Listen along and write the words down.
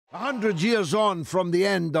100 years on from the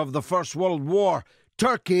end of the First World War,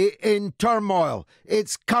 Turkey in turmoil,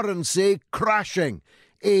 its currency crashing.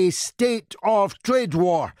 A state of trade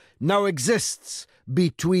war now exists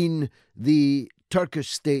between the Turkish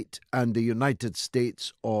state and the United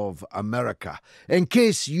States of America. In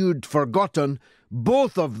case you'd forgotten,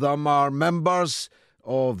 both of them are members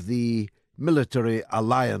of the military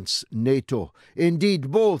alliance NATO.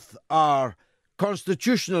 Indeed, both are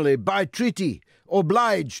constitutionally, by treaty,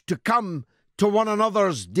 obliged to come to one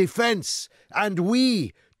another's defence, and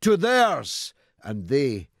we to theirs, and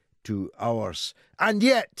they to ours. And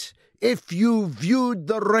yet, if you viewed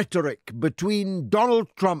the rhetoric between Donald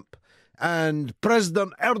Trump and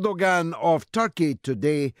President Erdogan of Turkey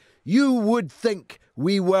today, you would think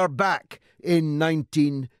we were back in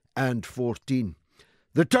 1914.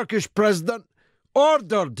 The Turkish president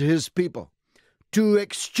ordered his people to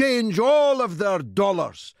exchange all of their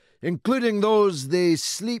dollars, including those they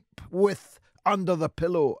sleep with under the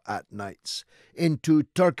pillow at nights, into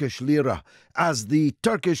Turkish lira, as the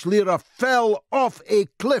Turkish lira fell off a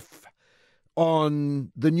cliff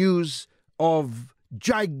on the news of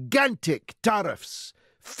gigantic tariffs,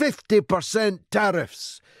 50%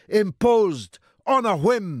 tariffs imposed on a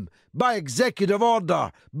whim by executive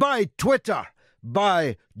order, by Twitter,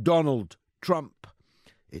 by Donald Trump.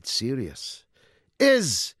 It's serious.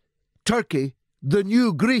 Is Turkey the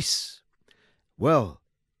new Greece? Well,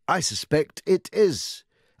 I suspect it is,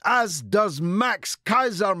 as does Max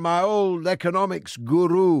Kaiser, my old economics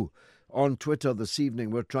guru, on Twitter this evening.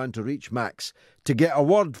 We're trying to reach Max to get a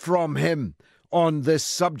word from him on this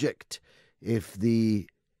subject. If the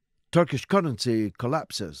Turkish currency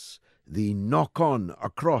collapses, the knock-on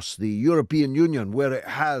across the European Union, where it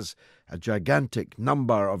has a gigantic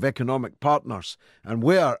number of economic partners, and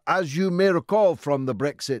where, as you may recall from the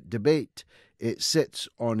Brexit debate, it sits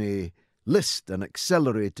on a list, an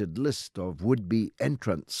accelerated list of would-be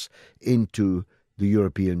entrants into the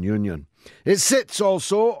European Union. It sits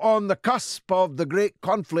also on the cusp of the great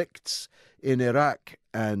conflicts in Iraq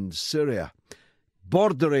and Syria,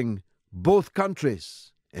 bordering both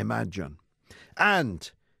countries, imagine.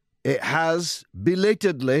 And it has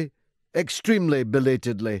belatedly, extremely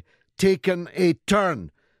belatedly, taken a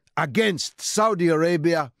turn against Saudi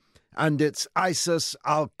Arabia and its ISIS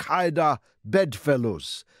Al-Qaeda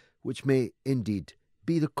bedfellows, which may indeed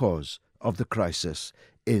be the cause of the crisis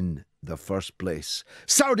in the first place.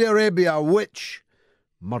 Saudi Arabia, which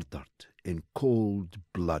murdered in cold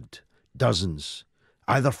blood dozens,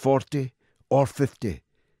 either 40 or 50,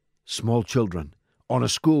 small children on a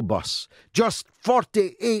school bus just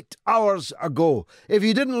 48 hours ago. If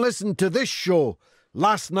you didn't listen to this show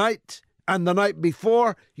last night and the night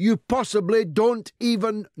before, you possibly don't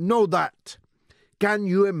even know that. Can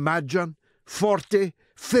you imagine 40,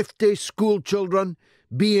 50 school children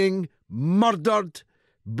being murdered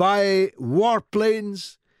by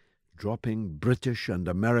warplanes, dropping British and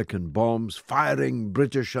American bombs, firing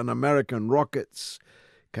British and American rockets?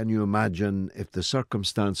 Can you imagine if the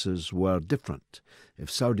circumstances were different? If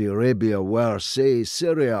Saudi Arabia were, say,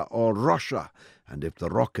 Syria or Russia, and if the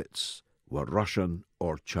rockets were Russian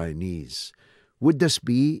or Chinese? Would this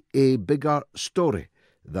be a bigger story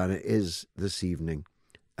than it is this evening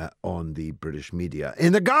on the British media?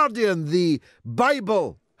 In The Guardian, the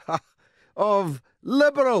Bible of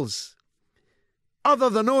liberals. Other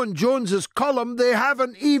than Owen Jones's column, they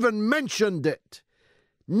haven't even mentioned it.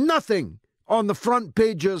 Nothing on the front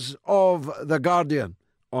pages of The Guardian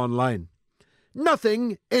online.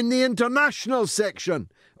 Nothing in the international section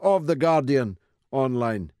of The Guardian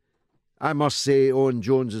online. I must say Owen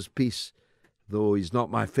Jones's piece, though he's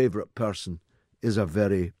not my favourite person, is a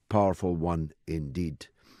very powerful one indeed.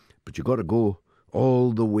 But you've got to go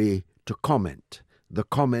all the way to comment. The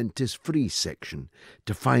comment is free section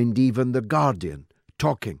to find even The Guardian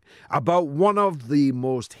talking about one of the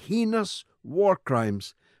most heinous war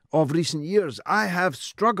crimes of recent years. I have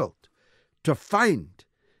struggled to find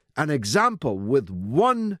an example with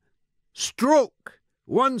one stroke,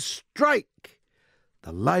 one strike,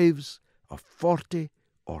 the lives of 40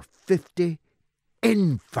 or 50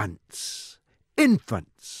 infants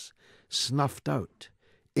snuffed out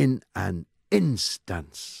in an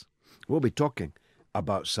instance. We'll be talking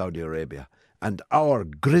about Saudi Arabia and our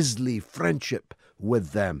grisly friendship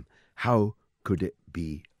with them. How could it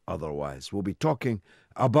be otherwise? We'll be talking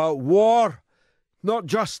about war, not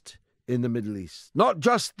just in the Middle East, not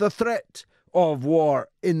just the threat of war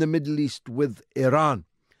in the Middle East with Iran.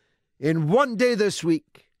 In one day this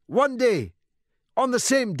week, one day, on the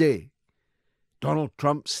same day, Donald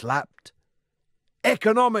Trump slapped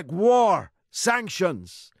economic war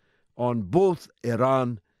sanctions on both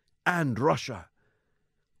Iran and Russia.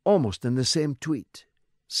 almost in the same tweet,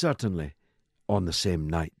 certainly on the same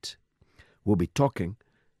night. We'll be talking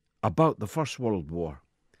about the First World War,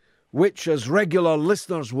 which, as regular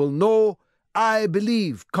listeners will know, I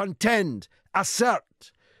believe, contend,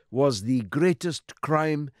 assert, was the greatest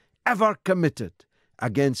crime ever committed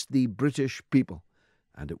against the British people,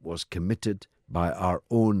 and it was committed by our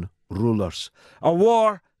own rulers. A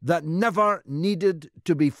war that never needed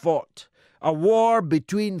to be fought. A war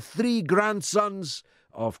between three grandsons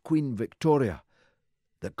of Queen Victoria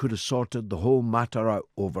that could have sorted the whole matter out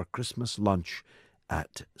over Christmas lunch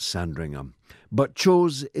at Sandringham, but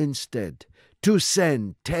chose instead to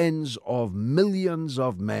send tens of millions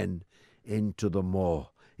of men into the maw,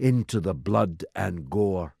 into the blood and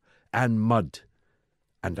gore and mud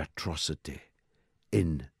and atrocity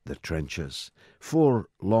in the trenches. 4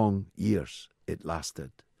 long years it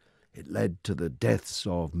lasted. It led to the deaths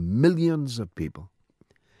of millions of people.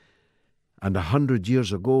 And 100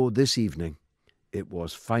 years ago this evening, it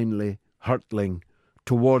was finally hurtling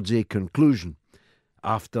towards a conclusion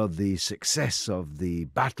after the success of the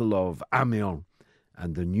Battle of Amiens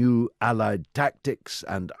and the new Allied tactics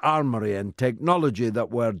and armoury and technology that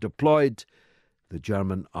were deployed. The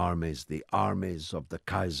German armies, the armies of the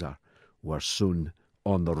Kaiser, were soon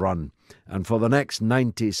on the run, and for the next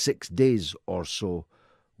 96 days or so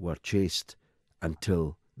were chased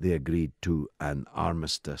until they agreed to an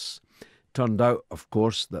armistice. Turned out, of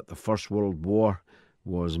course, that the First World War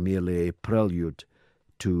was merely a prelude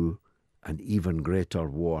to an even greater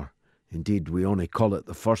war. Indeed, we only call it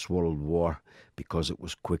the First World War because it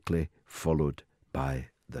was quickly followed by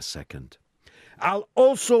the Second. I'll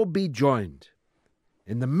also be joined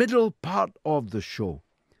in the middle part of the show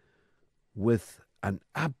with an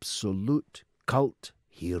absolute cult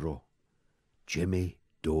hero, Jimmy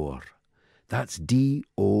Dore. That's D-O-R-E.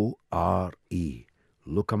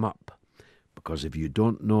 Look him up, because if you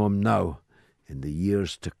don't know him now, in the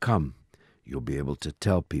years to come, you'll be able to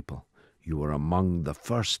tell people you were among the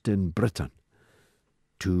first in Britain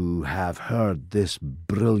to have heard this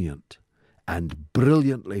brilliant and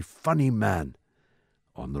brilliantly funny man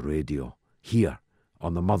on the radio, here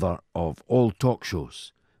on the mother of all talk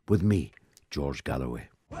shows, with me, George Galloway.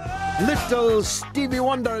 Little Stevie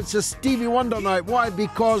Wonder, it's a Stevie Wonder night. Why?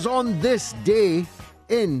 Because on this day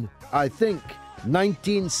in, I think,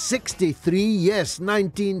 1963, yes,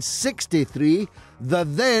 1963, the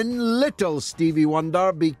then little Stevie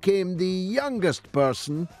Wonder became the youngest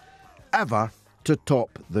person ever to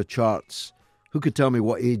top the charts. Who could tell me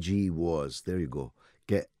what age he was? There you go.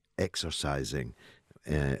 Get exercising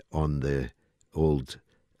on the old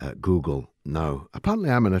Google now. Apparently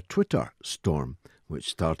I'm in a Twitter storm, which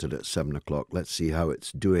started at 7 o'clock. Let's see how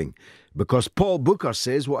it's doing. Because Paul Booker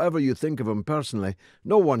says, whatever you think of him personally,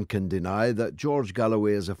 no one can deny that George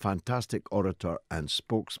Galloway is a fantastic orator and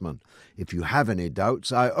spokesman. If you have any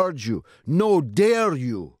doubts, I urge you, no dare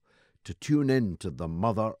you, to tune in to the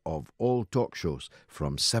mother of all talk shows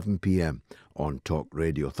from 7 p.m. on Talk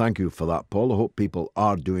Radio. Thank you for that, Paul. I hope people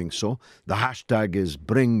are doing so. The hashtag is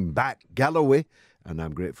Bring Back Galloway, and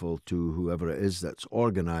I'm grateful to whoever it is that's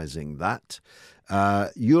organising that.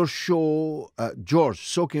 Your show, George,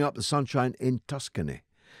 Soaking Up the Sunshine in Tuscany.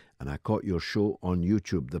 And I caught your show on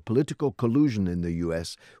YouTube. The political collusion in the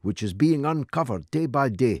US, which is being uncovered day by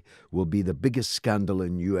day, will be the biggest scandal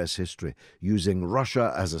in US history, using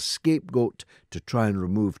Russia as a scapegoat to try and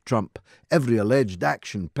remove Trump. Every alleged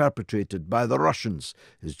action perpetrated by the Russians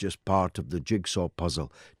is just part of the jigsaw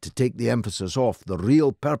puzzle to take the emphasis off the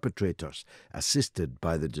real perpetrators, assisted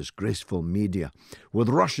by the disgraceful media, with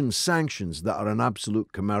Russian sanctions that are an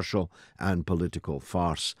absolute commercial and political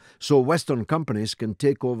farce. So Western companies can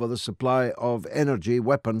take over the supply of energy,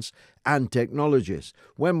 weapons and technologies.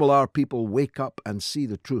 When will our people wake up and see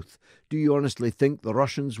the truth? Do you honestly think the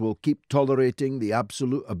Russians will keep tolerating the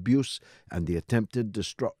absolute abuse and the attempted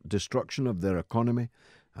destruction of their economy?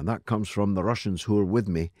 And that comes from the Russians who are with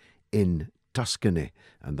me in Tuscany,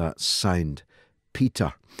 and that's signed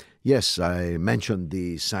Peter. Yes, I mentioned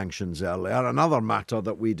the sanctions earlier. Another matter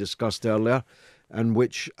that we discussed earlier, and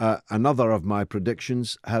which another of my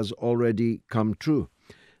predictions has already come true.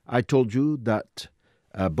 I told you that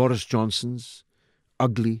Boris Johnson's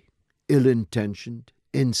ugly, ill-intentioned,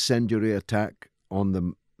 incendiary attack on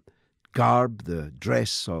the garb, the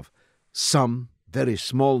dress of some very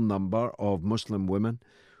small number of Muslim women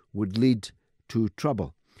would lead to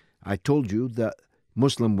trouble. I told you that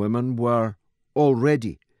Muslim women were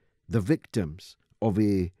already the victims of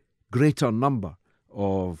a greater number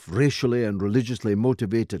of racially and religiously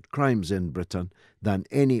motivated crimes in Britain than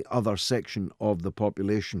any other section of the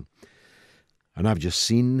population. And I've just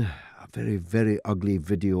seen a very, very ugly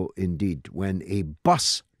video indeed when a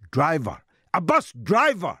bus driver. A bus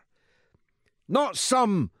driver! Not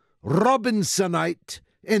some Robinsonite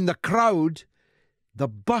in the crowd. The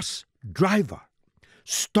bus driver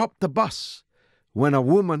stopped the bus when a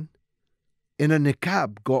woman in a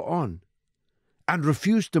niqab got on and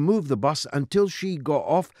refused to move the bus until she got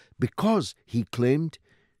off because, he claimed,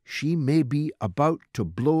 she may be about to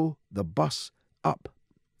blow the bus up.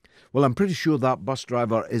 Well, I'm pretty sure that bus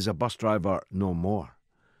driver is a bus driver no more.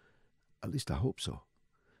 At least I hope so.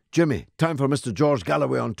 Jimmy, time for Mr. George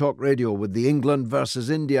Galloway on Talk Radio with the England versus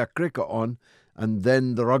India cricket on, and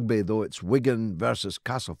then the rugby, though it's Wigan versus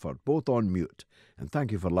Castleford, both on mute. And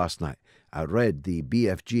thank you for last night. I read the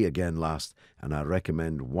BFG again last, and I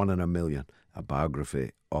recommend 1 in a Million, a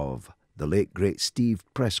biography of the late, great Steve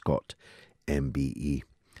Prescott, MBE.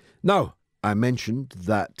 Now, I mentioned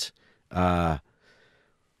that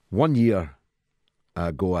 1 year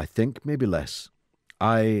ago, I think, maybe less,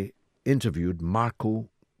 I interviewed Marco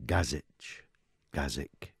Gazic, I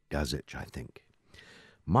think.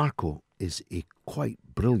 Marco is a quite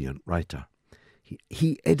brilliant writer.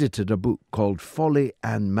 He edited a book called Folly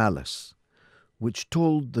and Malice, which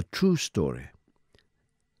told the true story,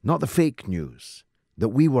 not the fake news that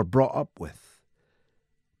we were brought up with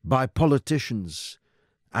by politicians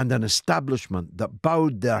and an establishment that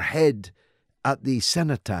bowed their head at the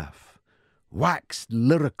cenotaph, waxed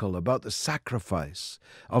lyrical about the sacrifice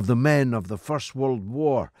of the men of the First World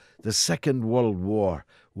War, the Second World War,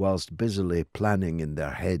 whilst busily planning in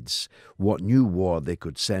their heads what new war they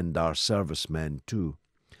could send our servicemen to.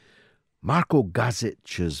 Marco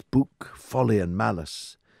Gazic's book, Folly and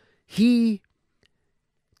Malice, he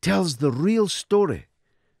tells the real story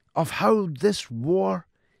of how this war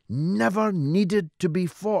never needed to be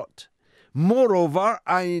fought. Moreover,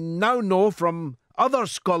 I now know from other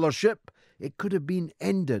scholarship it could have been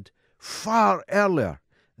ended far earlier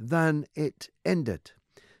than it ended.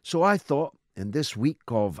 So I thought, in this week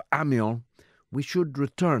of Amiens, we should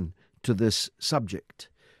return to this subject,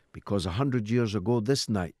 because 100 years ago this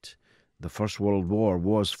night, the First World War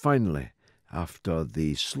was finally, after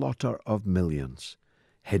the slaughter of millions,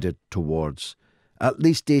 headed towards at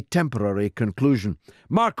least a temporary conclusion.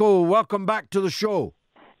 Marco, welcome back to the show.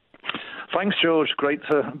 Thanks, George. Great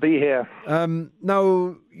to be here.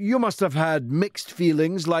 Now, you must have had mixed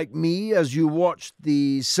feelings like me as you watched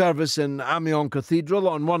the service in Amiens Cathedral.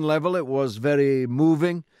 On one level, it was very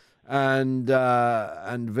moving and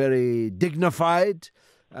very dignified,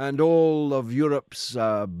 and all of Europe's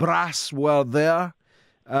brass were there.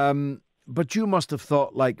 But you must have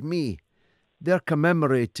thought, like me, they're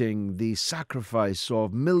commemorating the sacrifice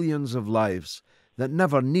of millions of lives that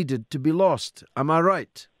never needed to be lost. Am I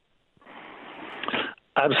right?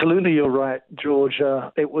 Absolutely, you're right, George.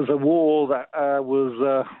 It was a war that it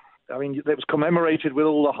was commemorated with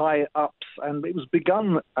all the high-ups, and it was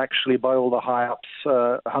begun, actually, by all the high-ups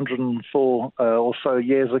 104 or so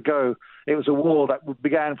years ago. It was a war that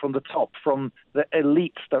began from the top, from the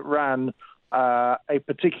elites that ran a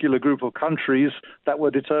particular group of countries that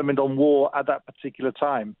were determined on war at that particular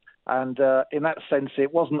time. And in that sense,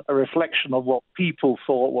 it wasn't a reflection of what people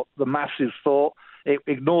thought, what the masses thought. It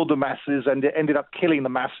ignored the masses, and it ended up killing the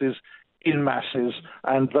masses in masses.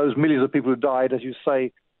 And those millions of people who died, as you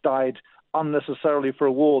say, died unnecessarily for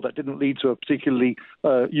a war that didn't lead to a particularly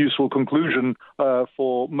useful conclusion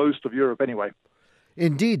for most of Europe anyway.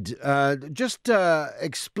 Indeed. Just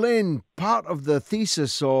explain part of the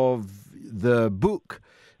thesis of the book,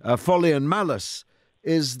 Folly and Malice,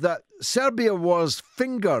 is that Serbia was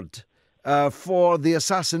fingered for the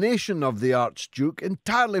assassination of the Archduke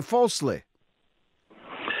entirely falsely.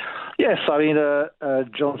 Yes, I mean,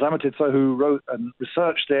 John Zamatitso, who wrote and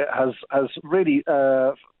researched it, has really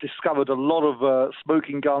discovered a lot of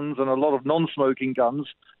smoking guns and a lot of non-smoking guns.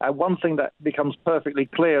 And one thing that becomes perfectly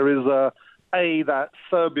clear is, that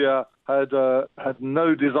Serbia had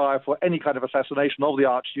no desire for any kind of assassination of the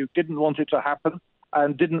Archduke, didn't want it to happen,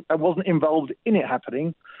 and wasn't involved in it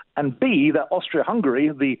happening. And B, that Austria-Hungary,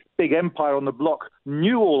 the big empire on the bloc,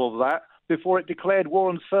 knew all of that before it declared war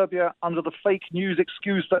on Serbia under the fake news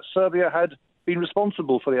excuse that Serbia had been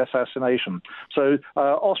responsible for the assassination. So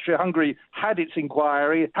Austria-Hungary had its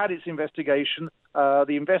inquiry, had its investigation.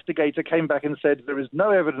 The investigator came back and said there is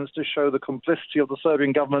no evidence to show the complicity of the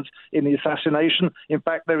Serbian government in the assassination. In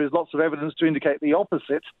fact, there is lots of evidence to indicate the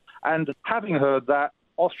opposite. And having heard that,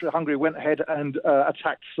 Austria-Hungary went ahead and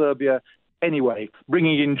attacked Serbia anyway,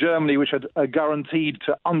 bringing in Germany, which had guaranteed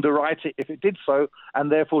to underwrite it if it did so,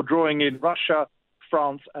 and therefore drawing in Russia,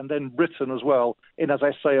 France, and then Britain as well, in, as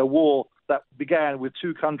I say, a war that began with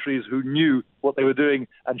two countries who knew what they were doing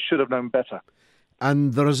and should have known better.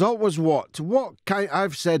 And the result was what?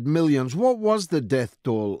 I've said millions. What was the death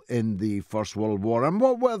toll in the First World War? And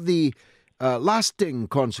what were the lasting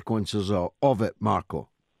consequences of it, Marco?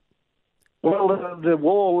 Well, the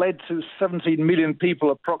war led to 17 million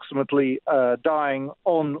people approximately dying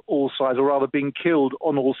on all sides, or rather being killed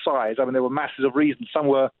on all sides. I mean, there were masses of reasons.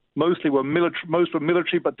 Most were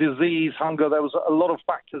military, but disease, hunger, there was a lot of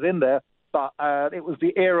factors in there. But it was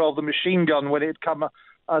the era of the machine gun when it had come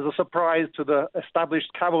as a surprise to the established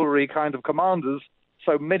cavalry kind of commanders.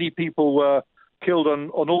 So many people were killed on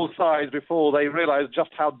all sides before they realized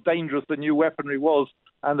just how dangerous the new weaponry was,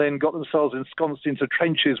 and then got themselves ensconced into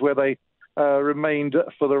trenches where they remained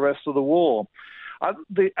for the rest of the war.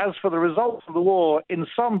 As for the results of the war, in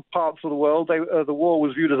some parts of the world, the war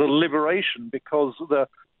was viewed as a liberation because the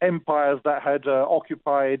empires that had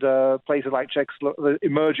occupied places like the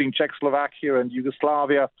emerging Czechoslovakia and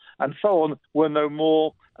Yugoslavia and so on were no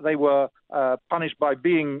more. They were punished by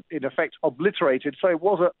being, in effect, obliterated. So it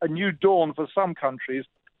was a new dawn for some countries,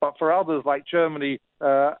 but for others, like Germany,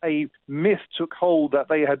 a myth took hold that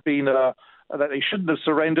they had been that they shouldn't have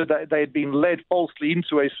surrendered, that they had been led falsely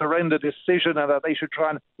into a surrender decision, and that they should try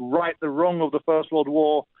and right the wrong of the First World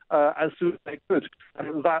War as soon as they could. And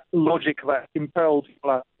it was that logic that impelled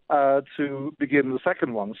Hitler to begin the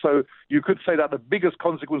second one. So you could say that the biggest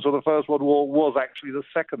consequence of the First World War was actually the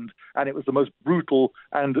second, and it was the most brutal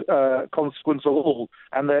and consequence of all.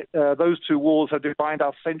 And those two wars have defined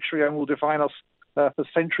our century and will define us for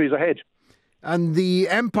centuries ahead. And the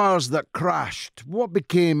empires that crashed, what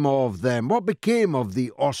became of them? What became of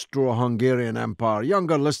the Austro-Hungarian Empire?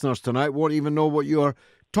 Younger listeners tonight won't even know what you're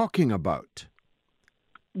talking about.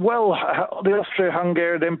 Well, the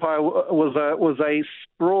Austro-Hungarian Empire was a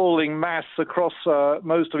sprawling mass across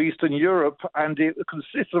most of Eastern Europe, and it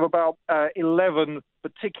consists of about 11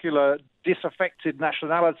 particular disaffected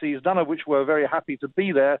nationalities, none of which were very happy to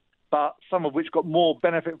be there, but some of which got more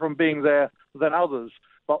benefit from being there than others.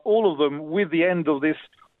 But all of them, with the end of this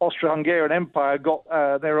Austro-Hungarian Empire, got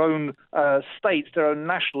their own states, their own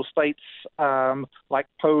national states, like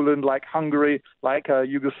Poland, like Hungary, like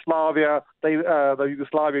Yugoslavia. Though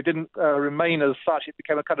Yugoslavia didn't remain as such, it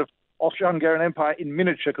became a kind of Austro-Hungarian Empire in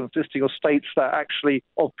miniature, consisting of states that actually,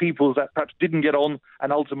 of peoples that perhaps didn't get on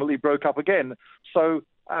and ultimately broke up again. So,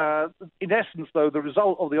 in essence, though, the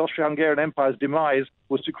result of the Austro-Hungarian Empire's demise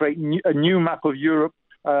was to create a new map of Europe,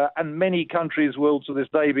 and many countries will, to this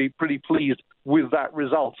day, be pretty pleased with that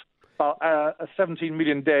result. But 17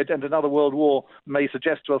 million dead and another world war may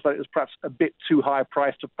suggest to us that it was perhaps a bit too high a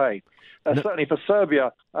price to pay. Certainly for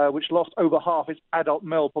Serbia, which lost over half its adult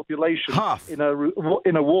male population in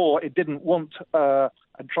a war it didn't want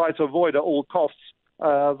and tried to avoid at all costs,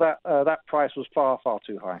 that price was far, far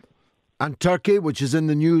too high. And Turkey, which is in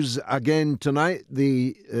the news again tonight,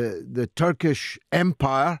 the Turkish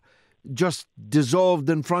Empire just dissolved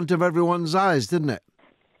in front of everyone's eyes, didn't it?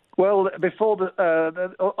 Well, before the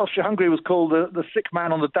Austria-Hungary was called the sick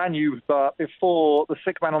man on the Danube, but before the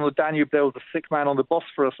sick man on the Danube, there was the sick man on the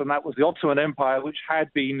Bosphorus, and that was the Ottoman Empire, which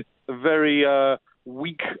had been very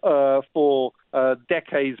weak for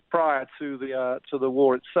decades prior to the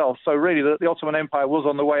war itself. So really, the Ottoman Empire was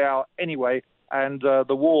on the way out anyway, and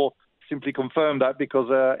the war simply confirmed that because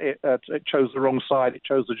it chose the wrong side. It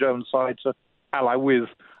chose the German side to ally with,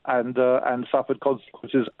 and suffered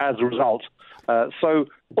consequences as a result. So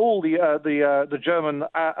all the German,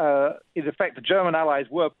 in effect, the German allies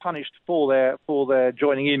were punished for their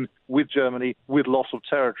joining in with Germany with loss of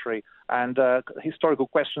territory. And historical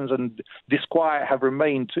questions and disquiet have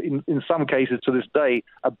remained in some cases to this day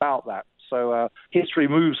about that. So history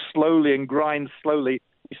moves slowly and grinds slowly.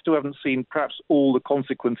 We still haven't seen perhaps all the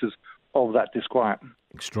consequences of that disquiet.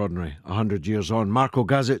 Extraordinary. 100 years on. Marko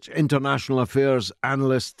Gazic, international affairs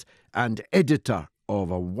analyst and editor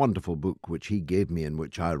of a wonderful book which he gave me and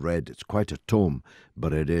which I read. It's quite a tome,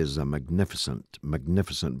 but it is a magnificent,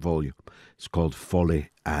 magnificent volume. It's called Folly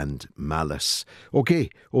and Malice. OK,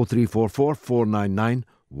 0344 499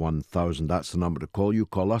 1000. That's the number to call. You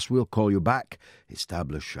call us, we'll call you back.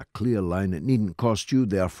 Establish a clear line. It needn't cost you,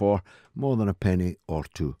 therefore, more than a penny or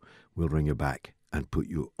two. We'll ring you back and put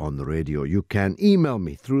you on the radio. You can email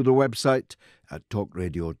me through the website at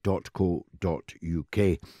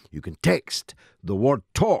talkradio.co.uk. You can text the word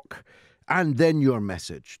talk and then your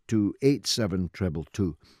message to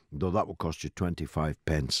 87222, though that will cost you 25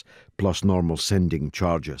 pence plus normal sending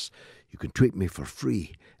charges. You can tweet me for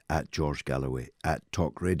free at George Galloway at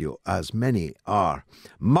Talk Radio, as many are.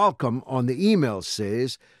 Malcolm on the email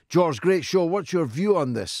says, George, great show. What's your view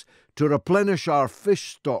on this? To replenish our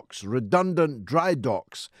fish stocks, redundant dry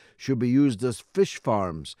docks should be used as fish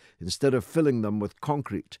farms instead of filling them with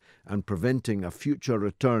concrete and preventing a future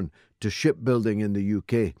return to shipbuilding in the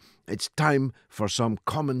UK. It's time for some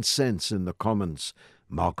common sense in the Commons.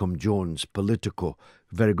 Malcolm Jones, Politico.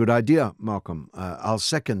 Very good idea, Malcolm. I'll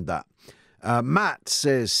second that. Matt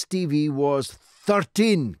says Stevie was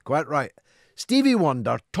 13. Quite right. Stevie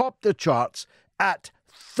Wonder topped the charts at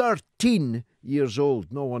 13 years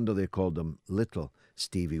old. No wonder they called him Little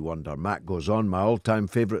Stevie Wonder. Matt goes on, my all-time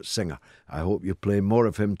favourite singer. I hope you play more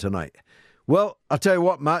of him tonight. Well, I'll tell you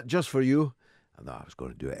what, Matt, just for you, and I was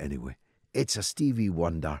going to do it anyway, it's a Stevie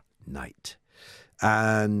Wonder night.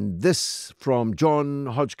 And this from John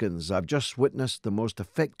Hodgkins. I've just witnessed the most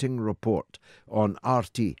affecting report on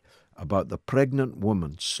RT about the pregnant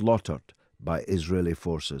woman slaughtered by Israeli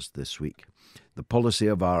forces this week. The policy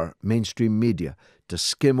of our mainstream media to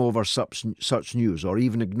skim over such news or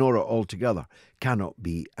even ignore it altogether cannot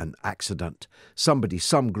be an accident. Somebody,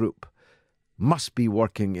 some group, must be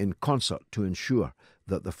working in concert to ensure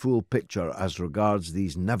that the full picture as regards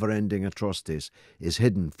these never-ending atrocities is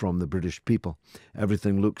hidden from the British people.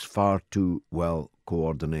 Everything looks far too well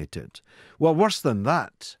coordinated. Well, worse than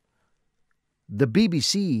that, the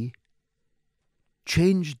BBC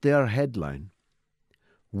changed their headline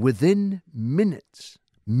within minutes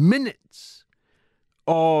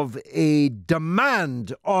of a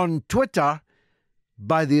demand on Twitter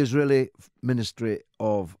by the Israeli Ministry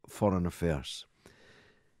of Foreign Affairs.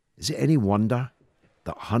 Is it any wonder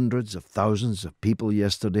that hundreds of thousands of people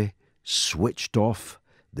yesterday switched off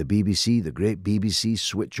the BBC, the great BBC,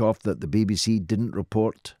 switch off that the BBC didn't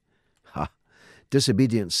report?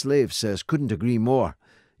 Disobedient Slave says, couldn't agree more.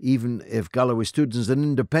 Even if Galloway stood as an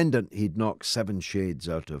independent, he'd knock 7 shades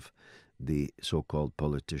out of the so-called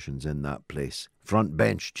politicians in that place. Front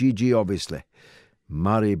bench, GG obviously.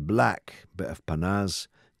 Mary Black, bit of panaz.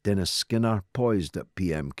 Dennis Skinner, poised at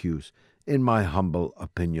PMQs. In my humble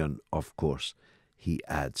opinion, of course, he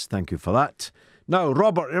adds. Thank you for that. Now,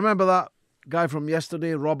 Robert, remember that guy from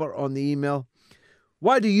yesterday, Robert, on the email?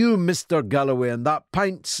 Why do you, Mr. Galloway, and that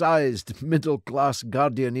pint-sized, middle-class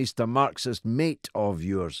Guardianista Marxist mate of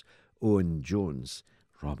yours, Owen Jones?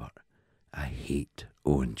 Robert, I hate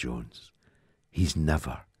Owen Jones. He's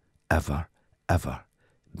never, ever, ever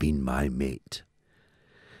been my mate.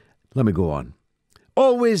 Let me go on.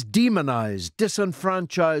 Always demonised,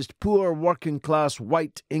 disenfranchised, poor working-class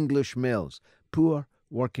white English males. Poor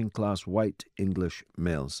working-class white English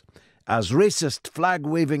males. As racist,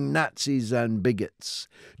 flag-waving Nazis and bigots.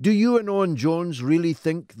 Do you and Owen Jones really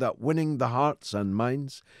think that winning the hearts and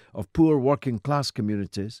minds of poor working-class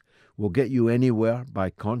communities will get you anywhere by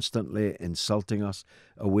constantly insulting us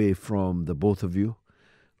away from the both of you?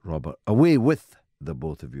 Robert, away with the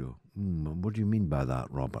both of you. What do you mean by that,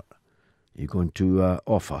 Robert? Are you going to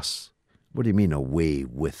off us? What do you mean away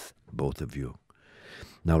with both of you?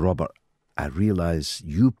 Now, Robert, I realise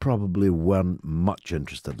you probably weren't much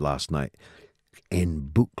interested last night in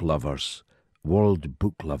Book Lovers, World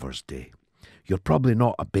Book Lovers Day. You're probably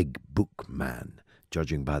not a big book man,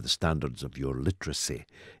 judging by the standards of your literacy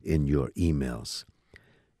in your emails.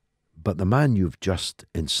 But the man you've just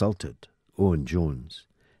insulted, Owen Jones,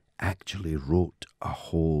 actually wrote a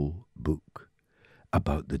whole book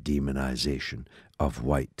about the demonisation of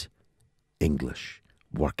white English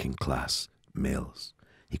working class males.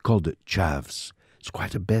 He called it Chavs. It's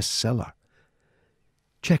quite a bestseller.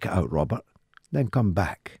 Check it out, Robert. Then come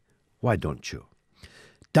back. Why don't you?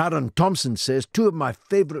 Darren Thompson says, 2 of my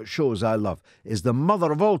favourite shows I love is the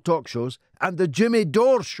mother of all talk shows and the Jimmy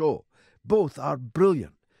Dore Show. Both are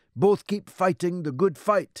brilliant. Both keep fighting the good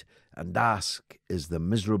fight. And ask, is the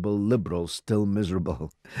miserable Liberal still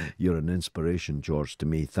miserable? You're an inspiration, George, to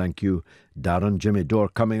me. Thank you, Darren. Jimmy Dore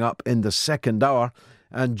coming up in the second hour.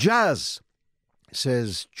 And Jazz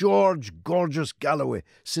says, George Gorgeous Galloway,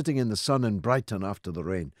 sitting in the sun in Brighton after the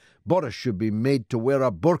rain. Boris should be made to wear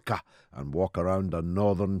a burqa and walk around a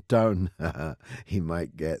northern town. He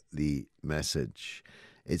might get the message.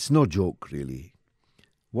 It's no joke, really.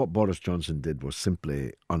 What Boris Johnson did was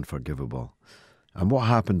simply unforgivable. And what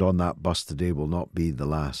happened on that bus today will not be the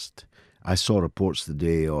last. I saw reports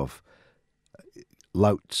today of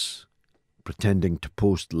louts pretending to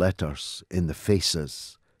post letters in the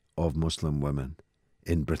faces of Muslim women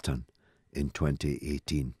in Britain in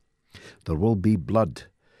 2018. There will be blood,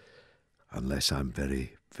 unless I'm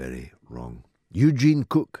very, very wrong. Eugene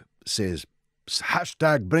Cook says,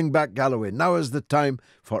 hashtag bring back Galloway. Now is the time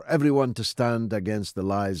for everyone to stand against the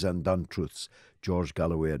lies and untruths. George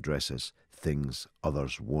Galloway addresses things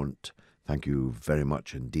others won't. Thank you very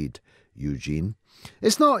much indeed, Eugene.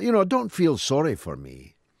 It's not, don't feel sorry for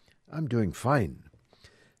me. I'm doing fine.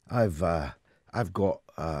 I've got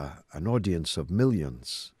an audience of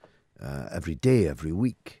millions every day, every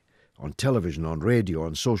week, on television, on radio,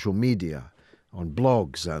 on social media, on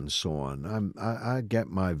blogs and so on. I get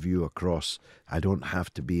my view across. I don't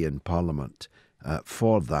have to be in Parliament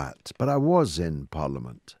for that. But I was in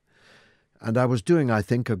Parliament. And I was doing, I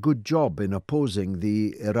think, a good job in opposing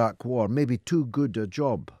the Iraq war, maybe too good a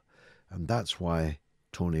job. And that's why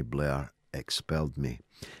Tony Blair expelled me.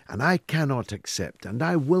 And I cannot accept, and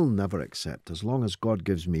I will never accept, as long as God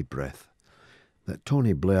gives me breath, that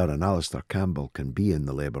Tony Blair and Alistair Campbell can be in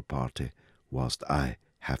the Labour Party whilst I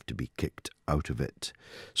have to be kicked out of it.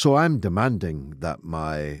 So I'm demanding that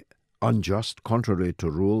my unjust, contrary to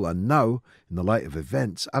rule, and now, in the light of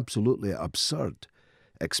events, absolutely absurd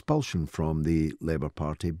expulsion from the Labour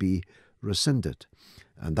Party be rescinded.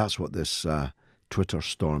 And that's what this Twitter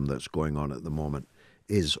storm that's going on at the moment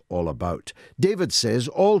is all about. David says,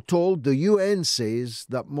 all told, the UN says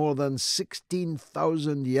that more than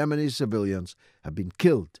 16,000 Yemeni civilians have been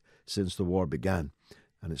killed since the war began.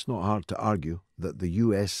 And it's not hard to argue that the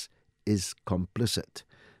US is complicit.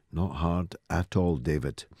 Not hard at all,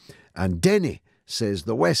 David. And Denny says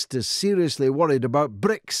the West is seriously worried about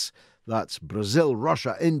BRICS. That's Brazil,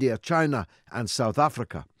 Russia, India, China and South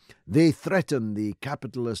Africa. They threaten the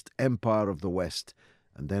capitalist empire of the West,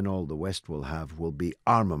 and then all the West will have will be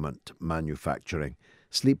armament manufacturing.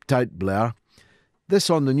 Sleep tight, Blair. This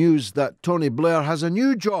on the news that Tony Blair has a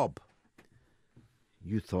new job.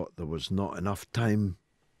 You thought there was not enough time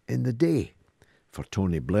in the day for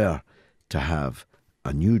Tony Blair to have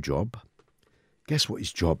a new job. Guess what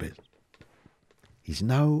his job is? He's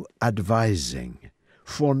now advising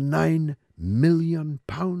for £9 million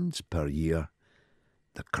per year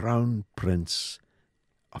the Crown Prince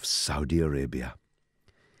of Saudi Arabia.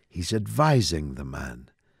 He's advising the man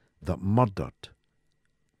that murdered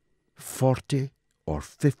 40 or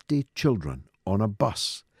 50 children on a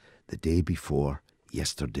bus the day before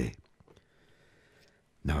yesterday.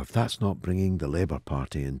 Now, if that's not bringing the Labour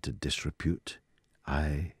Party into disrepute,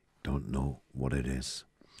 I don't know what it is.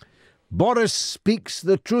 Boris speaks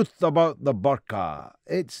the truth about the burqa.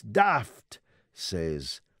 It's daft,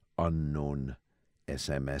 says unknown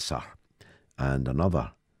SMSer. And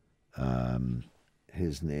another,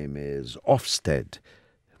 his name is Ofsted,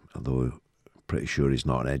 although pretty sure he's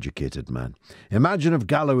not an educated man. Imagine if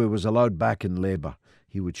Galloway was allowed back in Labour.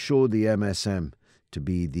 He would show the MSM to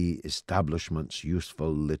be the establishment's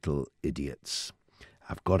useful little idiots.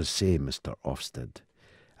 I've got to say, Mr. Ofsted,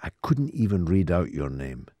 I couldn't even read out your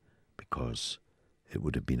name because it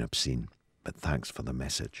would have been obscene. But thanks for the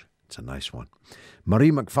message. It's a nice one.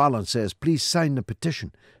 Marie McFarlane says, please sign the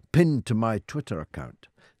petition pinned to my Twitter account,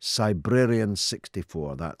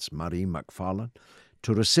 Cybrarian64, that's Marie McFarlane,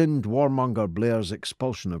 to rescind warmonger Blair's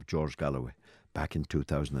expulsion of George Galloway back in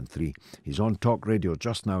 2003. He's on talk radio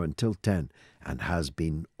just now until 10 and has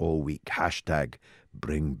been all week. Hashtag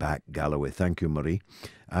bring back Galloway. Thank you, Marie.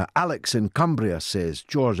 Alex in Cumbria says,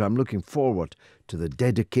 George, I'm looking forward to the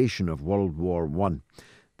dedication of World War I.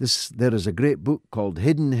 There is a great book called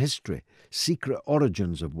Hidden History, Secret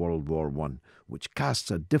Origins of World War I, which casts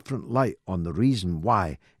a different light on the reason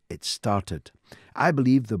why it started. I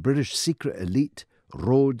believe the British secret elite,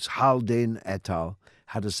 Rhodes, Haldane et al.,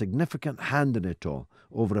 had a significant hand in it all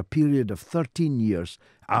over a period of 13 years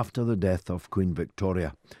after the death of Queen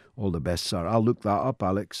Victoria. All the best, sir. I'll look that up,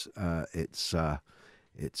 Alex. It's a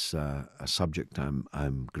subject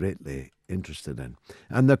I'm greatly interested in.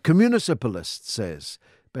 And the Communicipalist says,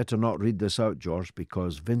 better not read this out, George,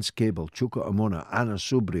 because Vince Cable, Chuka Umunna, Anna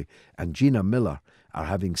Soubry and Gina Miller are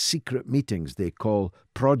having secret meetings they call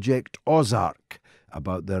Project Ozark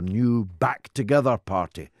about their new Back Together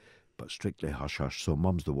party. But strictly hush-hush, so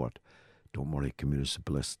mum's the word. Don't worry,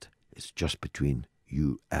 Communicipalist. It's just between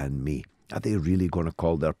you and me. Are they really going to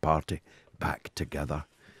call their party Back Together?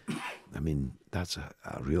 I mean, that's a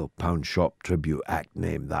real pound shop tribute act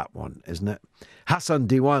name, that one, isn't it? Hassan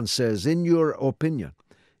Diwan says, in your opinion,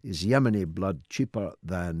 is Yemeni blood cheaper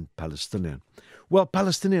than Palestinian? Well,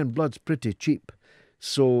 Palestinian blood's pretty cheap,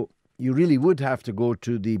 so you really would have to go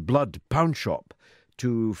to the blood pound shop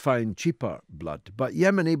to find cheaper blood. But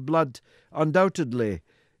Yemeni blood undoubtedly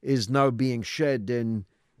is now being shed in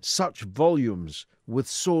such volumes with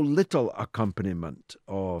so little accompaniment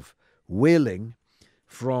of wailing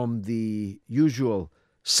from the usual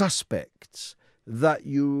suspects that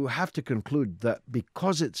you have to conclude that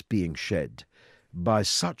because it's being shed by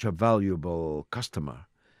such a valuable customer,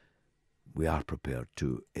 we are prepared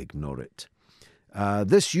to ignore it.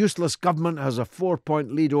 This useless government has a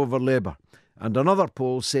 4-point lead over Labour. And another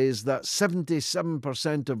poll says that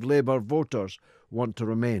 77% of Labour voters want to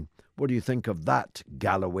remain. What do you think of that,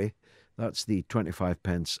 Galloway? That's the 25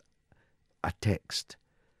 pence a text.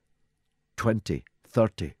 20,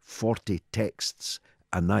 30, 40 texts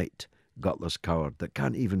a night. Gutless coward that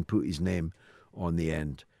can't even put his name on the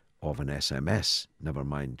end of an SMS. Never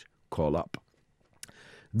mind, call up.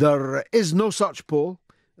 There is no such poll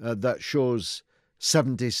that shows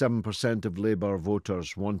 77% of Labour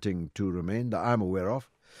voters wanting to remain that I'm aware of.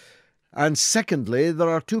 And secondly, there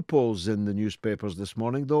are two polls in the newspapers this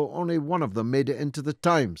morning, though only one of them made it into the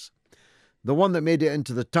Times. The one that made it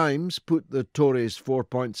into the Times put the Tories 4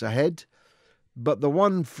 points ahead, but the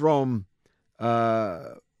one from,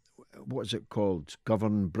 what is it called,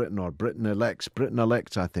 Govern Britain or Britain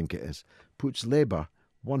Elects I think it is, puts Labour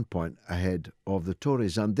 1 point ahead of the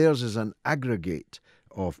Tories, and theirs is an aggregate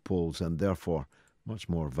of polls and therefore much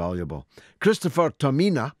more valuable. Christopher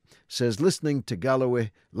Tomina says, listening to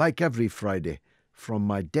Galloway like every Friday from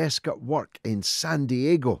my desk at work in San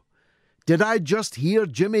Diego. Did I just hear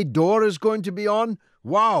Jimmy Dore is going to be on?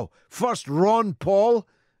 Wow, first Ron Paul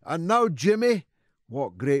and now Jimmy.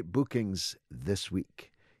 What great bookings this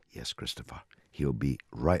week. Yes, Christopher, he'll be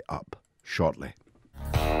right up shortly.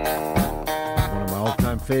 One of my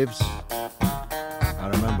all-time faves. I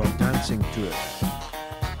remember dancing to it.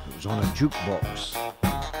 It was on a jukebox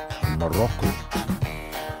in Morocco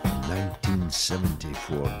in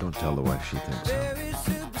 1974. Don't tell the wife, she thinks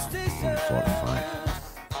I'm 45.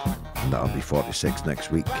 And that'll be 46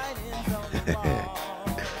 next week.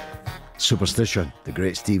 Superstition, the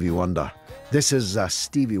great Stevie Wonder. This is a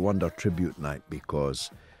Stevie Wonder tribute night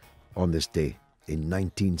because on this day in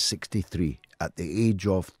 1963, at the age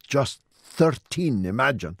of just 13,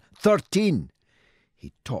 imagine, 13,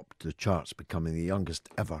 he topped the charts, becoming the youngest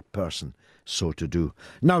ever person so to do.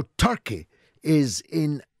 Now, Turkey is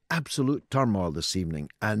in absolute turmoil this evening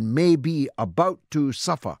and may be about to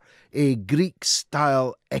suffer a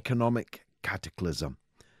Greek-style economic cataclysm.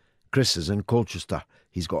 Chris is in Colchester.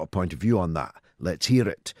 He's got a point of view on that. Let's hear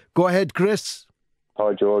it. Go ahead, Chris.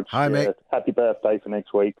 Hi, George. Hi, mate. Happy birthday for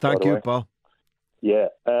next week. Thank you, pal. Yeah.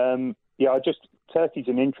 Turkey's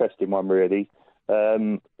an interesting one, really.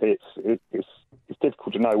 It's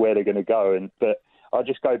difficult to know where they're going to go, but I'll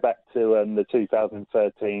just go back to the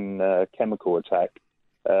 2013 chemical attack.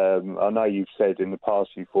 I know you've said in the past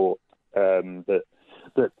you thought that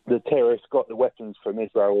the terrorists got the weapons from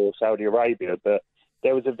Israel or Saudi Arabia, but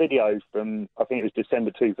there was a video from, I think it was December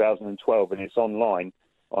 2012, and it's online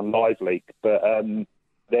on LiveLeak. But I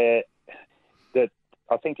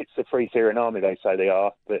think it's the Free Syrian Army, they say they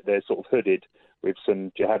are, but they're sort of hooded with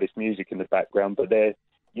some jihadist music in the background, but they're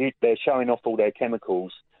showing off all their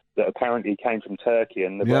chemicals that apparently came from Turkey,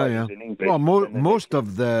 and the writings in English. Well, most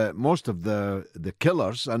of the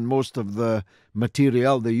killers and most of the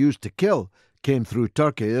material they used to kill came through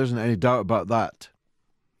Turkey. There isn't any doubt about that.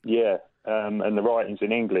 Yeah, and the writings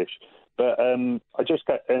in English. But and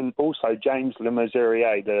also James Le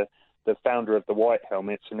Mesurier, the founder of the White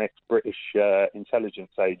Helmets, an ex-British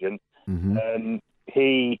intelligence agent,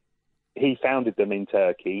 he founded them in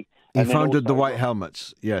Turkey. He founded the White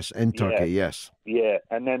Helmets, yes, in Turkey, yes. Yeah,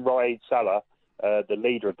 and then Raed Salah, the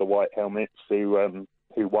leader of the White Helmets, who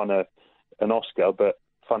won an Oscar, but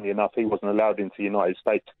funnily enough, he wasn't allowed into the United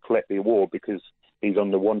States to collect the award because he's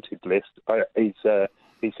on the wanted list. He's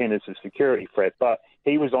seen as a security threat, but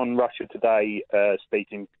he was on Russia Today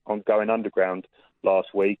speaking on going underground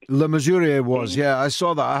last week. Le Mesurier was, I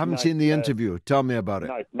saw that. I haven't seen the interview. Tell me about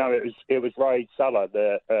it. No, it was Raed Salah,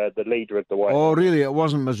 the leader of the White Helmets. Oh, really? It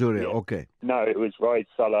wasn't Mesurier. Yeah. Okay. No, it was Raed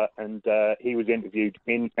Salah, and he was interviewed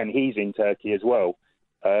and he's in Turkey as well.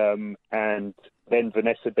 And then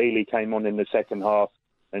Vanessa Beeley came on in the second half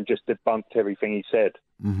and just debunked everything he said.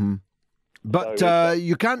 Mm-hmm. But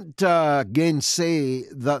you can't gainsay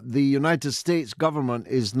that the United States government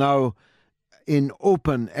is now in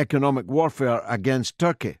open economic warfare against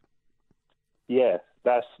Turkey. Yeah,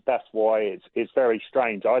 that's why it's very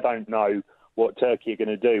strange. I don't know what Turkey are going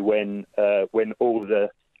to do when all the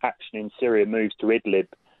action in Syria moves to Idlib,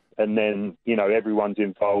 and then everyone's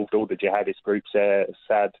involved, all the jihadist groups there,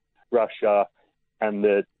 Assad, Russia, and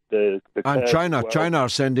the and China. Well. China are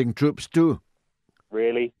sending troops too.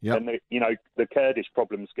 Really? Yep. And the Kurdish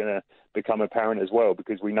problem's going to become apparent as well,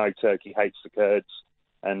 because we know Turkey hates the Kurds,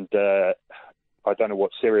 and I don't know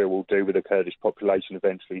what Syria will do with the Kurdish population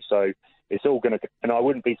eventually. So it's all going to, and I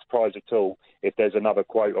wouldn't be surprised at all if there's another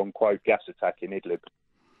quote-unquote gas attack in Idlib.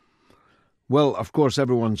 Well, of course,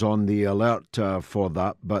 everyone's on the alert for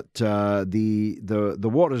that, but the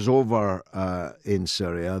war is over in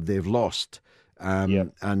Syria. They've lost.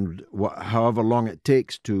 and however long it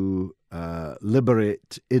takes to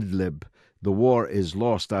liberate Idlib, the war is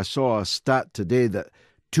lost. I saw a stat today that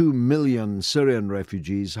 2 million Syrian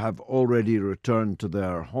refugees have already returned to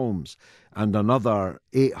their homes, and another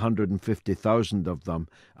 850,000 of them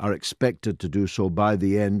are expected to do so by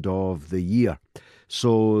the end of the year.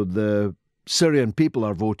 So the Syrian people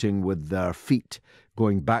are voting with their feet,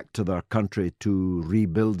 going back to their country to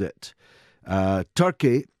rebuild it.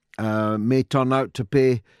 Turkey may turn out to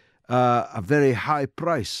pay a very high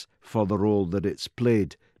price for the role that it's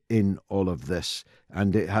played in all of this.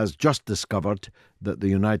 And it has just discovered that the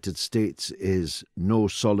United States is no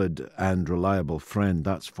solid and reliable friend,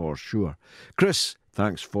 that's for sure. Chris,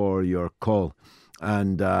 thanks for your call.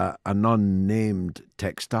 And an unnamed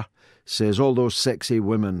texter says, all those sexy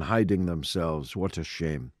women hiding themselves, what a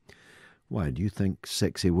shame. Why do you think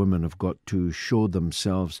sexy women have got to show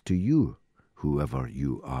themselves to you, whoever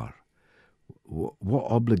you are? What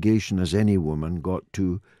obligation has any woman got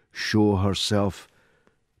to show herself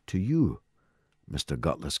to you, Mr.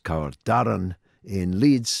 Gutless Coward? Darren in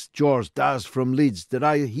Leeds. George Daz from Leeds. Did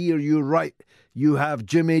I hear you right? You have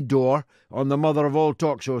Jimmy Dore on the mother of all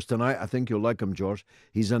talk shows tonight. I think you'll like him, George.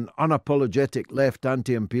 He's an unapologetic left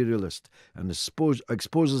anti-imperialist and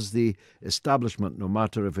exposes the establishment, no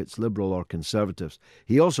matter if it's liberal or conservatives.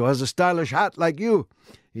 He also has a stylish hat like you.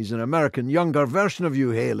 He's an American younger version of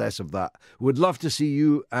you. Hey, less of that. Would love to see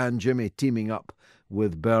you and Jimmy teaming up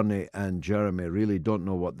with Bernie and Jeremy. Really don't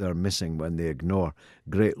know what they're missing when they ignore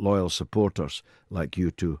great loyal supporters like you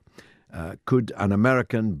two. Could an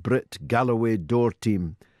American-Brit Galloway Dore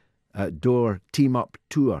team up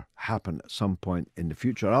tour happen at some point in the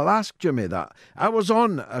future? I'll ask Jimmy that. I was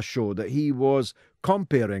on a show that he was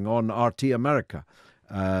comparing on RT America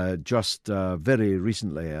just very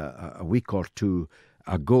recently, a week or two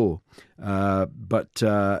ago. But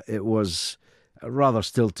it was a rather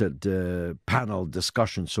stilted panel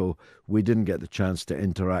discussion, so we didn't get the chance to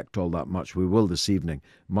interact all that much. We will this evening,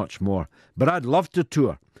 much more. But I'd love to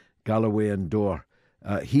tour Galloway and Dore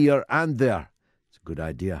here and there. It's a good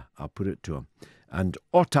idea. I'll put it to him. And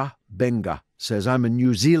Otta Benga says, I'm in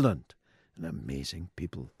New Zealand. An amazing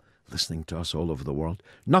people listening to us all over the world.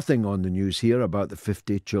 Nothing on the news here about the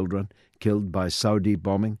 50 children killed by Saudi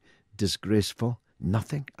bombing. Disgraceful.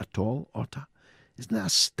 Nothing at all, Otta. Isn't that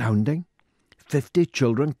astounding? 50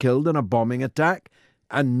 children killed in a bombing attack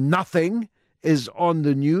and nothing is on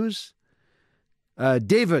the news.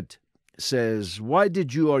 David says, why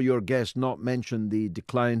did you or your guest not mention the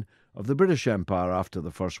decline of the British Empire after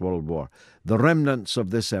the First World War? The remnants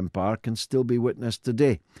of this empire can still be witnessed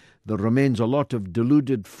today. There remains a lot of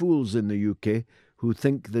deluded fools in the UK who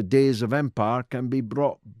think the days of empire can be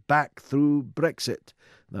brought back through Brexit.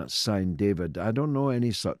 That's signed David. I don't know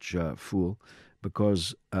any such fool,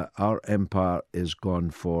 because our empire is gone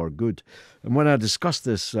for good. And when I discussed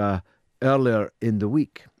this earlier in the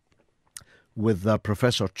week with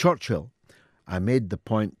Professor Churchill, I made the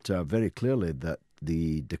point very clearly that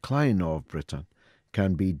the decline of Britain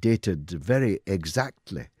can be dated very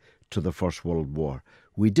exactly to the First World War.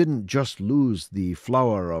 We didn't just lose the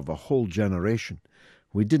flower of a whole generation.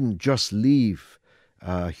 We didn't just leave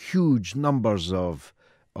huge numbers of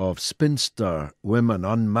spinster women,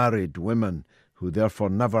 unmarried women, who therefore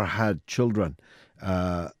never had children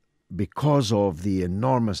because of the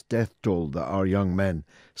enormous death toll that our young men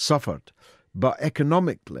suffered. But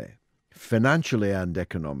economically, financially and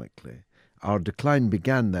economically, our decline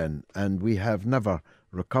began then, and we have never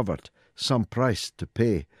recovered. Some price to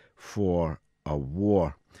pay for a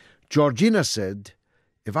war. Georgina said,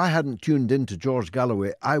 if I hadn't tuned into George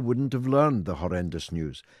Galloway, I wouldn't have learned the horrendous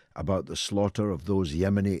news about the slaughter of those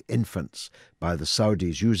Yemeni infants by the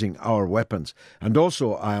Saudis using our weapons, and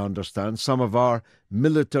also, I understand, some of our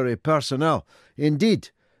military personnel. Indeed,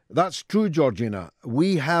 that's true, Georgina.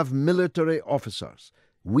 We have military officers,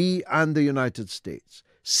 we and the United States,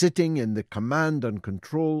 sitting in the command and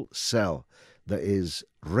control cell that is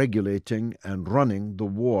regulating and running the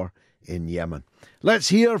war in Yemen. Let's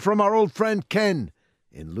hear from our old friend Ken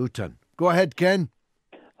in Luton. Go ahead, Ken.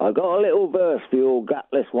 I got a little verse for your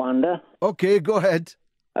gutless wonder. Okay, go ahead.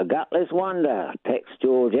 A gutless wonder texts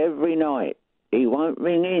George every night. He won't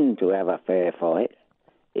ring in to have a fair fight.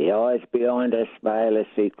 He hides behind a veil of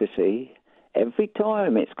secrecy. Every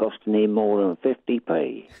time it's costing him more than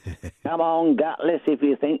 50p. Come on, gutless, if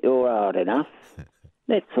you think you're hard enough.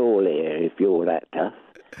 Let's all hear if you're that tough.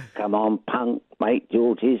 Come on, punk, make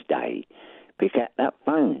George's day. Pick up that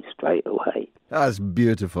phone straight away. That's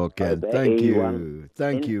beautiful, Ken. Thank you.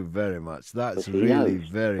 Thank you very much. That's really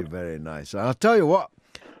very, very nice. And I'll tell you what,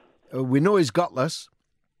 we know he's gutless,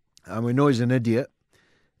 and we know he's an idiot.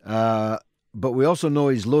 but we also know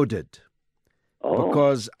he's loaded. Oh.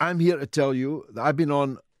 Because I'm here to tell you that I've been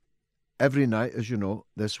on every night, as you know,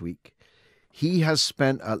 this week. He has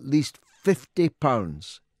spent at least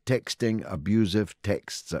 £50 texting abusive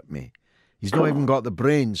texts at me. He's not even got the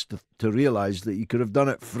brains to realise that you could have done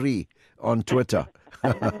it free on Twitter.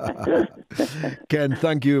 Ken,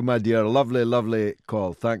 thank you, my dear. Lovely, lovely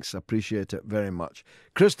call. Thanks, appreciate it very much.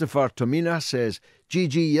 Christopher Tomina says,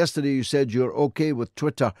 Gigi, yesterday you said you're okay with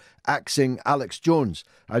Twitter axing Alex Jones.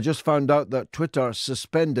 I just found out that Twitter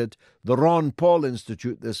suspended the Ron Paul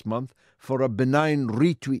Institute this month for a benign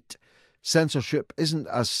retweet. Censorship isn't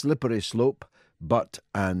a slippery slope, but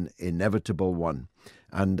an inevitable one.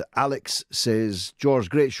 And Alex says, George,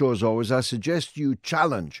 great show as always. I suggest you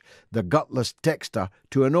challenge the gutless texter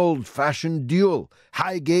to an old-fashioned duel.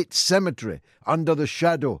 Highgate Cemetery, under the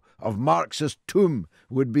shadow of Marx's tomb,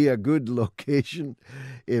 would be a good location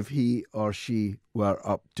if he or she were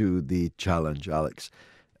up to the challenge, Alex.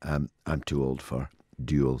 I'm too old for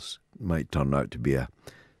duels. Might turn out to be a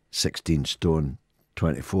 16-stone,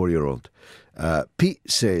 24-year-old. Pete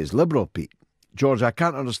says, Liberal Pete, George, I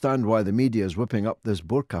can't understand why the media is whipping up this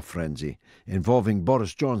burqa frenzy involving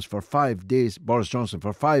Boris Johnson for 5 days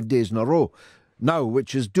in a row now,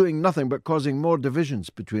 which is doing nothing but causing more divisions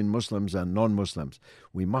between Muslims and non-Muslims.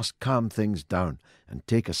 We must calm things down and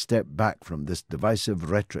take a step back from this divisive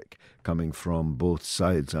rhetoric coming from both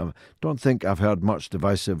sides. I don't think I've heard much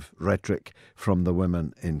divisive rhetoric from the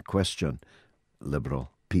women in question,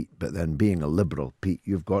 Liberal Pete. But then being a Liberal Pete,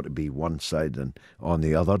 you've got to be one side and on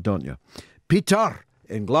the other, don't you? Peter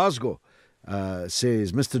in Glasgow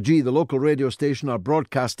says, Mr. G, the local radio station are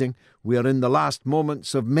broadcasting. We are in the last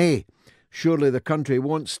moments of May. Surely the country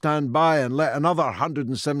won't stand by and let another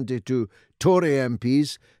 172 Tory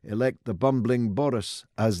MPs elect the bumbling Boris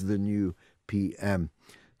as the new PM.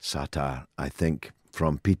 Satire, I think,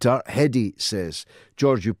 from Peter. Hedy says,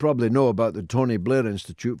 George, you probably know about the Tony Blair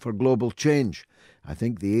Institute for Global Change. I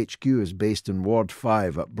think the HQ is based in Ward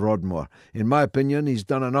 5 at Broadmoor. In my opinion, he's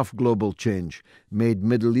done enough global change, made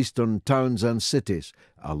Middle Eastern towns and cities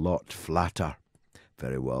a lot flatter.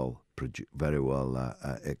 Very well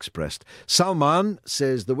expressed. Salman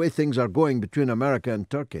says the way things are going between America and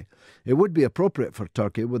Turkey, it would be appropriate for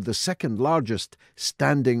Turkey, with the second largest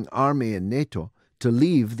standing army in NATO, to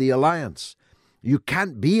leave the alliance. You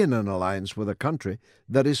can't be in an alliance with a country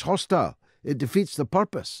that is hostile. It defeats the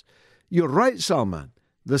purpose. You're right, Salman.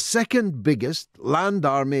 The second biggest land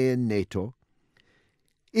army in NATO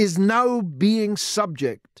is now being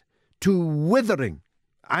subject to withering,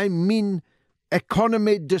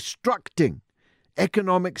 economy-destructing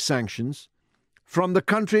economic sanctions from the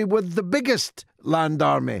country with the biggest land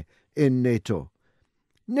army in NATO.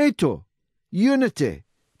 NATO, unity,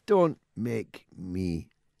 don't make me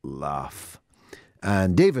laugh.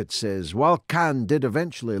 And David says, while Khan did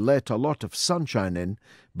eventually let a lot of sunshine in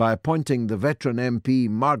by appointing the veteran MP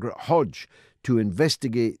Margaret Hodge to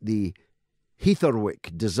investigate the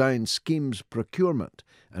Heatherwick design scheme's procurement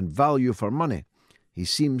and value for money, he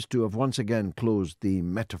seems to have once again closed the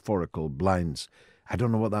metaphorical blinds. I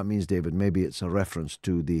don't know what that means, David. Maybe it's a reference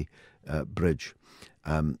to the bridge.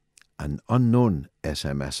 An unknown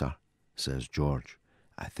SMSer says, George,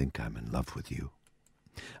 I think I'm in love with you.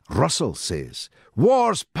 Russell says,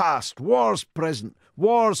 war's past, war's present,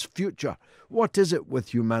 war's future. What is it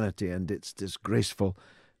with humanity and its disgraceful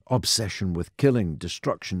obsession with killing,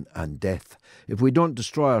 destruction and death? If we don't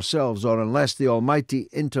destroy ourselves, or unless the Almighty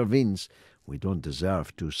intervenes, we don't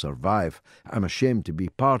deserve to survive. I'm ashamed to be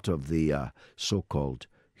part of the so-called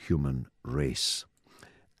human race.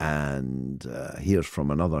 And here's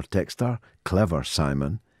from another texter, Clever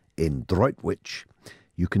Simon in Droitwich.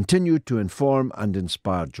 You continue to inform and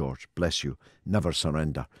inspire, George. Bless you. Never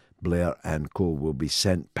surrender. Blair and co. will be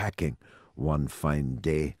sent packing one fine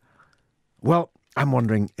day. Well, I'm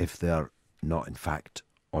wondering if they're not, in fact,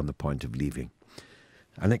 on the point of leaving.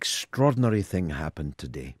 An extraordinary thing happened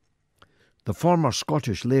today. The former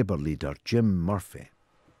Scottish Labour leader, Jim Murphy,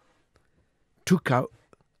 took out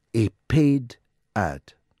a paid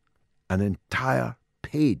ad, an entire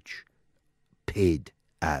page paid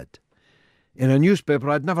ad, in a newspaper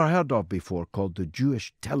I'd never heard of before called the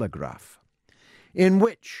Jewish Telegraph, in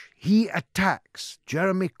which he attacks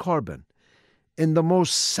Jeremy Corbyn in the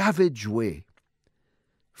most savage way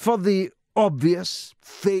for the obvious,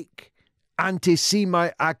 fake,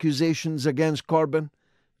 anti-Semite accusations against Corbyn,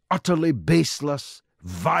 utterly baseless,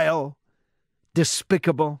 vile,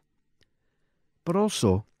 despicable. But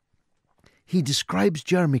also, he describes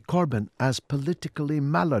Jeremy Corbyn as politically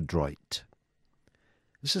maladroit.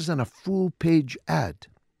 This is in a full-page ad.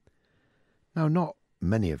 Now, not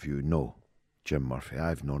many of you know Jim Murphy.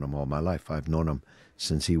 I've known him all my life. I've known him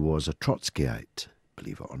since he was a Trotskyite,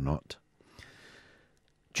 believe it or not.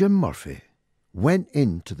 Jim Murphy went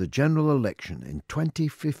into the general election in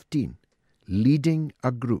 2015 leading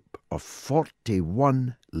a group of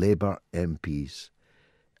 41 Labour MPs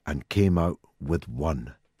and came out with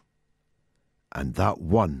one. And that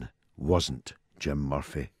one wasn't Jim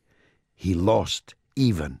Murphy. He lost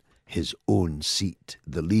even his own seat,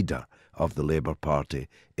 the leader of the Labour Party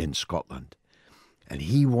in Scotland. And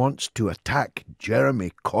he wants to attack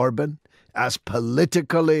Jeremy Corbyn as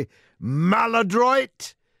politically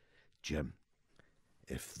maladroit. Jim,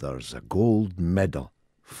 if there's a gold medal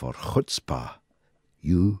for chutzpah,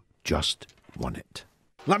 you just won it.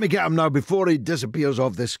 Let me get him now before he disappears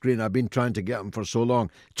off this screen. I've been trying to get him for so long.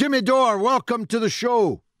 Jimmy Dore, welcome to the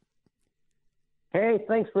show. Hey,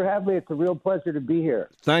 thanks for having me. It's a real pleasure to be here.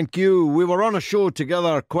 Thank you. We were on a show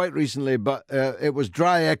together quite recently, but it was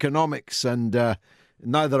dry economics and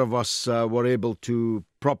neither of us were able to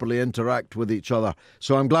properly interact with each other.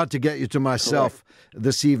 So I'm glad to get you to myself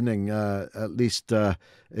this evening. At least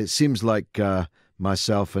it seems like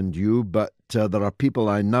myself and you, but there are people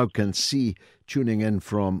I now can see tuning in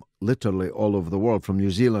from literally all over the world, from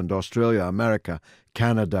New Zealand, Australia, America,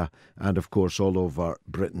 Canada, and of course all over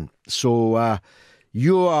Britain. So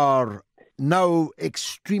you are now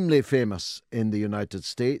extremely famous in the United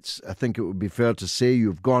States. I think it would be fair to say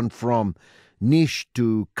you've gone from niche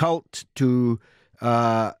to cult to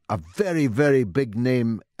a very, very big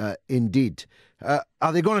name indeed.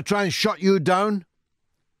 Are they going to try and shut you down?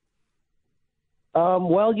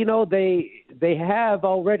 Well, you know, they have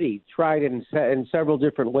already tried in several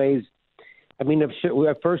different ways. I mean,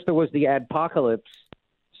 at first there was the adpocalypse.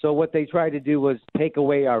 So what they tried to do was take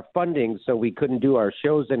away our funding so we couldn't do our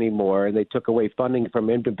shows anymore, and they took away funding from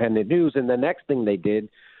independent news. And the next thing they did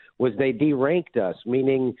was they deranked us,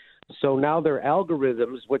 meaning so now their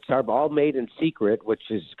algorithms, which are all made in secret, which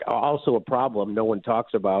is also a problem no one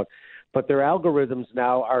talks about, but their algorithms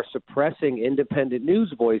now are suppressing independent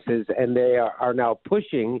news voices, and they are now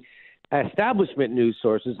pushing establishment news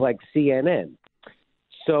sources like CNN.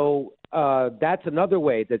 So that's another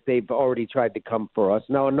way that they've already tried to come for us.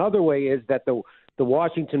 Now, another way is that the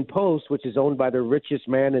Washington Post, which is owned by the richest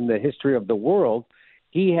man in the history of the world,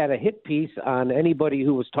 he had a hit piece on anybody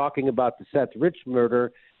who was talking about the Seth Rich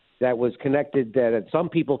murder that was connected, that some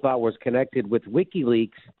people thought was connected with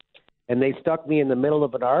WikiLeaks. And they stuck me in the middle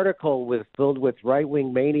of an article filled with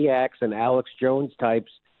right-wing maniacs and Alex Jones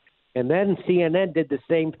types. And then CNN did the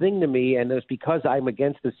same thing to me, and it was because I'm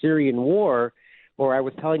against the Syrian war, or I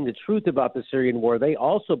was telling the truth about the Syrian war. They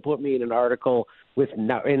also put me in an article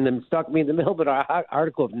stuck me in the middle of an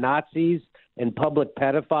article of Nazis and public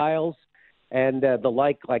pedophiles and the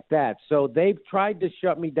like that. So they've tried to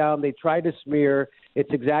shut me down. They tried to smear. It's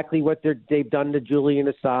exactly what they've done to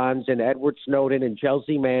Julian Assange and Edward Snowden and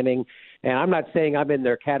Chelsea Manning. And I'm not saying I'm in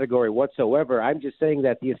their category whatsoever. I'm just saying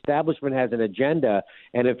that the establishment has an agenda,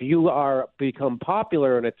 and if you become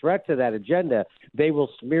popular and a threat to that agenda, they will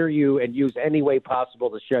smear you and use any way possible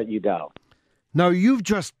to shut you down. Now, you've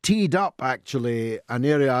just teed up, actually, an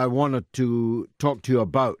area I wanted to talk to you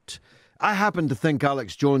about. I happen to think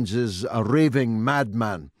Alex Jones is a raving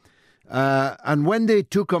madman. And when they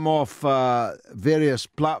took him off various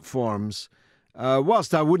platforms,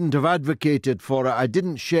 whilst I wouldn't have advocated for it, I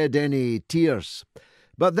didn't shed any tears.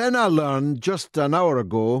 But then I learned just an hour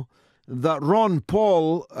ago that Ron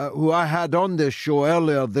Paul, who I had on this show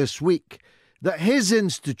earlier this week, that his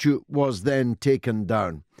institute was then taken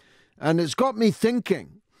down. And it's got me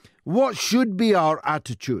thinking, what should be our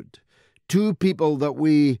attitude to people that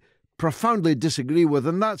we profoundly disagree with?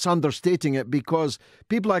 And that's understating it, because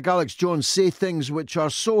people like Alex Jones say things which are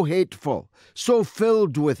so hateful, so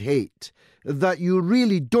filled with hate, that you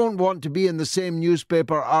really don't want to be in the same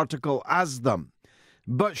newspaper article as them.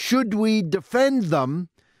 But should we defend them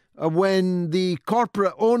when the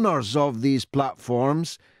corporate owners of these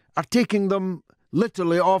platforms are taking them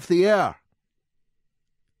literally off the air?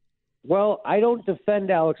 Well, I don't defend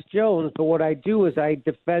Alex Jones, but what I do is I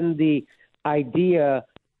defend the idea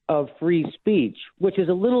of free speech, which is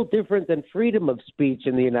a little different than freedom of speech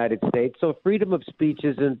in the United States. So freedom of speech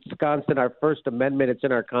is ensconced in our First Amendment. It's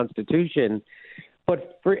in our Constitution.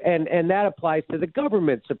 But and that applies to the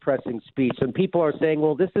government suppressing speech. And people are saying,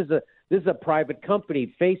 well, this is a private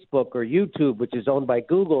company, Facebook or YouTube, which is owned by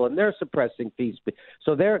Google, and they're suppressing free speech.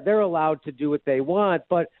 So they're allowed to do what they want.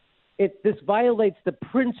 But this violates the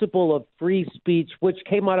principle of free speech, which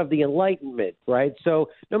came out of the Enlightenment, right? So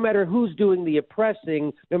no matter who's doing the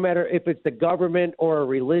oppressing, no matter if it's the government or a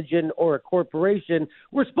religion or a corporation,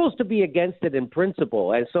 we're supposed to be against it in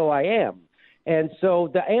principle, and so I am. And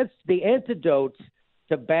so the antidote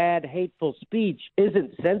to bad, hateful speech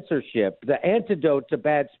isn't censorship. The antidote to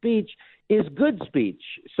bad speech is good speech.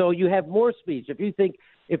 So you have more speech. If you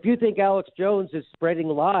think Alex Jones is spreading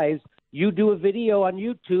lies, you do a video on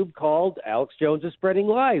YouTube called Alex Jones is Spreading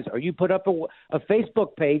Lies, or you put up a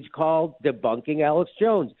Facebook page called Debunking Alex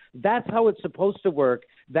Jones. That's how it's supposed to work.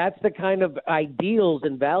 That's the kind of ideals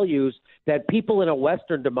and values that people in a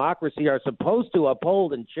Western democracy are supposed to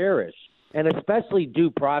uphold and cherish, and especially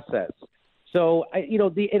due process. So,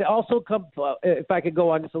 it also comes, if I could go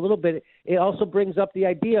on just a little bit, it also brings up the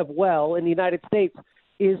idea of, well, in the United States,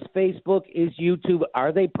 is Facebook, is YouTube,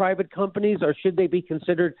 are they private companies, or should they be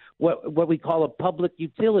considered what we call a public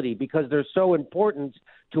utility, because they're so important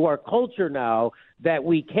to our culture now that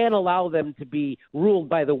we can't allow them to be ruled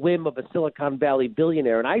by the whim of a Silicon Valley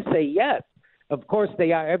billionaire? And I say yes. Of course,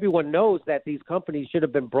 they are. Everyone knows that these companies should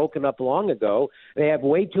have been broken up long ago. They have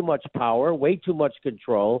way too much power, way too much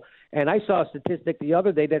control. And I saw a statistic the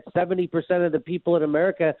other day that 70% of the people in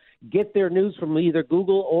America get their news from either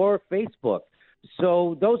Google or Facebook.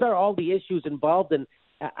 So those are all the issues involved. And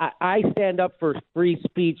I stand up for free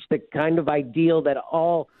speech, the kind of ideal that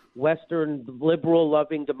all Western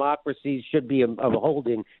liberal-loving democracies should be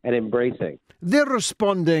upholding and embracing. They're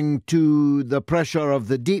responding to the pressure of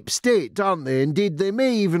the deep state, aren't they? Indeed, they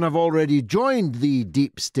may even have already joined the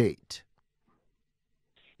deep state.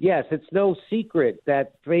 Yes, it's no secret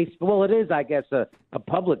that well, it is, I guess, a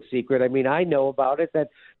public secret. I mean, I know about it, that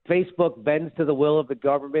Facebook bends to the will of the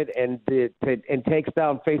government and takes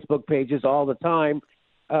down Facebook pages all the time,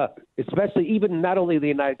 especially even not only the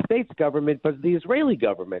United States government, but the Israeli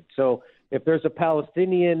government. So if there's a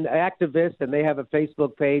Palestinian activist and they have a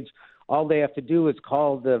Facebook page, all they have to do is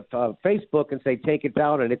call the Facebook and say, take it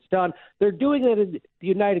down, and it's done. They're doing it in the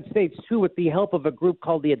United States, too, with the help of a group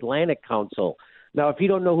called the Atlantic Council. Now, if you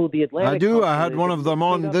don't know who the Atlantic Council is... I had one of them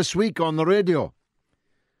on this week on the radio.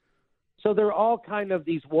 So they're all kind of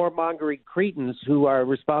these warmongering cretins who are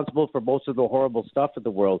responsible for most of the horrible stuff in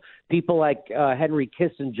the world. People like Henry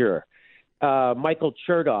Kissinger, Michael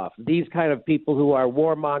Chertoff, these kind of people who are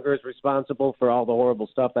warmongers responsible for all the horrible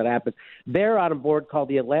stuff that happens. They're on a board called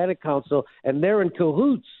the Atlantic Council, and they're in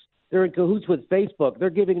cahoots. They're in cahoots with Facebook. They're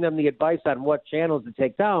giving them the advice on what channels to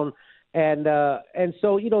take down. And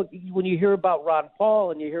so, when you hear about Ron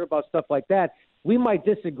Paul and you hear about stuff like that, we might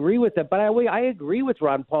disagree with it, but I agree with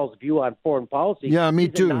Ron Paul's view on foreign policy. Yeah, me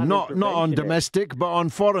too. Not on domestic, but on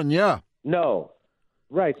foreign, yeah. No.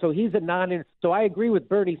 Right. So he's so I agree with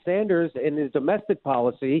Bernie Sanders in his domestic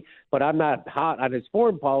policy, but I'm not hot on his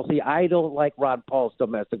foreign policy. I don't like Ron Paul's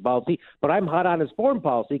domestic policy, but I'm hot on his foreign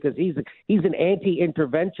policy because he's an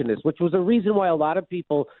anti-interventionist, which was a reason why a lot of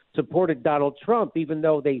people supported Donald Trump, even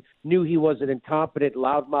though they knew he was an incompetent,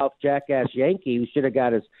 loudmouth, jackass Yankee who should have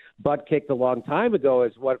got his butt kicked a long time ago,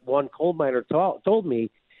 is what one coal miner told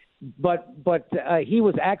me. But he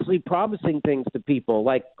was actually promising things to people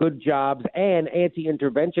like good jobs and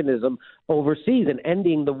anti-interventionism overseas and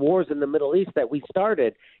ending the wars in the Middle East that we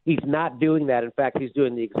started. He's not doing that. In fact, he's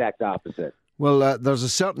doing the exact opposite. Well, there's a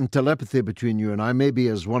certain telepathy between you and I. Maybe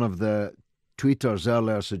as one of the tweeters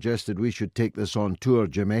earlier suggested, we should take this on tour,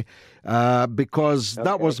 Jimmy, because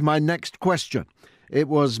that was my next question. It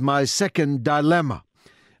was my second dilemma.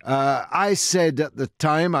 I said at the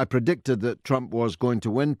time, I predicted that Trump was going to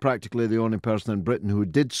win, practically the only person in Britain who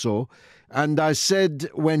did so. And I said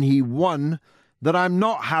when he won that I'm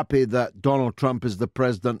not happy that Donald Trump is the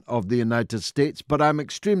president of the United States, but I'm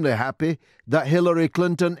extremely happy that Hillary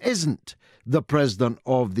Clinton isn't the president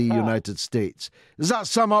of the United States. Does that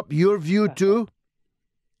sum up your view too?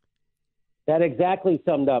 That exactly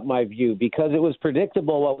summed up my view, because it was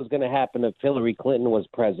predictable what was going to happen if Hillary Clinton was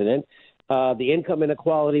president. The income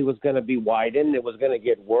inequality was going to be widened. It was going to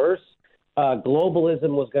get worse.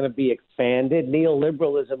 Globalism was going to be expanded.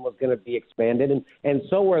 Neoliberalism was going to be expanded, and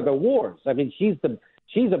so were the wars. I mean, she's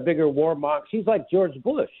a bigger warmonger. She's like George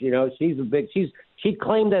Bush. She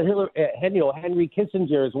claimed that Henry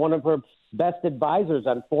Kissinger is one of her best advisors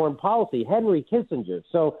on foreign policy. Henry Kissinger.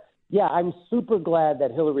 So yeah, I'm super glad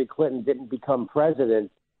that Hillary Clinton didn't become president,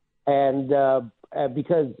 and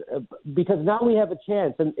because now we have a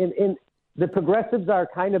chance. And the progressives are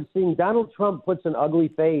kind of seeing Donald Trump puts an ugly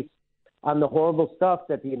face on the horrible stuff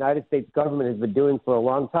that the United States government has been doing for a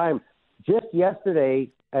long time. Just yesterday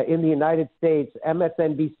in the United States,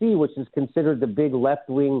 MSNBC, which is considered the big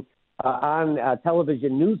left-wing on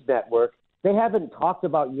television news network, they haven't talked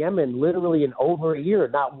about Yemen literally in over a year,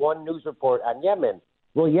 not one news report on Yemen.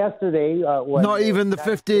 Well, yesterday... not even the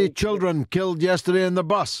 50 children killed yesterday in the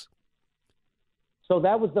bus. So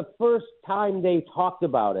that was the first time they talked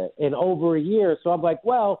about it in over a year. So I'm like,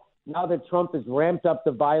 well, now that Trump has ramped up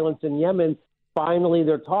the violence in Yemen, finally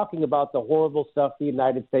they're talking about the horrible stuff the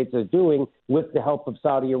United States is doing with the help of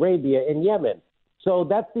Saudi Arabia in Yemen. So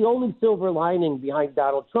that's the only silver lining behind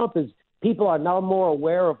Donald Trump is people are now more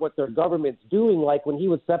aware of what their government's doing, like when he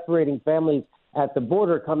was separating families at the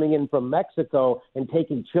border coming in from Mexico and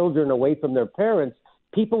taking children away from their parents.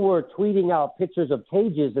 People were tweeting out pictures of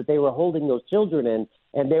cages that they were holding those children in,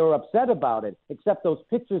 and they were upset about it, except those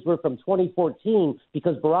pictures were from 2014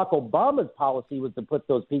 because Barack Obama's policy was to put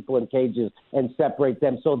those people in cages and separate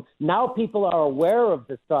them. So now people are aware of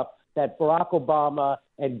the stuff that Barack Obama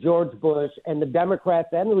and George Bush and the Democrats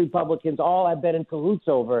and the Republicans all have been in cahoots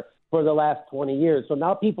over for the last 20 years. So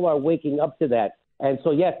now people are waking up to that. And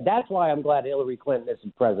so, yes, that's why I'm glad Hillary Clinton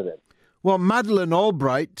isn't president. Well, Madeleine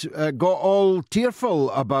Albright got all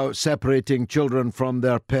tearful about separating children from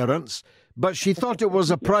their parents, but she thought it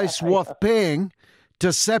was a price worth paying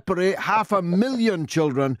to separate 500,000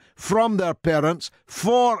 children from their parents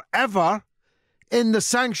forever in the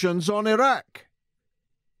sanctions on Iraq.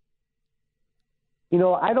 You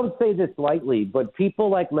know, I don't say this lightly, but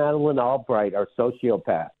people like Madeleine Albright are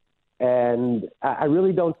sociopaths. And I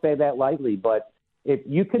really don't say that lightly, but if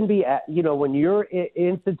you can be, you know, when you're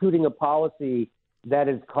instituting a policy that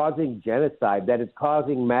is causing genocide, that is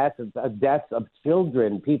causing massive deaths of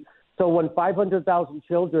children. So when 500,000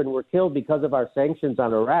 children were killed because of our sanctions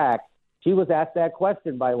on Iraq, she was asked that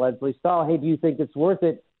question by Leslie Stahl, hey, do you think it's worth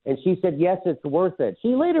it? And she said, yes, it's worth it.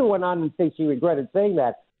 She later went on and said she regretted saying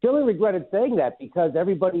that. She only regretted saying that because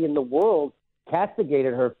everybody in the world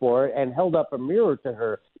castigated her for it and held up a mirror to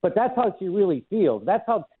her. But that's how she really feels. That's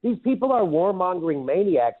how these people are warmongering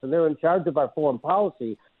maniacs, and they're in charge of our foreign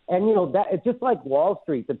policy. And, you know, that it's just like Wall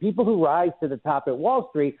Street. The people who rise to the top at Wall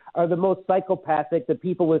Street are the most psychopathic, the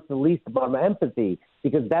people with the least amount of empathy,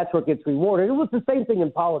 because that's what gets rewarded. It was the same thing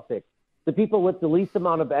in politics. The people with the least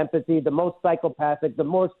amount of empathy, the most psychopathic, the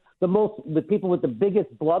people with the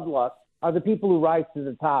biggest bloodlust are the people who rise to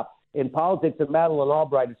the top in politics, and Madeleine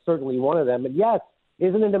Albright is certainly one of them. And yes,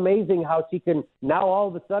 isn't it amazing how she can now all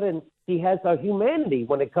of a sudden she has a humanity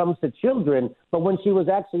when it comes to children, but when she was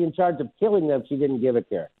actually in charge of killing them, she didn't give a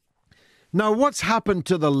care. Now, what's happened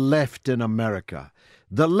to the left in America?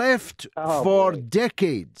 The left for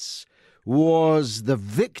decades was the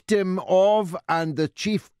victim of and the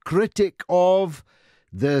chief critic of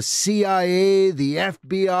the CIA, the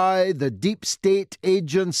FBI, the deep state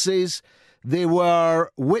agencies. They were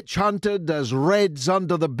witch hunted as reds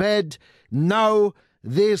under the bed. Now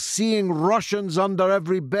they're seeing Russians under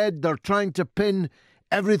every bed. They're trying to pin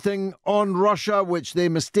everything on Russia, which they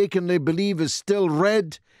mistakenly believe is still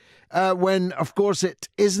red, when, of course, it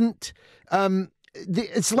isn't.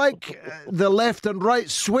 It's like the left and right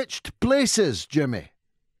switched places, Jimmy.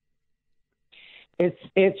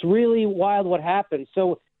 It's really wild what happened.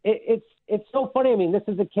 So it's so funny. I mean, this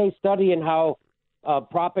is a case study in how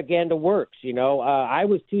propaganda works. You know, I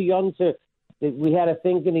was too young we had a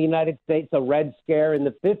thing in the United States, a Red Scare in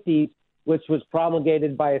the 50s, which was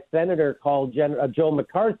promulgated by a senator called Joe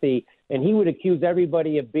McCarthy, and he would accuse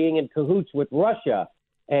everybody of being in cahoots with Russia.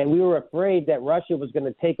 And we were afraid that Russia was going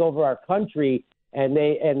to take over our country, and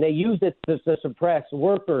they used it to suppress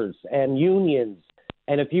workers and unions.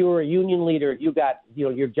 And if you were a union leader,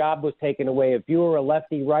 your job was taken away. If you were a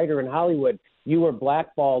lefty writer in Hollywood, you were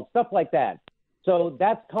blackballed, stuff like that. So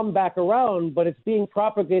that's come back around, but it's being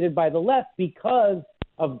propagated by the left because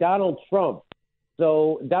of Donald Trump.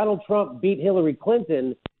 So Donald Trump beat Hillary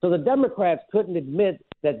Clinton, so the Democrats couldn't admit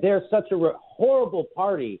that they're such a horrible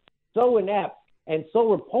party, so inept and so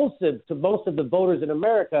repulsive to most of the voters in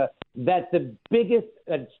America that the biggest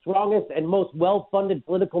and strongest and most well-funded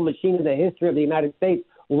political machine in the history of the United States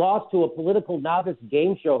lost to a political novice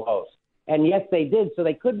game show host. And yes, they did, so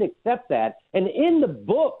they couldn't accept that. And in the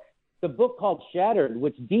book called Shattered,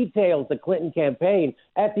 which details the Clinton campaign,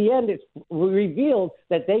 at the end it's revealed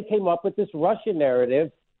that they came up with this Russian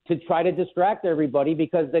narrative to try to distract everybody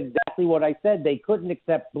because exactly what I said, they couldn't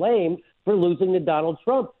accept blame for losing to Donald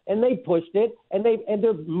Trump. And they pushed it, and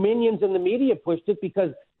their minions in the media pushed it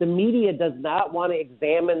because the media does not want to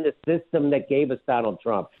examine the system that gave us Donald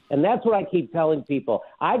Trump. And that's what I keep telling people.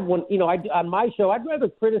 On my show, I'd rather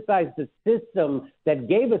criticize the system that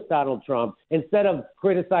gave us Donald Trump instead of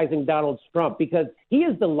criticizing Donald Trump, because he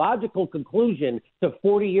is the logical conclusion to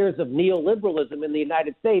 40 years of neoliberalism in the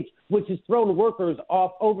United States, which has thrown workers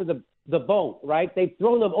off over the boat, right? They've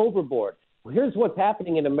thrown them overboard. Well, here's what's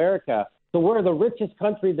happening in America. So we're the richest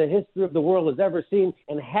country the history of the world has ever seen,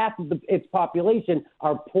 and half of its population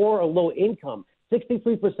are poor or low income.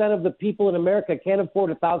 63% of the people in America can't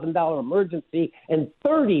afford a $1,000 emergency, and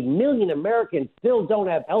 30 million Americans still don't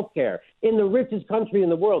have health care in the richest country in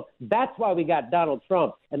the world. That's why we got Donald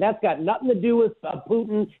Trump. And that's got nothing to do with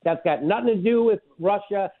Putin. That's got nothing to do with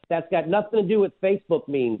Russia. That's got nothing to do with Facebook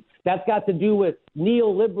memes. That's got to do with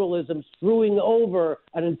neoliberalism screwing over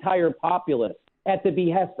an entire populace at the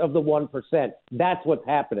behest of the 1%. That's what's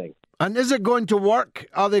happening. And is it going to work?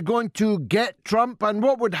 Are they going to get Trump? And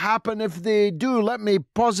what would happen if they do? Let me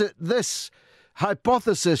posit this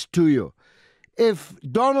hypothesis to you. If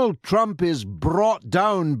Donald Trump is brought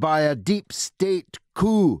down by a deep state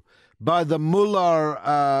coup, by the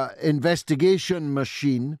Mueller investigation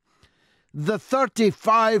machine, the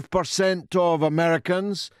 35% of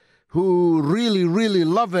Americans who really, really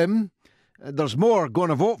love him, there's more going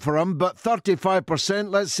to vote for him, but 35%,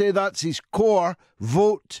 let's say that's his core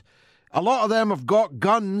vote. A lot of them have got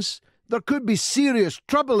guns. There could be serious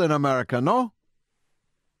trouble in America, no?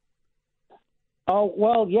 Oh,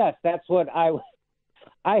 well, yes, that's what I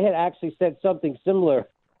had actually said something similar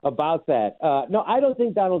about that. No, I don't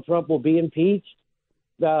think Donald Trump will be impeached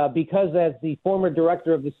because, as the former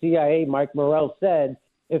director of the CIA, Mike Morrell, said,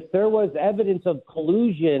 if there was evidence of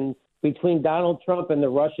collusion between Donald Trump and the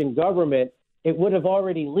Russian government, it would have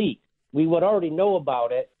already leaked. We would already know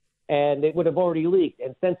about it, and it would have already leaked.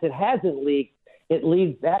 And since it hasn't leaked, it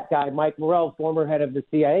leaves that guy, Mike Morrell, former head of the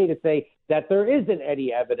CIA, to say that there isn't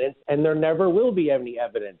any evidence and there never will be any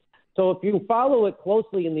evidence. So if you follow it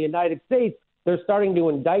closely in the United States, they're starting to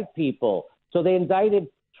indict people. So they indicted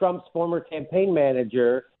Trump's former campaign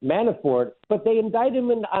manager, Manafort, but they indict him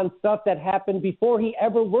on stuff that happened before he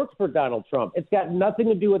ever worked for Donald Trump. It's got nothing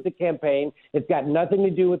to do with the campaign. It's got nothing to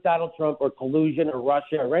do with Donald Trump or collusion or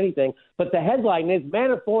Russia or anything. But the headline is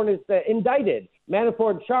Manafort is indicted,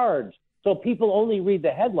 Manafort charged. So people only read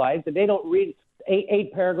the headlines and they don't read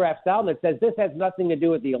eight paragraphs down that says this has nothing to do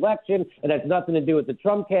with the election. It has nothing to do with the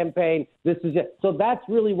Trump campaign. This is just, so that's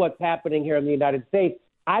really what's happening here in the United States.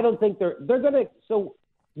 I don't think they're going to. So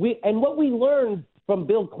what we learned from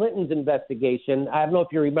Bill Clinton's investigation, I don't know if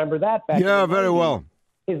you remember that back. Yeah, very well.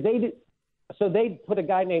 Is they put a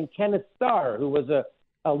guy named Kenneth Starr, who was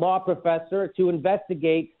a law professor, to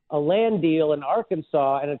investigate a land deal in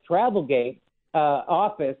Arkansas and a Travelgate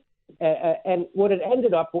office. And what it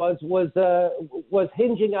ended up was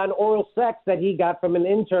hinging on oral sex that he got from an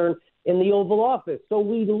intern in the Oval Office. So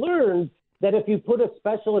we learned that if you put a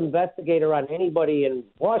special investigator on anybody in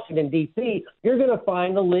Washington, D.C., you're going to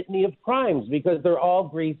find a litany of crimes because they're all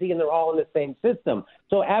greasy and they're all in the same system.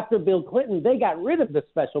 So after Bill Clinton, they got rid of the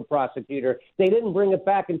special prosecutor. They didn't bring it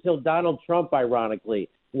back until Donald Trump, ironically.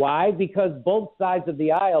 Why? Because both sides of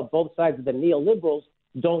the aisle, both sides of the neoliberals,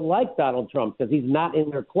 don't like Donald Trump because he's not in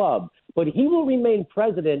their club. But he will remain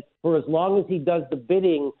president for as long as he does the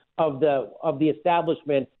bidding of the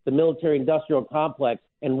establishment, the military-industrial complex,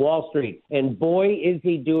 and Wall Street. And boy, is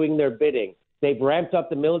he doing their bidding. They've ramped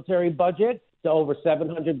up the military budget to over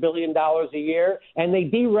 $700 billion a year, and they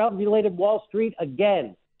deregulated Wall Street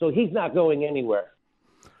again. So he's not going anywhere.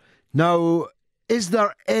 Now, is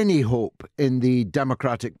there any hope in the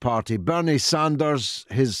Democratic Party? Bernie Sanders,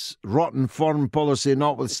 his rotten foreign policy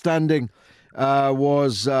notwithstanding,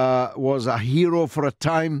 was a hero for a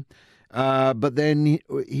time. But then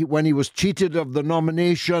when he was cheated of the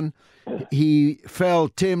nomination, he fell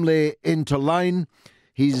tamely into line.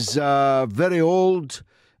 He's very old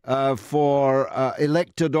for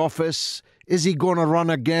elected office. Is he going to run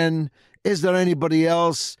again? Is there anybody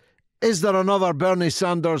else? Is there another Bernie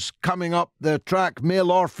Sanders coming up the track,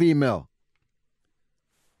 male or female?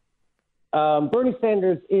 Bernie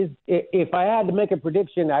Sanders is, if I had to make a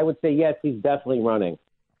prediction, I would say yes, he's definitely running.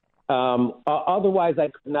 Otherwise, I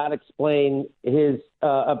could not explain his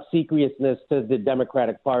obsequiousness to the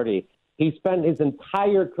Democratic Party. He spent his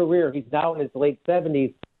entire career, he's now in his late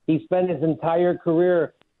 70s, he spent his entire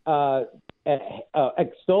career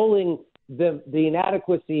extolling the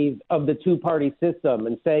inadequacies of the two-party system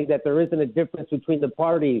and saying that there isn't a difference between the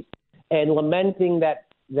parties and lamenting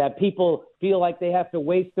that people feel like they have to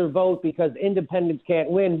waste their vote because independents can't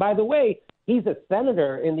win. By the way, he's a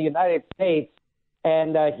senator in the United States,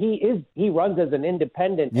 and he runs as an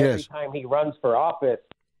independent every time he runs for office.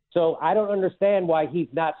 So I don't understand why he's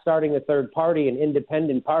not starting a third party, an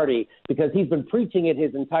independent party, because he's been preaching it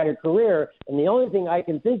his entire career. And the only thing I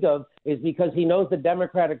can think of is because he knows the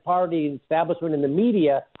Democratic Party establishment and the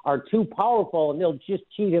media are too powerful and they'll just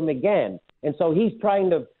cheat him again. And so he's trying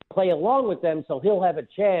to play along with them so he'll have a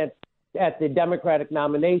chance at the Democratic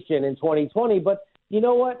nomination in 2020. But you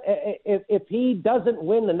know what? If he doesn't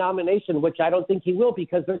win the nomination, which I don't think he will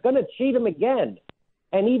because they're going to cheat him again.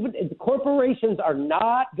 And even the corporations are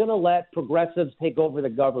not going to let progressives take over the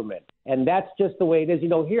government. And that's just the way it is. You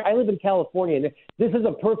know, here I live in California, and this is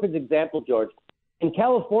a perfect example, George. In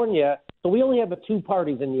California, so we only have two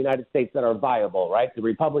parties in the United States that are viable, right? The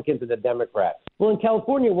Republicans and the Democrats. Well, in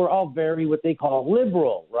California, we're all very what they call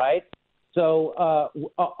liberal, right? So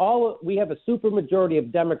we have a supermajority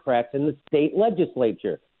of Democrats in the state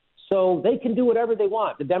legislature. So they can do whatever they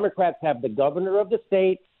want. The Democrats have the governor of the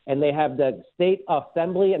state, and they have the state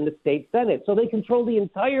assembly and the state senate. So they control the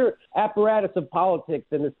entire apparatus of politics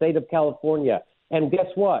in the state of California. And guess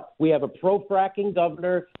what? We have a pro-fracking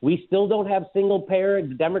governor. We still don't have single payer.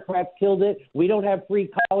 The Democrats killed it. We don't have free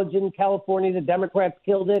college in California. The Democrats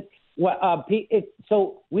killed it.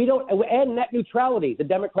 So we don't, and net neutrality. The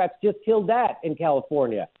Democrats just killed that in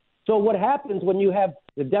California. So what happens when you have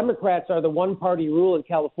the Democrats are the one-party rule in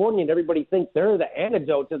California and everybody thinks they're the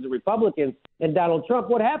antidote to the Republicans and Donald Trump,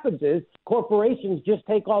 what happens is corporations just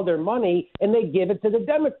take all their money and they give it to the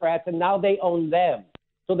Democrats, and now they own them.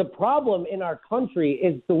 So the problem in our country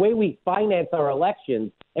is the way we finance our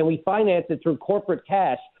elections, and we finance it through corporate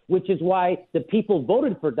cash, which is why the people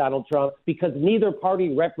voted for Donald Trump, because neither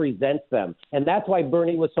party represents them. And that's why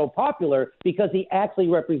Bernie was so popular, because he actually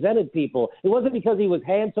represented people. It wasn't because he was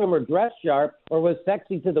handsome or dressed sharp or was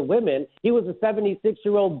sexy to the women. He was a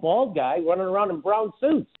 76-year-old bald guy running around in brown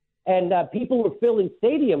suits. And people were filling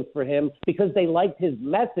stadiums for him because they liked his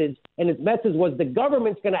message. And his message was the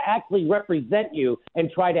government's going to actually represent you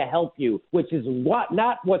and try to help you, which is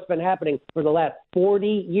not what's been happening for the last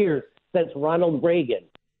 40 years since Ronald Reagan.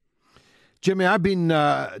 Jimmy, I've been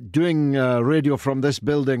doing radio from this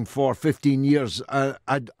building for 15 years. I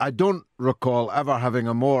don't recall ever having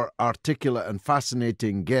a more articulate and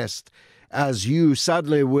fascinating guest as you.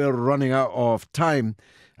 Sadly, we're running out of time.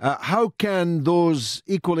 How can those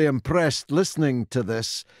equally impressed listening to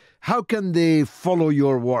this, how can they follow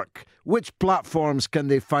your work? Which platforms can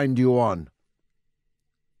they find you on?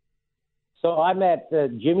 So I'm at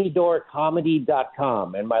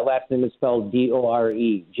jimmydorecomedy.com, and my last name is spelled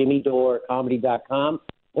D-O-R-E, jimmydorecomedy.com,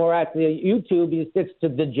 or at the YouTube, it's to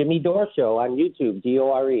The Jimmy Dore Show on YouTube,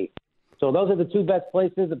 D-O-R-E. So those are the two best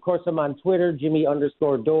places. Of course, I'm on Twitter,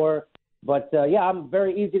 Jimmy_Dore. But, yeah, I'm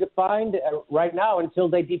very easy to find right now until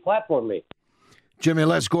they deplatform me. Jimmy,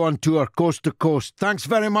 let's go on tour coast to coast. Thanks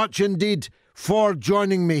very much indeed for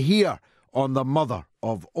joining me here on the mother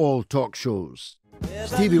of all talk shows.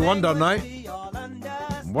 Stevie Wonder night.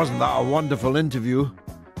 Wasn't that a wonderful interview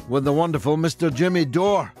with the wonderful Mr. Jimmy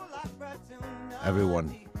Dore?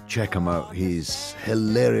 Everyone, check him out. He's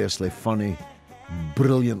hilariously funny,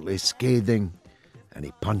 brilliantly scathing, and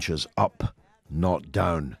he punches up, not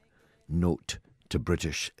down. Note to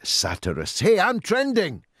British satirists. Hey, I'm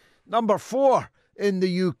trending. Number 4 in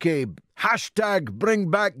the UK. Hashtag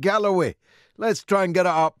bring back Galloway. Let's try and get it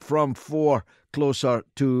up from 4 closer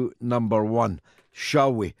to number 1,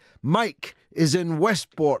 shall we? Mike is in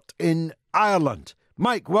Westport in Ireland.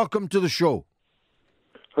 Mike, welcome to the show.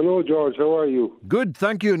 Hello, George. How are you? Good,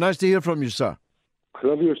 thank you. Nice to hear from you, sir. I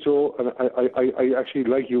love your show, and I actually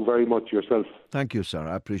like you very much yourself. Thank you, sir.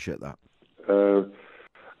 I appreciate that.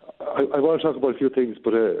 I want to talk about a few things,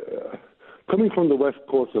 but coming from the west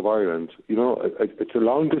coast of Ireland, you know, it's a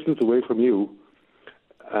long distance away from you,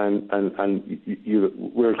 and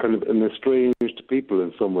we're kind of an estranged people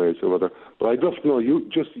in some ways or other. But I'd love to know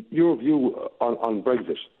your view on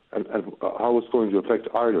Brexit and how it's going to affect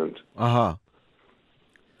Ireland.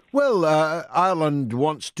 Well, Ireland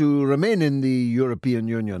wants to remain in the European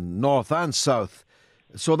Union, north and south.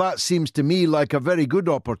 So that seems to me like a very good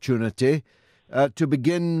opportunity to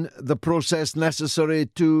begin the process necessary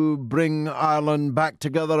to bring Ireland back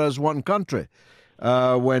together as one country.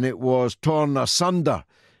 When it was torn asunder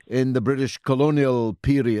in the British colonial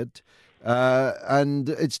period. And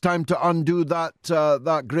it's time to undo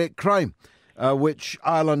that great crime, which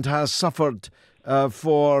Ireland has suffered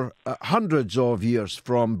for hundreds of years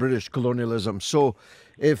from British colonialism. So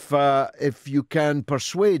if you can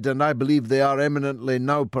persuade, and I believe they are eminently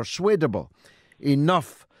now persuadable,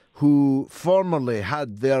 enough who formerly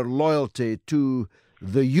had their loyalty to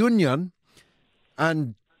the Union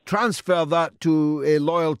and transfer that to a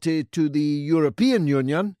loyalty to the European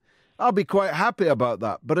Union, I'll be quite happy about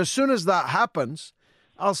that. But as soon as that happens,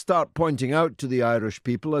 I'll start pointing out to the Irish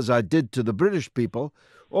people, as I did to the British people,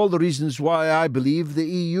 all the reasons why I believe the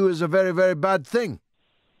EU is a very, very bad thing.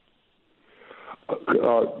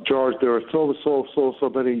 George, there are so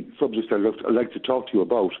many subjects I'd like to talk to you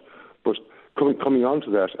about, but coming on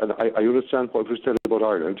to that, and I understand what you said about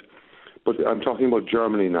Ireland, but I'm talking about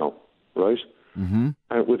Germany now, right? Mm-hmm.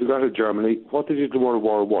 And with regard to Germany, what they did in World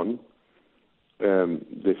War I,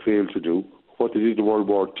 they failed to do. what they did in World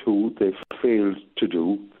War II, they failed to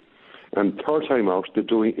do. And third time out, they're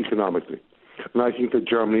doing economically. And I think that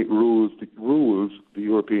Germany rules the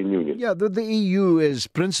European Union. Yeah, the EU is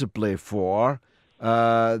principally for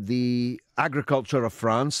the agriculture of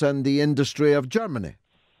France and the industry of Germany.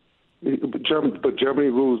 But Germany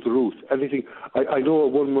rules the roost. Anything. I know a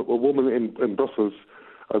woman in Brussels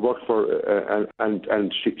I worked for,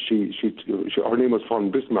 and she her name was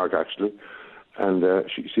von Bismarck actually, and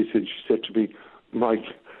she said to me, Mike,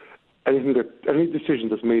 any decision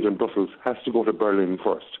that's made in Brussels has to go to Berlin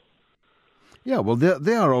first. Yeah, well,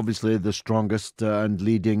 they are obviously the strongest and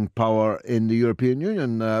leading power in the European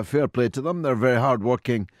Union. Fair play to them. They're very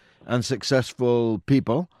hard-working and successful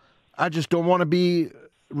people. I just don't want to be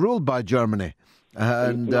ruled by Germany.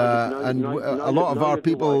 A lot of our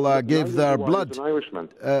people gave their blood.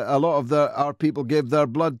 A lot of our people gave their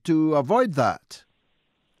blood to avoid that.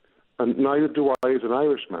 And neither do I as an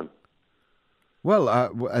Irishman. Well,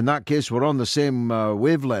 in that case, we're on the same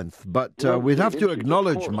wavelength. But we'd have to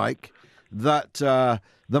acknowledge, Mike, that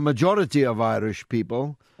the majority of Irish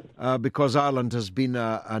people, because Ireland has been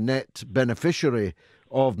a net beneficiary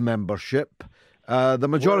of membership, the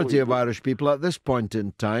majority of Irish people at this point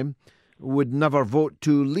in time would never vote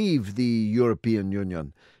to leave the European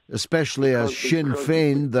Union, especially as Sinn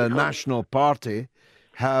Féin, the National Party,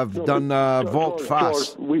 have done a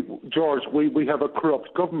volte-face. George, we have a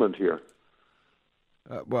corrupt government here.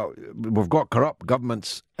 Well, we've got corrupt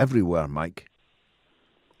governments everywhere, Mike.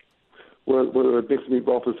 Well, it makes me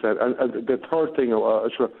upset. And the third thing,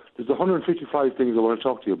 sure, there's 155 things I want to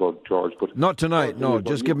talk to you about, George. But not tonight, no.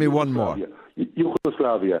 Just give me one more.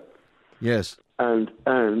 Yugoslavia. Yes. And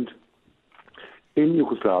in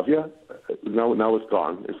Yugoslavia, now it's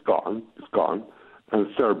gone. And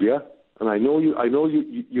Serbia, and I know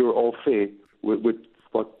you're au fait with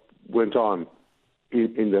what went on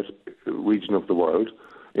in that region of the world,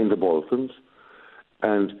 in the Balkans,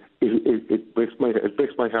 and it breaks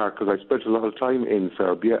my heart because I spent a lot of time in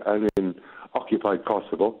Serbia and in occupied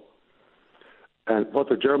Kosovo. And what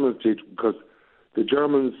the Germans did, because the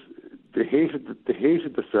Germans they hated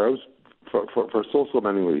the Serbs for so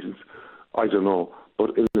many reasons. I don't know,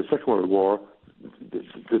 but in the Second World War,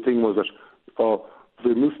 the thing was that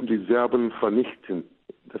wir müssen die Serben vernichten.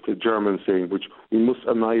 That's the Germans saying, which we must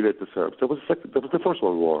annihilate the Serbs. That was the First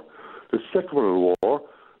World War. The Second World War,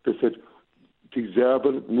 they said, die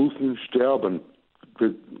Serben müssen sterben.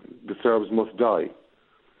 The Serbs must die.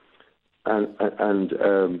 And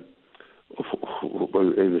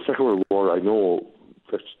well, in the Second World War, I know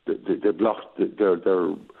that they blocked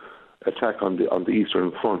their attack on the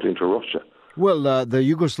Eastern Front into Russia. Well, the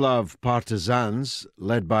Yugoslav partisans,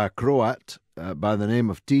 led by a Croat by the name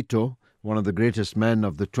of Tito, one of the greatest men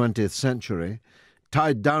of the 20th century,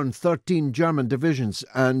 tied down 13 German divisions,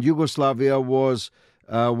 and Yugoslavia was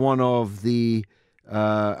one of the,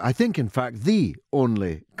 I think in fact, the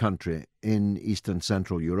only country in Eastern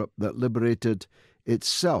Central Europe that liberated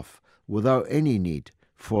itself without any need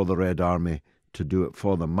for the Red Army to do it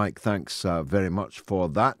for them. Mike, thanks very much for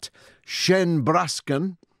that. Shen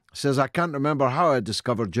Brasken says, I can't remember how I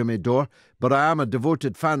discovered Jimmy Dore, but I am a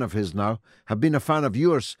devoted fan of his now. Have been a fan of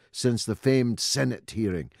yours since the famed Senate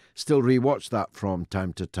hearing. Still rewatch that from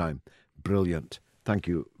time to time. Brilliant. Thank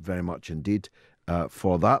you very much indeed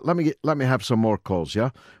for that. Let me have some more calls, yeah?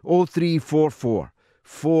 0344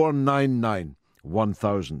 499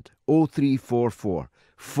 1000. 0344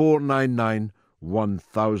 499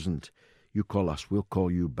 1000. You call us, we'll call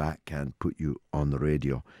you back and put you on the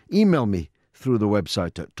radio. Email me through the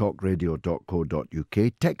website at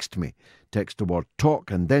talkradio.co.uk. Text me. Text the word talk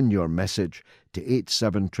and then your message to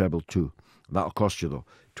 87222. That'll cost you, though,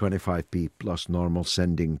 25p plus normal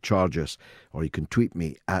sending charges. Or you can tweet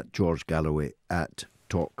me at George Galloway at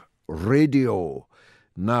Talk Radio.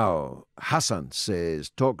 Now, Hassan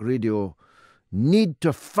says, Talk Radio need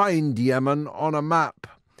to find Yemen on a map.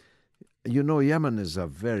 You know, Yemen is a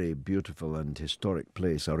very beautiful and historic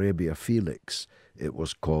place. Arabia Felix, it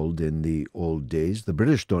was called in the old days. The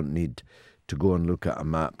British don't need to go and look at a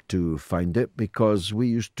map to find it because we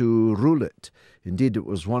used to rule it. Indeed, it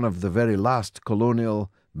was one of the very last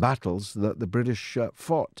colonial battles that the British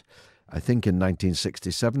fought. I think in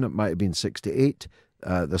 1967, it might have been 68,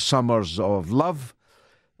 the Summers of Love.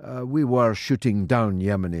 We were shooting down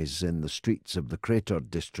Yemenis in the streets of the Crater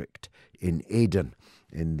district in Aden,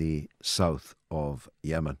 in the south of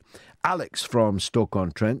Yemen. Alex from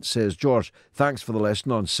Stoke-on-Trent says, George, thanks for the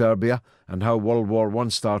lesson on Serbia and how World War I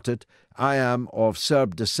started. I am of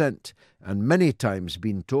Serb descent and many times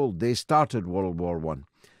been told they started World War I.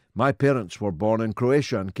 My parents were born in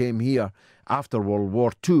Croatia and came here after World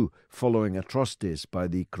War II following atrocities by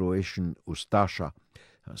the Croatian Ustasha.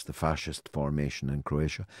 That's the fascist formation in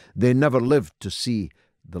Croatia. They never lived to see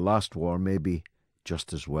the last war, maybe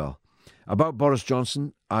just as well. About Boris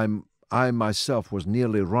Johnson, I myself was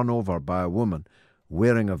nearly run over by a woman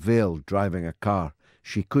wearing a veil driving a car.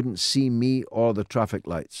 She couldn't see me or the traffic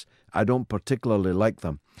lights. I don't particularly like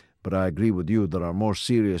them, but I agree with you, there are more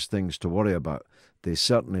serious things to worry about. They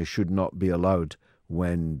certainly should not be allowed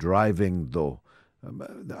when driving, though.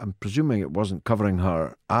 I'm presuming it wasn't covering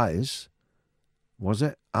her eyes. Was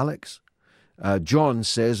it, Alex? John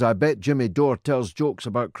says, I bet Jimmy Dore tells jokes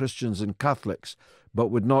about Christians and Catholics, but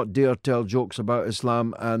would not dare tell jokes about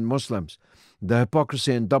Islam and Muslims. The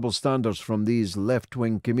hypocrisy and double standards from these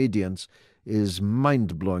left-wing comedians is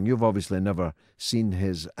mind-blowing. You've obviously never seen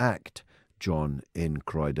his act, John in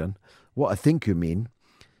Croydon. What I think you mean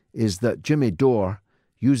is that Jimmy Dore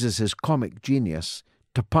uses his comic genius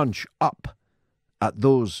to punch up at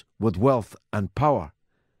those with wealth and power,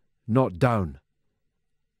 not down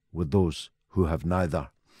with those who have neither.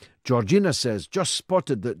 Georgina says, just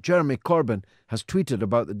spotted that Jeremy Corbyn has tweeted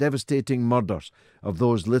about the devastating murders of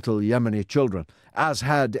those little Yemeni children, as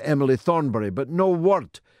had Emily Thornberry, but no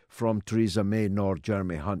word from Theresa May nor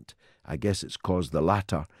Jeremy Hunt. I guess it's cause the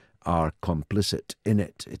latter are complicit in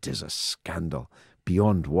it. It is a scandal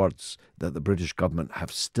beyond words that the British government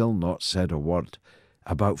have still not said a word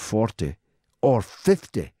about 40 or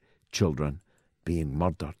 50 children being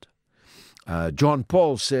murdered. John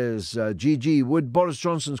Paul says, GG, would Boris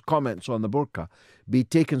Johnson's comments on the burqa be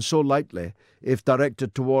taken so lightly if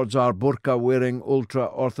directed towards our burqa-wearing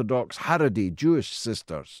ultra-Orthodox Haredi Jewish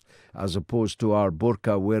sisters, as opposed to our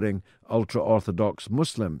burqa-wearing ultra-Orthodox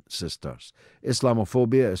Muslim sisters?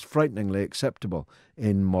 Islamophobia is frighteningly acceptable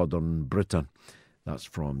in modern Britain. That's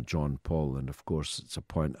from John Paul, and of course it's a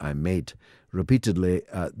point I made repeatedly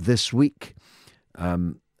this week.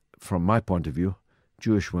 From my point of view,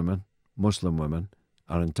 Jewish women, Muslim women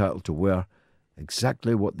are entitled to wear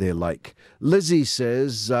exactly what they like. Lizzie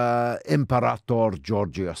says, Imperator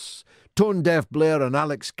Georgius, tone-deaf Blair and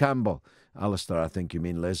Alex Campbell, Alistair, I think you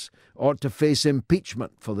mean Liz, ought to face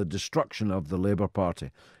impeachment for the destruction of the Labour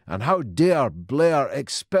Party. And how dare Blair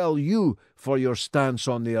expel you for your stance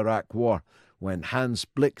on the Iraq War, when Hans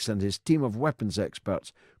Blix and his team of weapons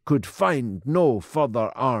experts could find no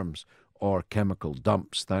further arms or chemical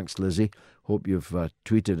dumps. Thanks, Lizzie. Hope you've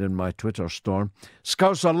tweeted in my Twitter storm.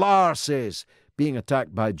 Scouser Lar says, being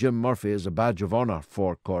attacked by Jim Murphy is a badge of honour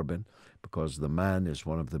for Corbyn, because the man is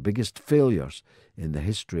one of the biggest failures in the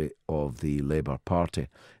history of the Labour Party.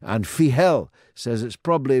 And Fihel says it's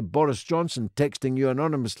probably Boris Johnson texting you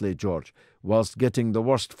anonymously, George, whilst getting the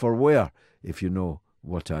worst for wear, if you know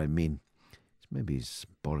what I mean. Maybe it's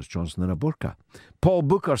Boris Johnson in a burqa. Paul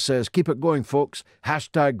Booker says, keep it going, folks.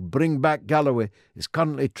 Hashtag Bring Back Galloway is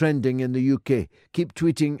currently trending in the UK. Keep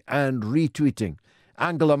tweeting and retweeting.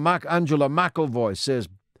 Angela McElvoy says,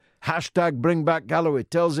 hashtag Bring Back Galloway,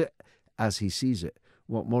 tells it as he sees it.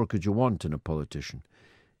 What more could you want in a politician?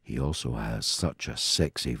 He also has such a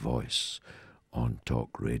sexy voice on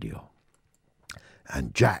talk radio.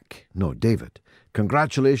 And David,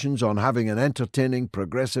 congratulations on having an entertaining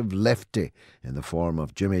progressive lefty in the form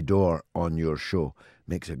of Jimmy Dore on your show.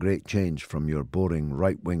 Makes a great change from your boring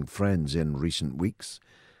right-wing friends in recent weeks.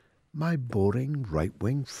 My boring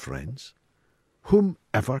right-wing friends?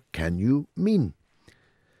 Whomever can you mean?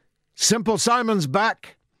 Simple Simon's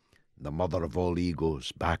back. The mother of all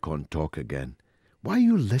egos back on talk again. Why are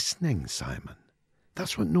you listening, Simon?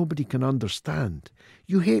 That's what nobody can understand.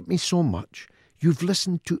 You hate me so much. You've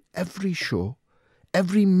listened to every show,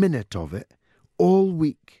 every minute of it, all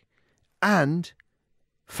week, and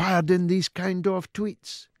fired in these kind of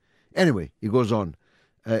tweets. Anyway, he goes on.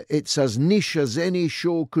 It's as niche as any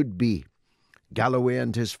show could be. Galloway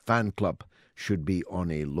and his fan club should be on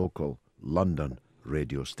a local London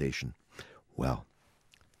radio station. Well,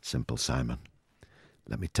 Simple Simon,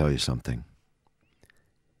 let me tell you something.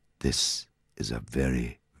 This is a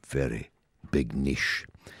very, very big niche.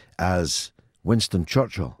 As Winston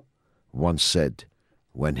Churchill once said,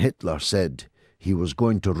 when Hitler said he was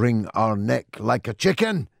going to wring our neck like a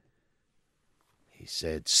chicken, he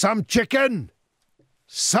said, some chicken,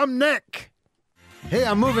 some neck. Hey,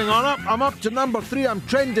 I'm moving on up. I'm up to number 3. I'm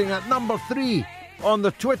trending at number 3 on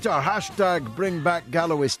the Twitter. Hashtag Bring Back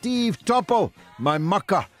Galloway. Steve Topple, my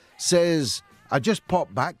mucker, says, I just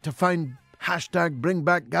popped back to find hashtag Bring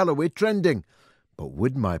Back Galloway trending. But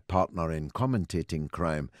would my partner in commentating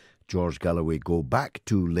crime, George Galloway, go back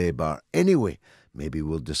to Labour anyway? Maybe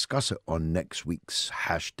we'll discuss it on next week's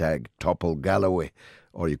hashtag Topple Galloway.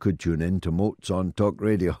 Or you could tune in to Moats on Talk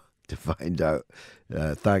Radio to find out.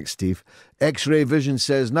 Thanks, Steve. X-Ray Vision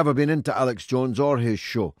says, never been into Alex Jones or his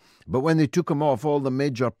show, but when they took him off all the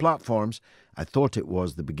major platforms, I thought it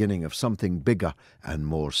was the beginning of something bigger and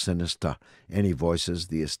more sinister. Any voices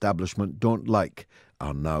the establishment don't like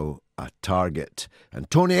are now a target. And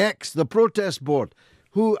Tony X, the protest board,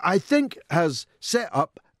 who I think has set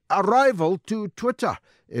up a rival to Twitter,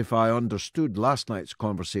 if I understood last night's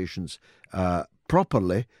conversations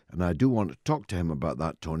properly, and I do want to talk to him about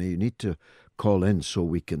that, Tony. You need to call in so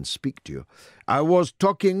we can speak to you. I was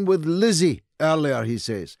talking with Lizzie earlier, he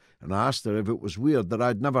says, and I asked her if it was weird that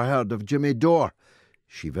I'd never heard of Jimmy Dore.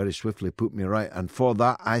 She very swiftly put me right, and for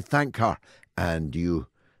that I thank her. And you,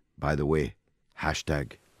 by the way,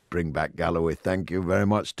 hashtag bring back Galloway. Thank you very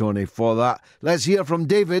much, Tony, for that. Let's hear from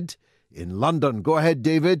David in London. Go ahead,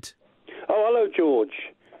 David. Oh, hello,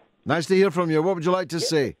 George. Nice to hear from you. What would you like to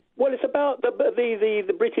say? Well, it's about the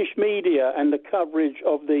British media and the coverage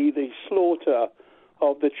of the slaughter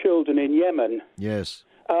of the children in Yemen. Yes.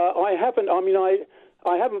 I haven't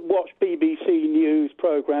watched BBC News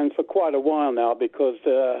programmes for quite a while now because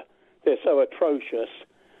they're so atrocious.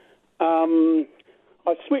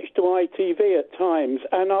 I switched to ITV at times,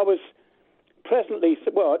 and I was presently,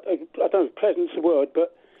 well, I don't know if present's the word,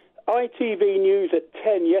 but ITV News at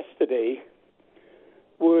 10 yesterday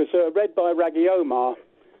was read by Raggy Omar,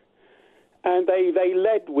 and they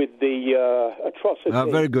led with the atrocity.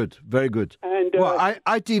 Very good, very good. And,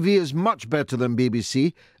 ITV is much better than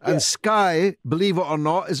BBC, and Sky, believe it or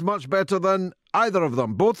not, is much better than either of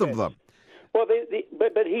them, both of them. Well,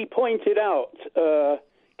 but he pointed out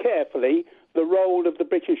carefully the role of the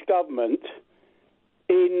British government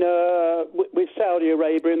in with Saudi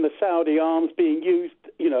Arabia and the Saudi arms being used,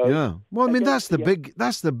 Yeah. Well, I mean, that's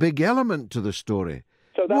the big element to the story.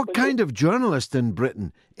 So what kind of journalist in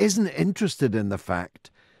Britain isn't interested in the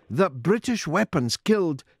fact that British weapons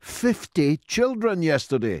killed 50 children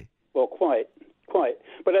yesterday? Well, quite.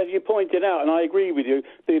 But as you pointed out, and I agree with you,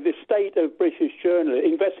 the state of British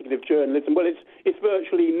investigative journalism, well, it's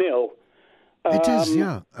virtually nil. It is,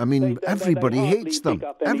 yeah. I mean, everybody they hates them.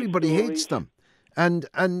 Everybody hates them. And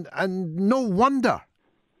no wonder.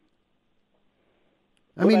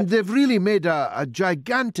 I mean, they've really made a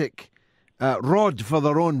gigantic rod for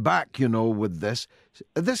their own back, with this.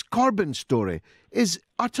 This Corbyn story is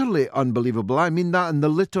utterly unbelievable. I mean that in the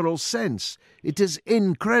literal sense. It is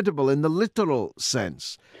incredible in the literal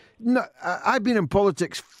sense. No, I've been in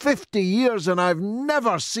politics 50 years and I've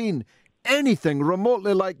never seen anything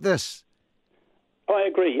remotely like this. I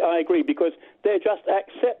agree, because they're just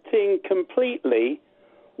accepting completely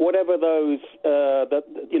whatever those,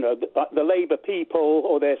 the Labour people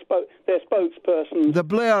or their spokesperson. The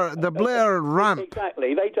Blair ramp.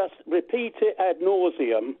 Exactly. They just repeat it ad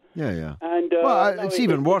nauseum. Yeah. And it's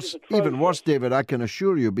even worse. Even worse, David. I can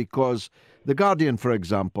assure you, because the Guardian, for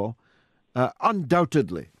example,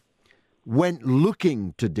 undoubtedly went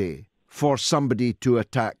looking today for somebody to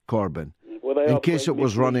attack Corbyn in case it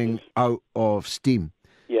was running out of steam.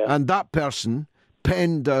 Yeah. And that person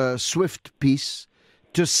penned a swift piece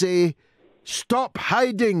to say, stop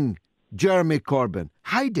hiding, Jeremy Corbyn.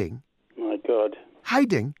 Hiding? My God.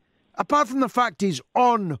 Hiding? Apart from the fact he's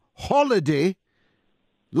on holiday,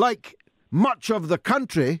 like much of the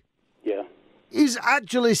country, he's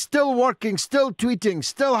actually still working, still tweeting,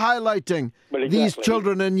 still highlighting these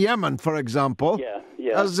children in Yemen, for example,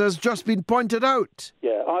 as has just been pointed out.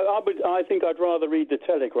 Yeah, I think I'd rather read the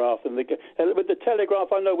Telegraph than with the Telegraph.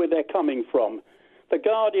 I know where they're coming from. The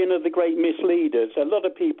Guardian are the great misleaders. A lot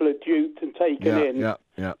of people are duped and taken in. Yeah.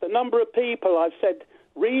 The number of people I've said,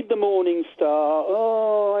 read the Morning Star.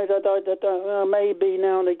 Maybe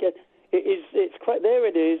now and again. There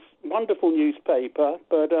it is. Wonderful newspaper.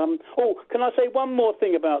 But, can I say one more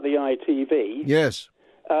thing about the ITV? Yes.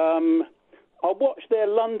 I watched their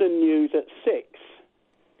London news at 6.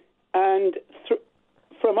 And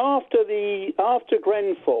from after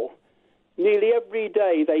Grenfell, nearly every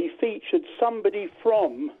day they featured somebody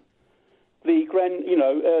from the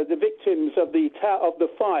victims of the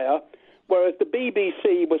fire, whereas the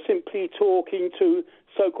BBC was simply talking to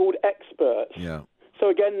so-called experts. Yeah. So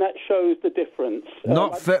again, that shows the difference.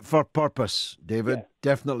 Not fit for purpose, David. Yeah.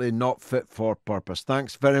 Definitely not fit for purpose.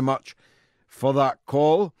 Thanks very much for that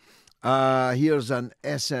call. Here's an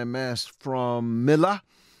SMS from Miller.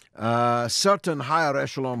 Certain higher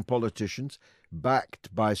echelon politicians,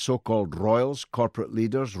 backed by so-called royals, corporate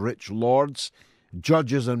leaders, rich lords,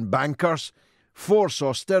 judges and bankers, force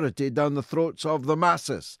austerity down the throats of the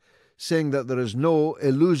masses, saying that there is no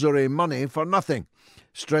illusory money for nothing,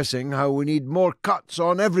 stressing how we need more cuts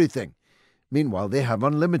on everything. Meanwhile, they have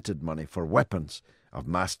unlimited money for weapons of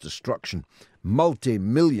mass destruction.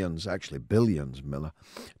 Multi-millions, actually billions, Miller,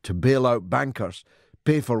 to bail out bankers,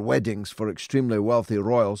 pay for weddings for extremely wealthy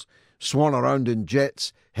royals, swan around in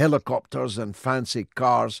jets, helicopters and fancy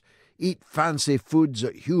cars, eat fancy foods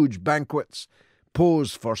at huge banquets,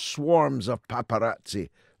 pose for swarms of paparazzi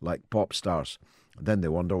like pop stars. Then they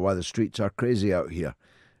wonder why the streets are crazy out here.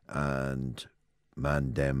 And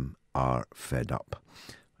man, them are fed up.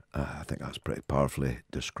 I think that's pretty powerfully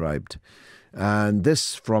described. And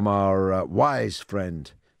this from our wise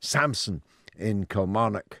friend Samson in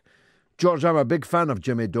Kilmarnock. George, I'm a big fan of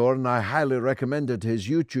Jimmy Dore, and I highly recommended his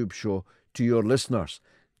YouTube show to your listeners.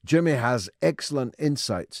 Jimmy has excellent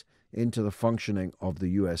insights into the functioning of the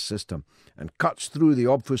US system and cuts through the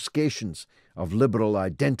obfuscations of liberal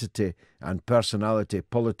identity and personality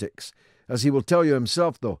politics. As he will tell you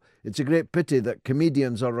himself, though, it's a great pity that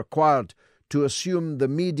comedians are required to assume the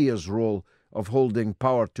media's role of holding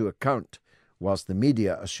power to account, whilst the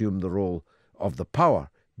media assume the role of the power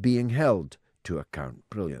being held to account.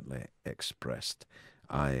 Brilliantly expressed,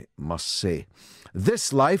 I must say.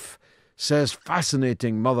 This Life says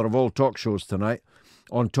fascinating mother of all talk shows tonight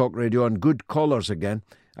on Talk Radio, and good callers again.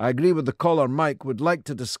 I agree with the caller Mike, would like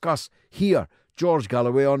to discuss here George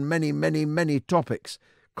Galloway on many, many, many topics.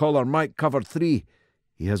 Caller Mike covered 3.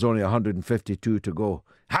 He has only 152 to go.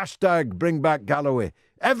 Hashtag bring back Galloway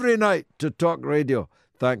every night to Talk Radio.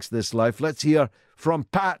 Thanks, This Life. Let's hear from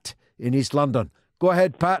Pat in East London. Go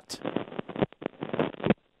ahead, Pat.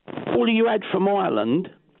 All you had from Ireland.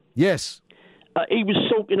 Yes. He was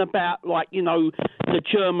talking about, like, you know, the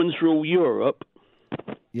Germans rule Europe.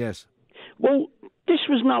 Yes. Well, this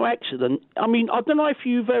was no accident. I mean, I don't know if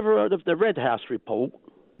you've ever heard of the Red House report.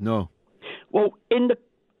 No. Well, in the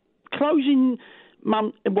closing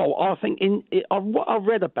month, well, I think what I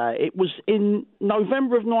read about it was in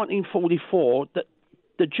November of 1944 that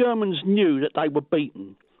the Germans knew that they were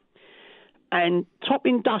beaten. And top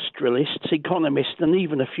industrialists, economists, and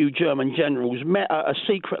even a few German generals met at a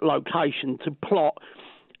secret location to plot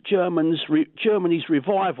Germany's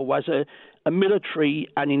revival as a military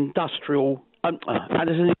and industrial and as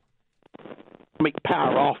an economic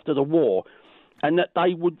power after the war, and that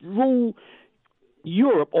they would rule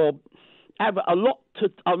Europe or have a lot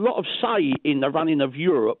of say in the running of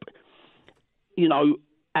Europe, you know,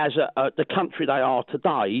 as the country they are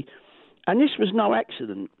today. And this was no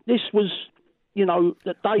accident. This was, you know,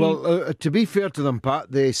 that they... Well, to be fair to them,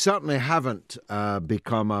 Pat, they certainly haven't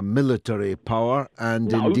become a military power, and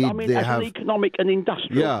no, indeed I mean, they as have... an economic and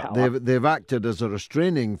industrial power. Yeah, they've acted as a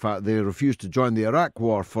restraining factor. They refused to join the Iraq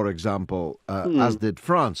War, for example, as did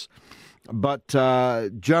France. But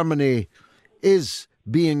Germany is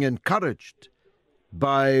being encouraged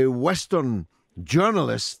by Western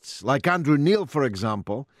journalists, like Andrew Neil, for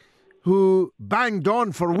example, who banged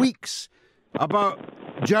on for weeks about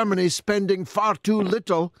Germany spending far too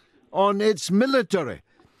little on its military.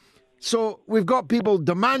 So we've got people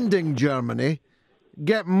demanding Germany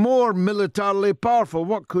get more militarily powerful.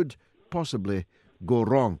 What could possibly go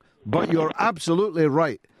wrong? But you're absolutely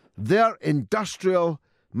right. Their industrial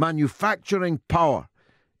manufacturing power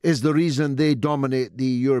is the reason they dominate the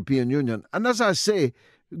European Union. And as I say,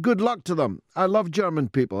 good luck to them. I love German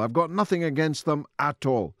people. I've got nothing against them at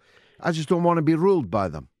all. I just don't want to be ruled by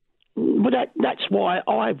them. But that's why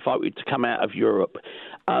I voted to come out of Europe.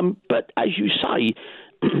 But as you say,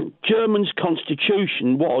 Germany's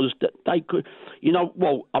constitution was that they could, you know,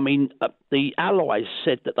 well, I mean, the Allies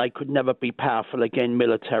said that they could never be powerful again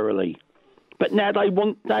militarily. But now they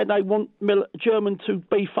want German to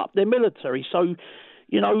beef up their military. So,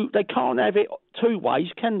 you know, they can't have it two ways,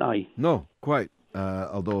 can they? No, quite.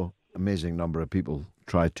 Although amazing number of people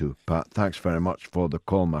try to. Pat, thanks very much for the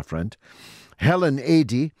call, my friend. Helen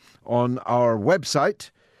Adey on our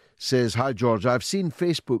website says, "Hi George, I've seen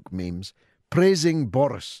Facebook memes praising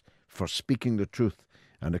Boris for speaking the truth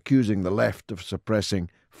and accusing the left of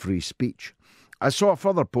suppressing free speech. I saw a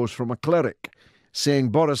further post from a cleric saying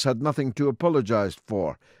Boris had nothing to apologise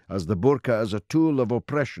for, as the burqa is a tool of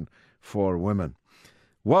oppression for women.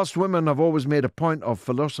 Whilst women have always made a point of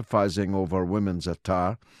philosophising over women's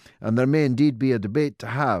attire, and there may indeed be a debate to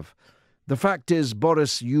have, the fact is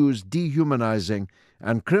Boris used dehumanising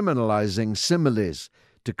and criminalising similes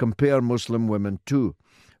to compare Muslim women to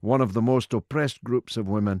one of the most oppressed groups of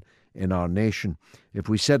women in our nation. If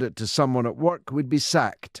we said it to someone at work, we'd be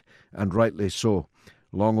sacked, and rightly so.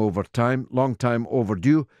 Long time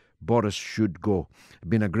overdue. Boris should go."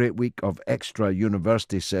 Been a great week of extra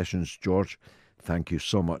university sessions, George. Thank you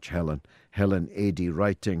so much, Helen. Helen Adey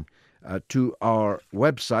writing to our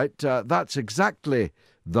website. That's exactly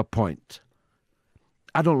the point.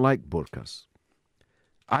 I don't like burqas.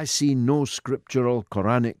 I see no scriptural,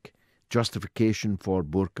 Quranic justification for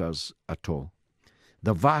burqas at all.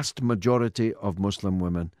 The vast majority of Muslim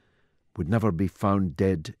women would never be found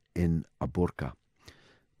dead in a burqa.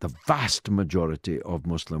 The vast majority of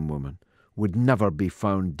Muslim women would never be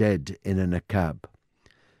found dead in a niqab.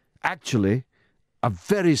 Actually, a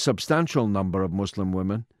very substantial number of Muslim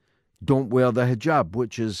women don't wear the hijab,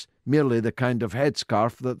 which is merely the kind of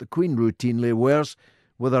headscarf that the Queen routinely wears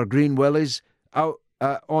with her green wellies out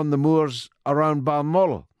on the moors around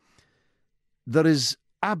Balmoral. There is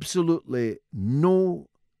absolutely no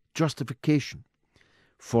justification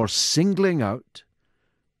for singling out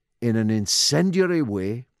in an incendiary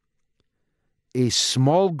way a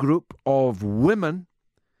small group of women,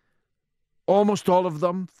 almost all of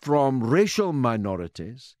them from racial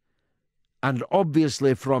minorities and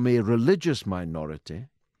obviously from a religious minority,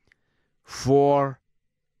 for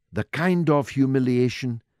the kind of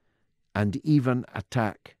humiliation and even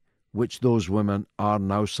attack which those women are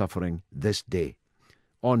now suffering this day.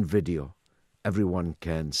 On video, everyone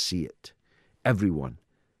can see it. Everyone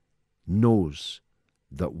knows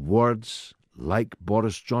that words like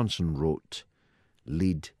Boris Johnson wrote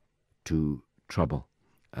lead to trouble,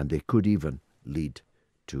 and they could even lead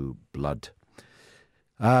to blood.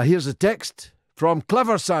 Here's a text from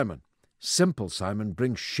Clever Simon. Simple Simon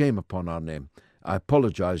brings shame upon our name. I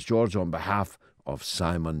apologise, George, on behalf of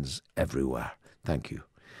Simons everywhere. Thank you.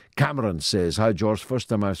 Cameron says, hi, George. First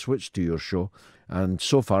time I've switched to your show, and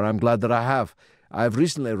so far I'm glad that I have. I've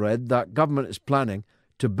recently read that government is planning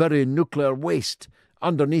to bury nuclear waste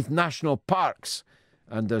underneath national parks.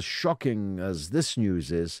 And as shocking as this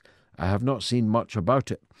news is, I have not seen much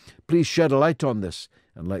about it. Please shed a light on this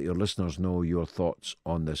and let your listeners know your thoughts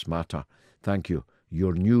on this matter. Thank you.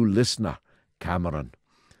 Your new listener, Cameron.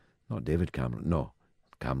 Not David Cameron. No,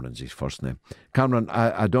 Cameron's his first name. Cameron,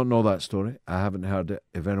 I don't know that story. I haven't heard it.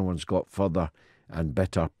 If anyone's got further and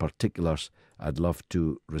better particulars, I'd love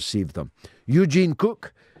to receive them. Eugene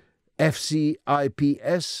Cook,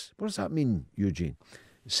 FCIPS. What does that mean, Eugene?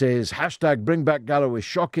 Says, hashtag bring back Galloway.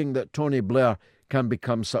 Shocking that Tony Blair can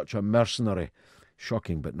become such a mercenary.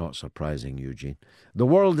 Shocking but not surprising, Eugene. The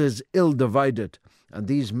world is ill-divided, and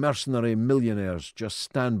these mercenary millionaires just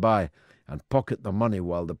stand by and pocket the money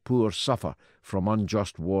while the poor suffer from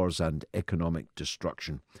unjust wars and economic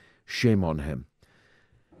destruction. Shame on him.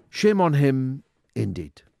 Shame on him,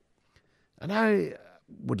 indeed. And I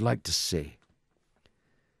would like to say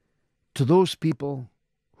to those people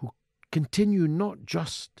who continue not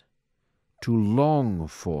just to long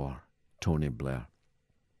for Tony Blair,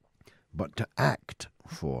 but to act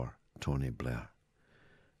for Tony Blair.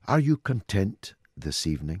 Are you content this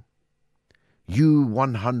evening? You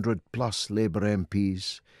 100-plus Labour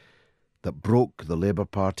MPs that broke the Labour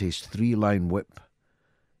Party's three-line whip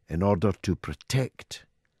in order to protect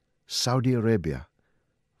Saudi Arabia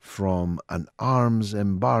from an arms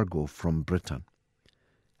embargo from Britain.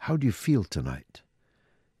 How do you feel tonight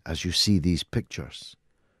as you see these pictures?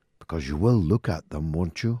 Because you will look at them,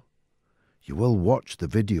 won't you? You will watch the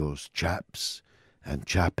videos, chaps and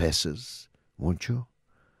chapesses, won't you?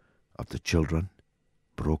 Of the children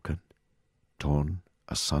broken, torn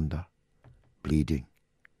asunder, bleeding,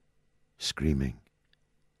 screaming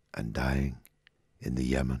and dying in the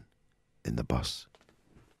Yemen, in the bus.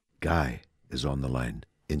 Guy is on the line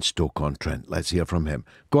in Stoke-on-Trent. Let's hear from him.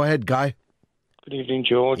 Go ahead, Guy. Good evening,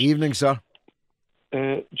 George. Evening, sir.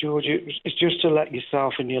 George, it's just to let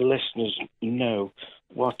yourself and your listeners know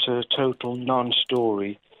what a total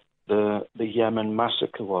non-story the Yemen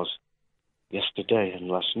massacre was yesterday and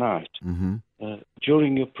last night. Mm-hmm.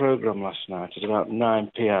 During your programme last night at about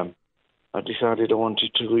 9 p.m, I decided I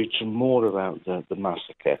wanted to read some more about the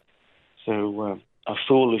massacre. So I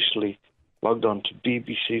foolishly logged on to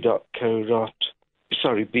bbcnews.co.uk,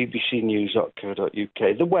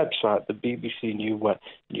 the website, the BBC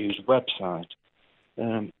News website.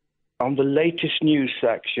 On the latest news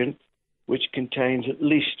section, which contains at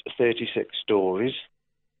least 36 stories.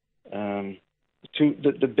 The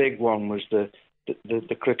big one was the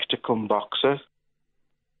cricketer cum boxer.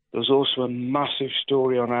 There was also a massive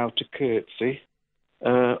story on how to curtsy.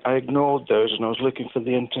 I ignored those and I was looking for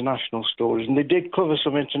the international stories. And they did cover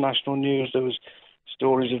some international news. There was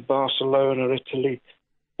stories of Barcelona, Italy,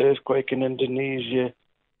 earthquake in Indonesia,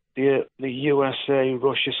 the USA,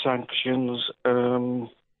 Russia sanctions, a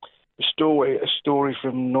story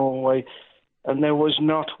from Norway. And there was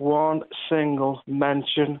not one single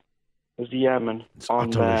mention of the Yemen on there.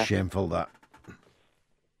 It's utterly shameful, that.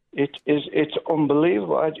 It's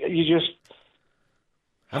unbelievable.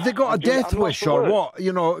 Have they got a death wish or what?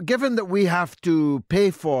 You know, given that we have to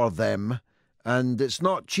pay for them and it's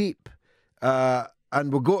not cheap,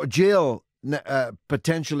 and we'll go to jail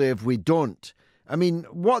potentially if we don't. I mean,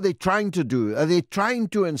 what are they trying to do? Are they trying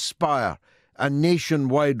to inspire a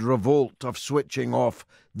nationwide revolt of switching off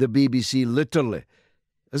the BBC, literally?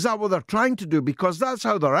 Is that what they're trying to do? Because that's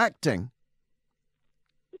how they're acting.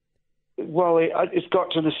 Well, it's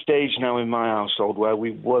got to the stage now in my household where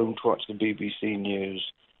we won't watch the BBC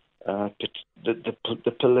News.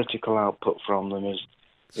 The political output from them is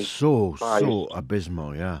so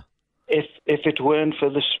abysmal. Yeah. If it weren't for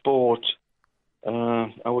the sport,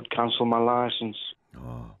 I would cancel my license.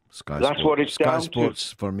 Oh, Sky That's Sport. what it's Sky down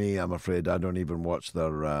Sports to. For me, I'm afraid. I don't even watch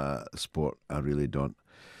their sport. I really don't.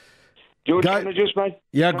 George, can I just make?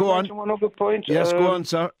 Yeah, go on. One other point. Yes, go on,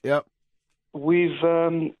 sir. Yeah. We've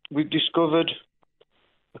discovered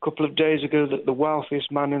a couple of days ago that the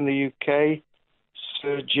wealthiest man in the UK,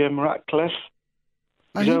 Sir Jim Ratcliffe.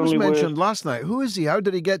 He was mentioned last night. Who is he? How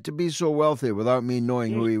did he get to be so wealthy without me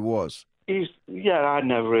knowing who he was? I'd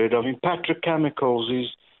never heard of him. Petrochemicals.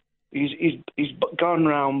 He's gone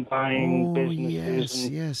round buying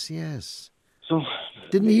businesses. Yes. So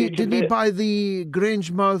didn't he buy the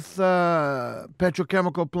Grangemouth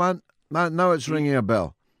petrochemical plant? Now it's ringing a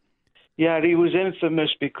bell. Yeah, he was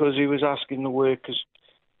infamous because he was asking the workers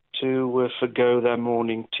to forgo their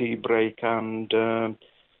morning tea break, and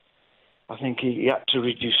I think he had to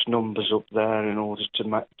reduce numbers up there in order to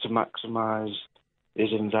maximise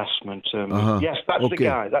his investment. Yes, that's the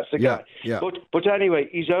guy. That's the guy. Yeah. But anyway,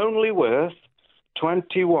 he's only worth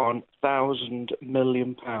 £21,000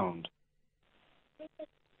 million.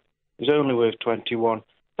 He's only worth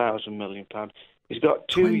 £21,000 million. He's got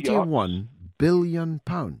two yachts. £21 billion.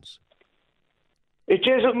 It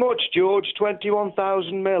isn't much, George.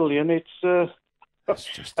 21,000 million. That's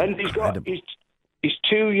just and incredible. he's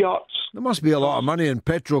two yachts. There must be a lot of money in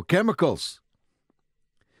petrochemicals.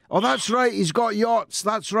 Oh, that's right. He's got yachts.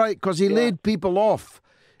 That's right, because he laid people off.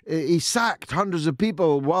 He sacked hundreds of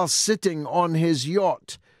people while sitting on his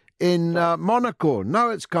yacht in Monaco. Now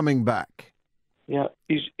it's coming back. Yeah,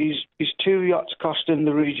 his two yachts cost in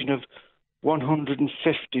the region of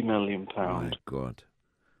 £150 million. My God.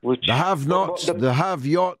 Which, they have yachts,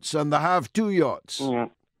 and they have two yachts. Yeah.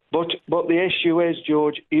 But the issue is,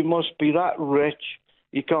 George, he must be that rich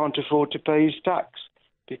he can't afford to pay his tax,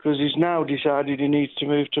 because he's now decided he needs to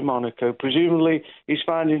move to Monaco. Presumably, he's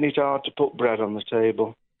finding it hard to put bread on the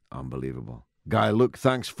table. Unbelievable. Guy, look,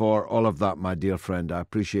 thanks for all of that, my dear friend. I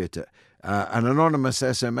appreciate it. An anonymous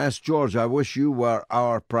SMS. George, I wish you were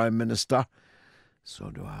our Prime Minister. So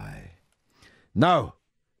do I. Now,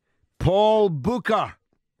 Paul Booker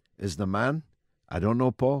is the man. I don't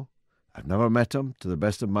know Paul. I've never met him, to the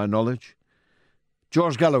best of my knowledge.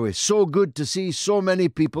 George Galloway, so good to see so many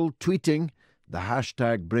people tweeting the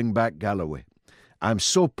hashtag #BringBackGalloway. I'm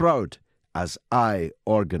so proud as I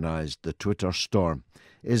organised the Twitter storm.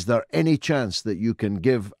 Is there any chance that you can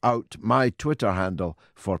give out my Twitter handle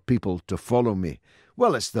for people to follow me?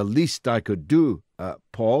 Well, it's the least I could do,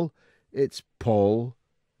 Paul. It's Paul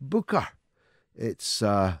Booker. It's,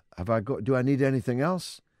 do I need anything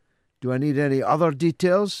else? Do I need any other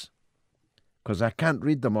details? Because I can't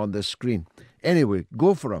read them on this screen. Anyway,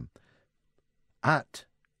 go for them. At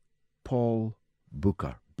Paul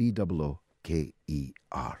Booker, Booker.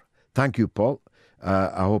 Thank you, Paul.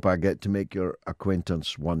 I hope I get to make your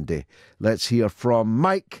acquaintance one day. Let's hear from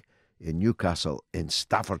Mike in Newcastle in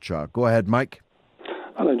Staffordshire. Go ahead, Mike.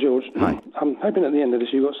 Hello, George. Hi. I'm hoping at the end of this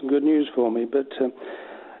you've got some good news for me, but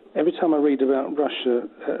every time I read about Russia,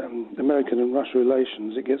 American and Russia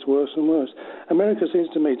relations, it gets worse and worse. America seems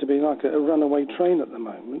to me to be like a runaway train at the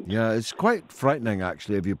moment. Yeah, it's quite frightening,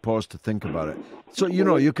 actually, if you pause to think about it. So, you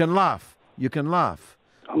know, you can laugh. You can laugh.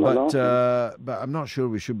 But I'm not sure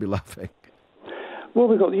we should be laughing. Well,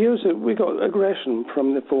 we've got aggression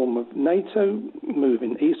from the form of NATO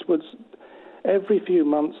moving eastwards. Every few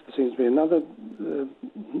months there seems to be another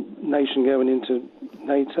nation going into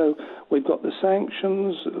NATO. We've got the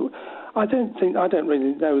sanctions. I don't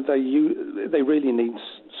really know they really need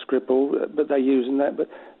Skripal, but they're using that. But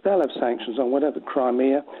they'll have sanctions on whatever,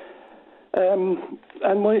 Crimea, and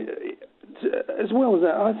as well as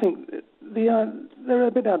that, I think they're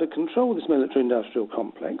a bit out of control, this military-industrial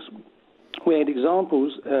complex. We had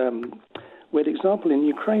examples. In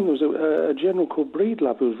Ukraine, there was a general called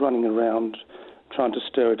Breedlove who was running around trying to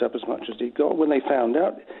stir it up as much as he got. When they found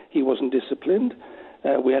out, he wasn't disciplined.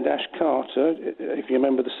 We had Ash Carter, if you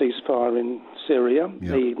remember the ceasefire in Syria.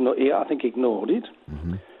 Yep. I think ignored it.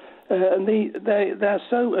 Mm-hmm. And they're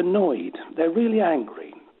so annoyed. They're really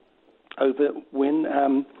angry over when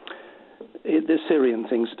the Syrian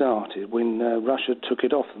thing started when Russia took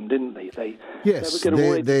it off them, didn't they? Yes,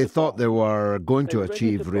 they thought they were going to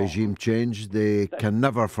achieve regime change. They can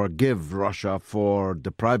never forgive Russia for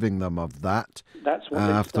depriving them of that. That's what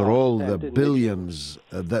after all the billions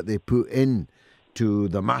that they put in to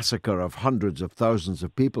the massacre of hundreds of thousands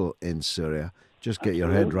of people in Syria. Just get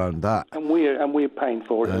your head round that. And we're paying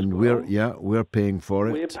for it. And we're paying for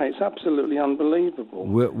it. It's absolutely unbelievable.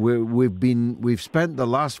 We've spent the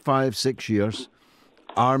last 5-6 years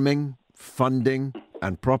arming, funding,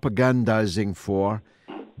 and propagandizing for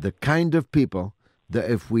the kind of people that,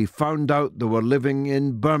 if we found out they were living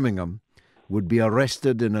in Birmingham, would be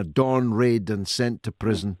arrested in a dawn raid and sent to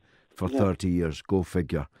prison for 30 years. Go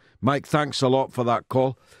figure. Mike, thanks a lot for that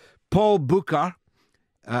call. Paul Booker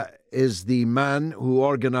is the man who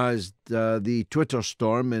organised the Twitter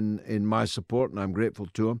storm in my support, and I'm grateful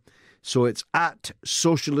to him. So it's at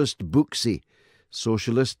Socialist Booksy.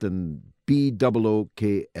 Socialist and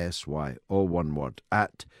BOOKSY, all one word,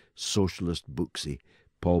 at Socialist Booksy.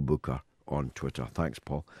 Paul Booker on Twitter. Thanks,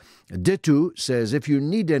 Paul. Ditu says, if you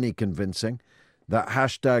need any convincing that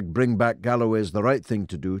hashtag Bring Back Galloway is the right thing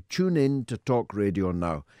to do, tune in to Talk Radio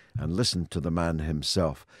now and listen to the man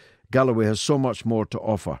himself. Galloway has so much more to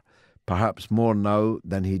offer, perhaps more now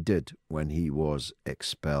than he did when he was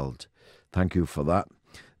expelled. Thank you for that.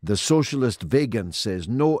 The Socialist Vegan says,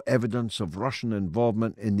 no evidence of Russian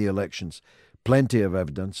involvement in the elections. Plenty of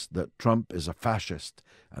evidence that Trump is a fascist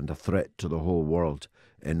and a threat to the whole world.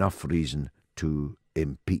 Enough reason to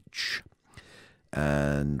impeach.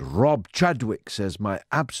 And Rob Chadwick says, my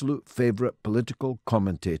absolute favourite political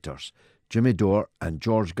commentators, Jimmy Dore and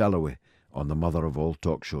George Galloway, on the mother of all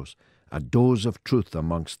talk shows. A dose of truth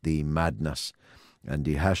amongst the madness. And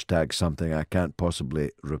he hashtags something I can't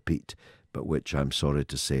possibly repeat, but which I'm sorry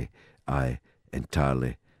to say I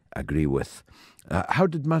entirely agree with. How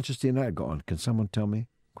did Manchester United go on? Can someone tell me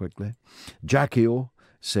quickly? Jackie O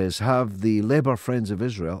says, have the Labour Friends of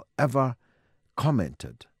Israel ever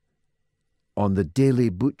commented on the daily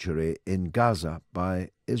butchery in Gaza by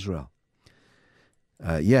Israel?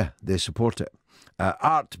 Yeah, they support it.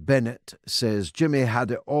 Art Bennett says, Jimmy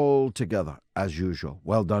had it all together, as usual.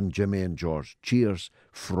 Well done, Jimmy and George. Cheers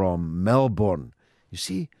from Melbourne. You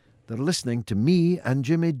see, they're listening to me and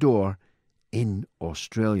Jimmy Dore in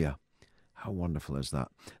Australia. How wonderful is that?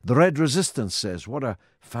 The Red Resistance says, what a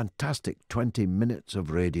fantastic 20 minutes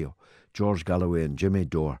of radio. George Galloway and Jimmy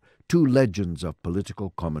Dore, two legends of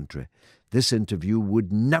political commentary. This interview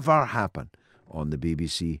would never happen on the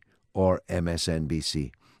BBC or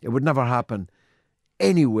MSNBC. It would never happen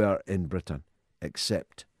anywhere in Britain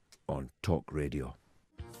except on talk radio.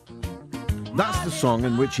 That's the song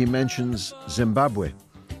in which he mentions Zimbabwe.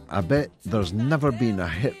 I bet there's never been a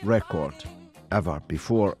hit record ever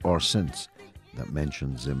before or since that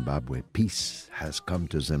mentions Zimbabwe. Peace has come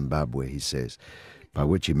to Zimbabwe, he says, by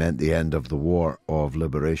which he meant the end of the War of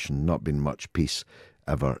Liberation. Not been much peace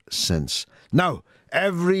ever since. Now,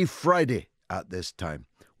 every Friday at this time,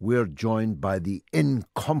 we're joined by the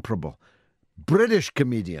incomparable British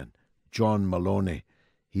comedian John Maloney.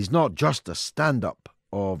 He's not just a stand-up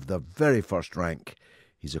of the very first rank.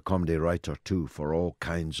 He's a comedy writer too for all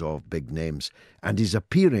kinds of big names. And he's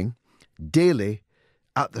appearing daily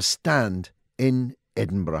at the Stand in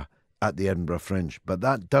Edinburgh at the Edinburgh Fringe. But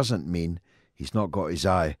that doesn't mean he's not got his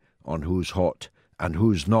eye on who's hot and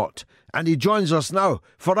who's not. And he joins us now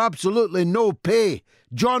for absolutely no pay.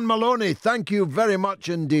 John Maloney, thank you very much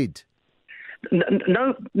indeed.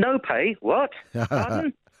 No pay? What?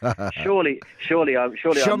 Pardon? Surely, Surely I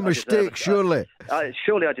deserve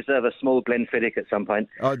a small Glenfiddich at some point.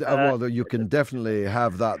 Well, you can definitely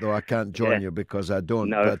have that, though I can't join you because I don't.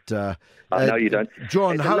 No, but no, you don't.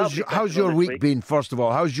 John, how's your week been? First of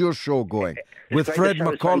all, how's your show going with Fred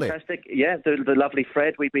Macaulay? Fantastic. Yeah, the lovely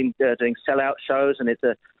Fred. We've been doing sellout shows, and it's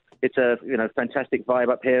a fantastic vibe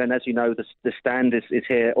up here. And as you know, the Stand is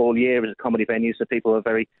here all year as a comedy venue, so people are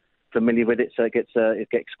very familiar with it. So it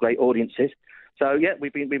gets great audiences. So yeah,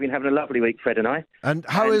 we've been having a lovely week, Fred and I. And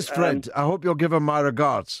how is Fred? I hope you'll give him my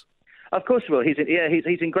regards. Of course we will. He's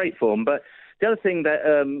in great form. But the other thing that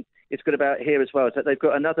is good about here as well is that they've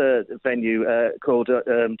got another venue called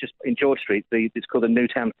just in George Street. It's called the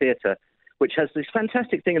Newtown Theatre, which has this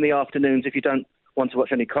fantastic thing in the afternoons. If you don't want to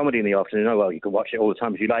watch any comedy in the afternoon, you can watch it all the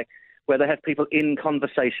time if you like, where they have people in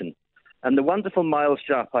conversation. And the wonderful Miles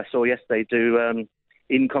Jupp I saw yesterday do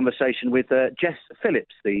in conversation with Jess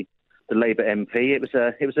Phillips, the Labour MP. It was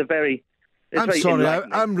a very.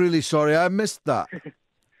 I'm really sorry. I missed that.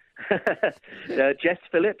 Jess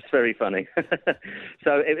Phillips, very funny.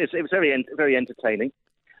 So it was very entertaining.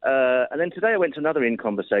 And then today I went to another In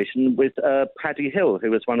Conversation with Paddy Hill,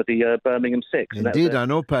 who was one of the Birmingham Six. Indeed, I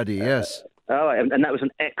know Paddy, yes. And that was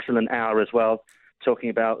an excellent hour as well, talking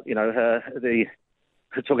about,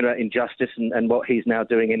 talking about injustice and what he's now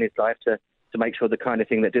doing in his life to make sure the kind of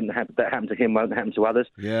thing that happened to him won't happen to others.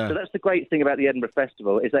 Yeah. So that's the great thing about the Edinburgh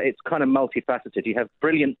Festival, is that it's kind of multifaceted. You have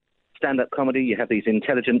brilliant stand-up comedy, you have these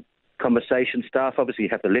intelligent conversation stuff. Obviously, you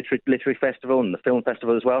have the literary festival and the film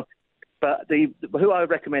festival as well. But who I would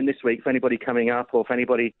recommend this week for anybody coming up, or for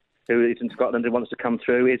anybody who is in Scotland and wants to come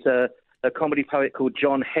through, is a comedy poet called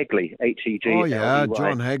John Hegley, H-E-G-L-E-Y. Oh, yeah,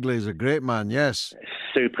 John Hegley is a great man, yes.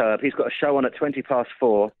 Superb. He's got a show on at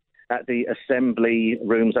 4:20 at the Assembly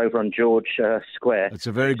Rooms over on George Square. It's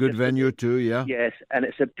a very good venue too, yeah. Yes, and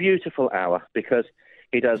it's a beautiful hour because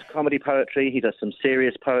he does comedy poetry, he does some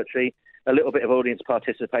serious poetry, a little bit of audience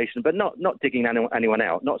participation, but not digging anyone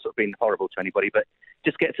out, not sort of being horrible to anybody, but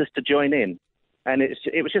just gets us to join in. And it's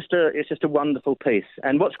just a wonderful piece.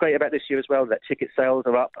 And what's great about this year as well is that ticket sales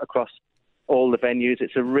are up across all the venues.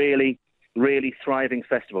 It's a really, really thriving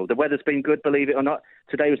festival. The weather's been good, believe it or not.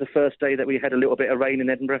 Today was the first day that we had a little bit of rain in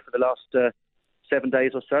Edinburgh for the last 7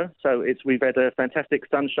 days or so. So we've had a fantastic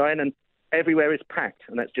sunshine, and everywhere is packed,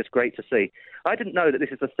 and that's just great to see. I didn't know that this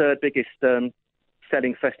is the third biggest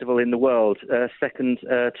selling festival in the world, third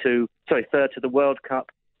to the World Cup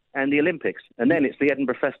and the Olympics, and then it's the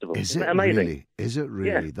Edinburgh Festival. Isn't that amazing? Really? Is it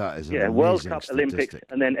really? Yeah. That is an amazing World Cup, statistic. Olympics,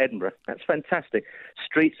 and then Edinburgh. That's fantastic.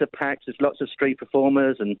 Streets are packed. There's lots of street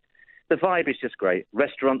performers, and the vibe is just great.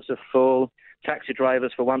 Restaurants are full. Taxi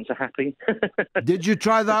drivers, for once, are happy. Did you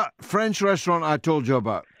try that French restaurant I told you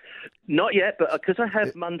about? Not yet, but because I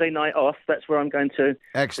have Monday night off, that's where I'm going to.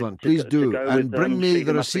 Excellent. Please do. And bring me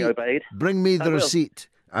the receipt. Bring me the receipt,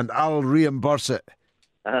 and I'll reimburse it.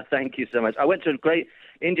 Thank you so much. I went to a great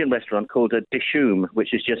Indian restaurant called Dishoom,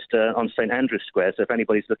 which is just on St Andrews Square. So if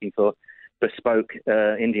anybody's looking for bespoke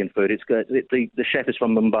Indian food, it's good. The chef is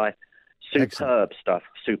from Mumbai. Superb Excellent. Stuff.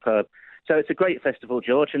 Superb. So it's a great festival,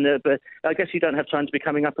 George, but I guess you don't have time to be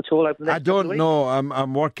coming up at all over the next couple of weeks? I don't know.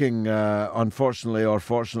 I'm working, unfortunately or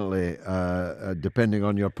fortunately, depending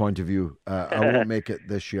on your point of view. I won't make it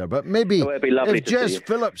this year. But maybe if Jess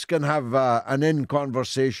Phillips can have an in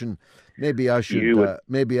conversation, maybe I should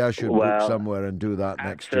book somewhere and do that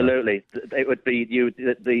next year. Absolutely. It would be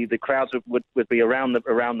the crowds would be around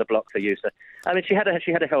the block for you. So, I mean, she had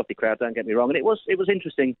a healthy crowd, don't get me wrong, and it was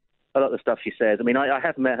interesting. A lot of the stuff she says. I mean, I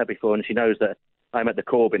have met her before, and she knows that I'm at the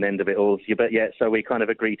Corbyn end of it all. But yeah, so we kind of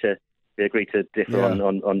agree to differ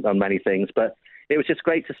on many things. But it was just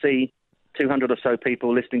great to see 200 or so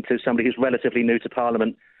people listening to somebody who's relatively new to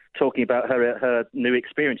Parliament talking about her new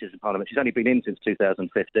experiences in Parliament. She's only been in since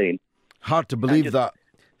 2015. Hard to believe that.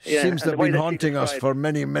 Seems to have been haunting us for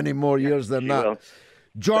many, many more years than that. Will.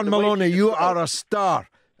 John Maloney, you are a star.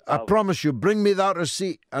 I promise you, bring me that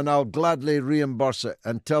receipt and I'll gladly reimburse it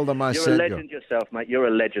and tell them I sent you. You're a legend yourself, mate. You're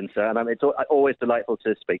a legend, sir. And it's always delightful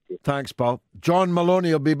to speak to you. Thanks, pal. John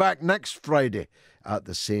Maloney will be back next Friday at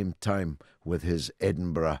the same time with his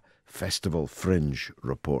Edinburgh Festival Fringe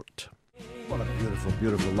report. What a beautiful,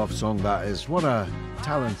 beautiful love song that is. What a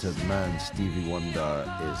talented man Stevie Wonder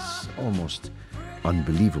is. Almost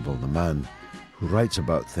unbelievable, the man who writes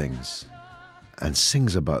about things and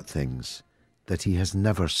sings about things that he has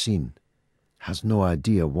never seen, has no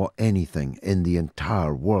idea what anything in the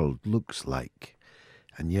entire world looks like.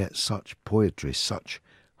 And yet such poetry, such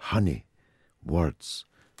honey words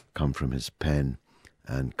come from his pen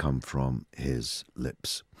and come from his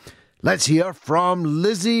lips. Let's hear from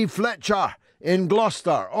Lizzie Fletcher in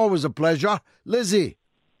Gloucester. Always a pleasure. Lizzie.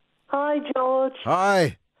 Hi, George.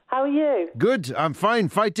 Hi. How are you? Good. I'm fine.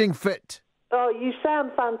 Fighting fit. Oh, you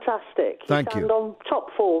sound fantastic. Thank you. You sound on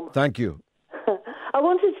top form. Thank you. I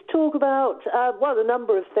wanted to talk about, a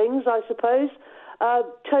number of things, I suppose.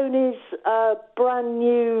 Tony's brand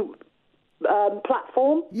new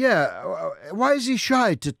platform. Yeah. Why is he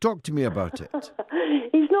shy to talk to me about it?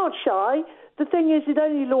 He's not shy. The thing is, it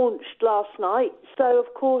only launched last night, so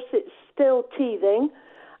of course it's still teething,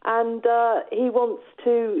 and he wants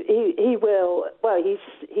to, he will, well,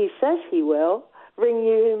 he says he will ring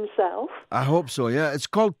you himself. I hope so, yeah. It's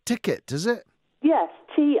called Ticket, is it? Yes,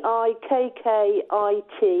 TIKKIT.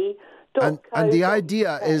 And the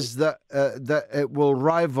idea is that it will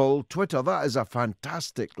rival Twitter. That is a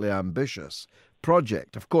fantastically ambitious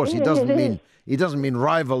project. Of course, he doesn't mean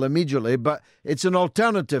rival immediately, but it's an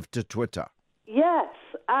alternative to Twitter. Yes,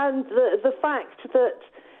 and the fact that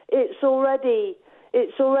it's already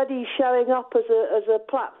showing up as a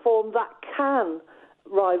platform that can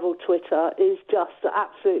rival Twitter is just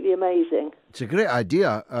absolutely amazing. It's a great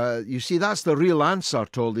idea. You see, that's the real answer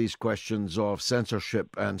to all these questions of censorship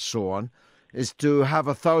and so on, is to have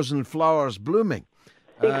 1,000 flowers blooming.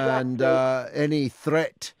 Exactly. And any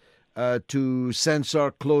threat to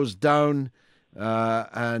censor, close down,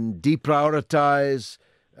 and deprioritize,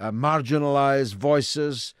 marginalize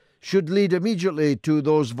voices should lead immediately to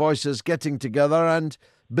those voices getting together and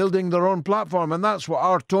building their own platform. And that's what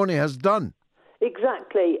our Tony has done.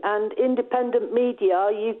 Exactly. And independent media,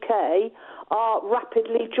 UK, are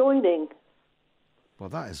rapidly joining. Well,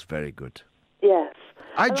 that is very good. Yes.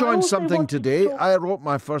 I And joined also something want to today. talk- I wrote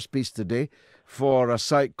my first piece today for a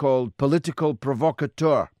site called Political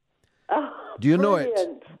Provocateur. Oh, Do you know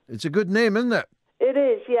brilliant. it? It's a good name, isn't it? It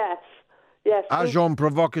is, yes. Yes. Agent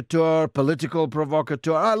Provocateur, Political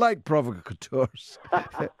Provocateur. I like provocateurs.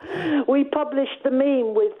 We published the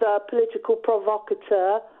meme with Political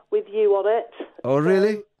Provocateur with you on it. Oh,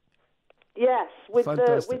 really? Yes, with the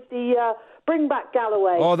Fantastic. Bring Back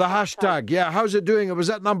Galloway. Oh, the hashtag. Yeah, how's it doing? It was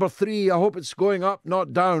at number 3. I hope it's going up,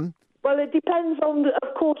 not down. Well, it depends on,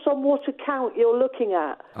 of course, on what account you're looking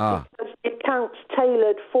at. Ah. Because the account's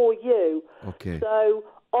tailored for you. Okay. So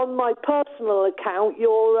on my personal account,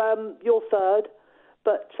 you're third,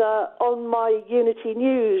 but on my Unity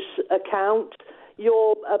News account,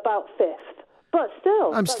 you're about fifth. But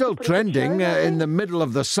still, I'm that's still a pretty good trending showing, I in the think. middle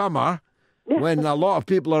of the summer when a lot of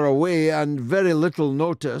people are away and very little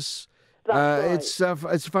notice. That's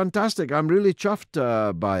right. It's fantastic. I'm really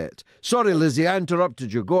chuffed by it. Sorry, Lizzie, I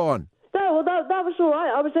interrupted you. Go on. No, well, that was all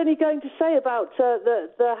right. I was only going to say about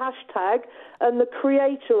the hashtag and the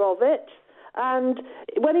creator of it. And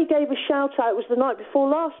when he gave a shout out, it was the night before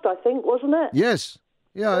last, I think, wasn't it? Yes.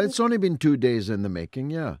 Yeah, it's only been 2 days in the making,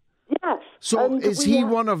 yeah. Yes. So And is we he have-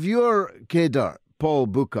 one of your cadre, Paul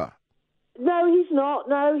Booker? No, he's not.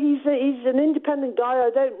 No, he's an independent guy. I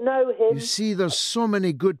don't know him. You see, there's so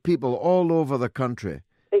many good people all over the country.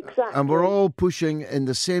 Exactly. And we're all pushing in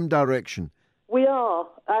the same direction. We are.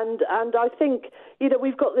 And I think,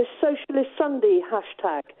 we've got this Socialist Sunday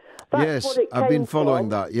hashtag. That's yes, what it I've been came following from.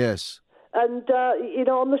 that, yes. And,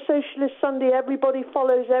 on the Socialist Sunday, everybody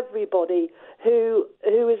follows everybody who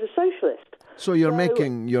is a socialist. So you're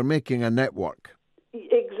making a network.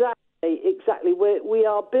 Exactly. We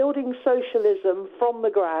are building socialism from the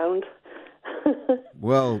ground.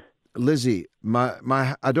 Well, Lizzie,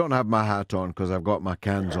 I don't have my hat on because I've got my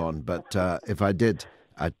cans on, but if I did,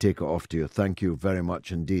 I'd take it off to you. Thank you very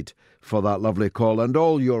much indeed for that lovely call and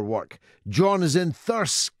all your work. John is in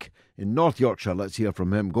Thirsk in North Yorkshire. Let's hear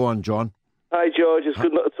from him. Go on, John. Hi, George. It's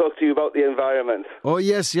good not to talk to you about the environment. Oh,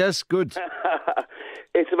 yes, good.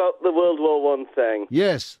 It's about the World War I thing.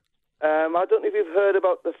 Yes. I don't know if you've heard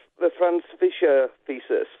about the Franz Fischer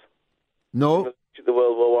thesis. No. The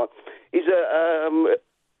World War I. He's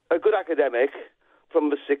a good academic from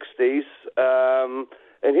the 60s,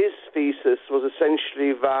 and his thesis was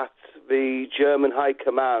essentially that the German High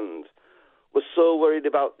Command was so worried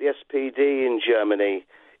about the SPD in Germany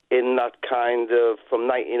in that kind of from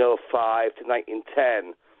 1905 to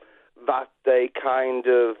 1910 that they kind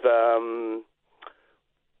of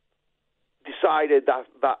decided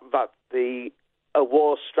that a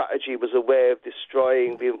war strategy was a way of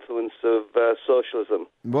destroying the influence of socialism.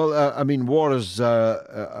 Well, war is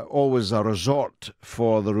always a resort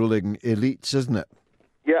for the ruling elites, isn't it?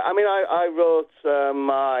 Yeah, I wrote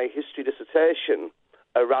my history dissertation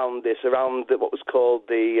around what was called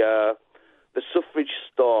the suffrage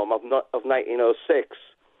storm of 1906,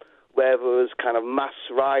 where there was kind of mass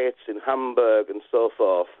riots in Hamburg and so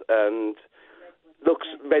forth, and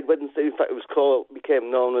Red Wednesday, in fact,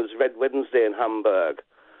 became known as Red Wednesday in Hamburg.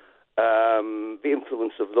 The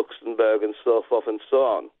influence of Luxembourg and so forth and so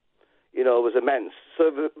on, was immense.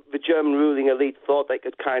 So the German ruling elite thought they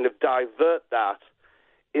could kind of divert that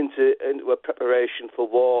into a preparation for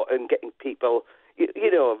war and getting people,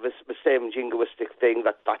 the same jingoistic thing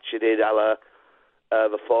that Thatcher did, a la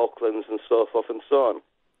the Falklands and so forth and so on.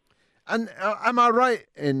 And am I right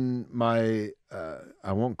in my,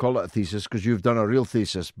 I won't call it a thesis because you've done a real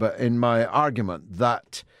thesis, but in my argument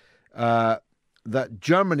that that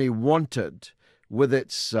Germany wanted, with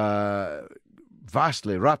its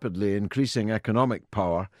vastly, rapidly increasing economic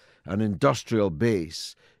power and industrial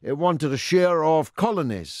base, it wanted a share of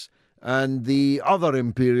colonies, and the other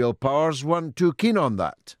imperial powers weren't too keen on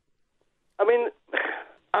that.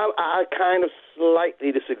 I kind of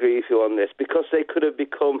slightly disagree with you on this, because they could have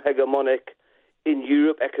become hegemonic in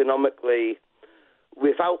Europe economically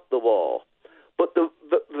without the war. But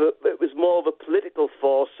it was more the political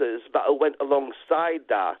forces that went alongside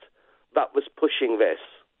that was pushing this.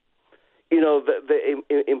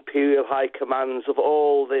 the imperial high commands of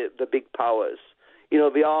all the big powers.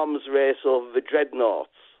 The arms race over the dreadnoughts.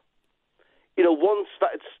 Once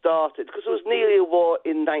that had started, because there was nearly a war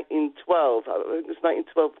in 1912, I think it was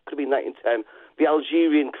 1912, could have been 1910, the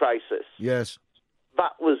Algerian crisis. Yes.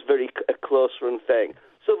 That was a close-run thing.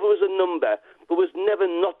 So there was a number. There was never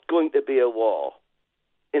not going to be a war,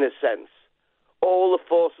 in a sense. All the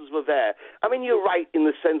forces were there. I mean, you're right in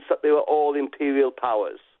the sense that they were all imperial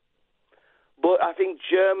powers. But I think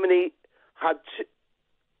Germany had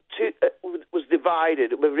was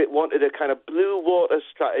divided whether it wanted a kind of blue water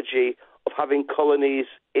strategy of having colonies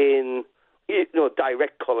in,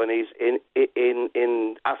 direct colonies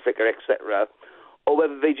in Africa, etc., or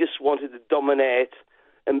whether they just wanted to dominate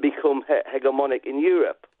and become hegemonic in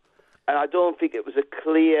Europe. And I don't think it was a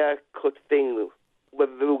clear-cut thing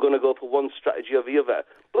whether they were going to go for one strategy or the other.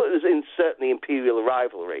 But it was certainly imperial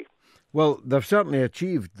rivalry. Well, they've certainly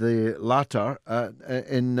achieved the latter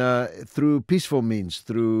through peaceful means,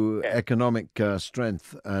 through economic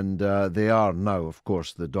strength, and they are now, of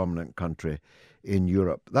course, the dominant country in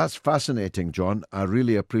Europe. That's fascinating, John. I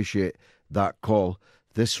really appreciate that call.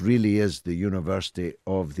 This really is the University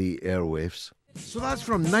of the Airwaves. So that's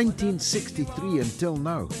from 1963 until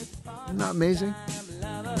now. Isn't that amazing?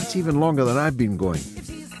 It's even longer than I've been going.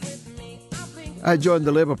 I joined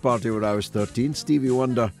the Labour Party when I was 13. Stevie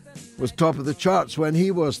Wonder was top of the charts when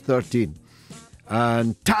he was 13.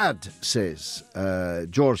 And Tad says,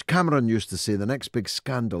 George Cameron used to say the next big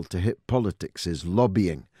scandal to hit politics is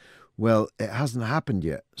lobbying. Well, it hasn't happened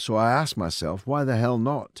yet, so I ask myself, why the hell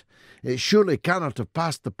not? It surely cannot have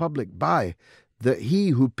passed the public by that he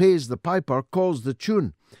who pays the piper calls the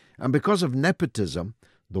tune. And because of nepotism,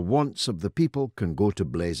 the wants of the people can go to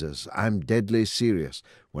blazes. I'm deadly serious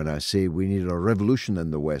when I say we need a revolution in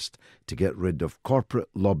the West to get rid of corporate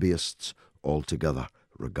lobbyists altogether.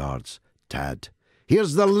 Regards, Tad.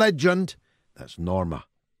 Here's the legend. That's Norma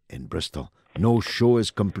in Bristol. No show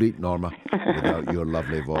is complete, Norma, without your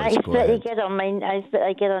lovely voice. I get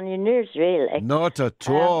on your nerves, really. Not at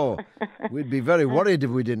all. We'd be very worried if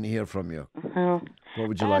we didn't hear from you. What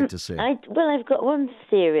would you like to say? I've got one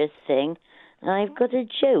serious thing, and I've got a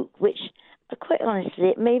joke, which, quite honestly,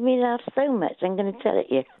 it made me laugh so much, I'm going to tell it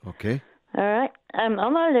you. Okay. All right. On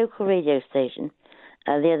our local radio station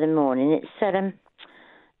the other morning, it said,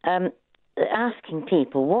 asking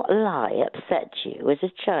people what lie upset you as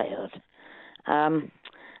a child. And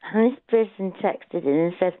this person texted in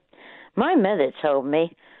and said, my mother told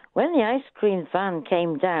me when the ice cream van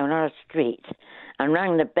came down our street and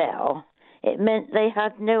rang the bell, it meant they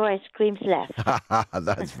had no ice creams left.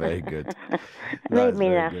 That's very good. Made me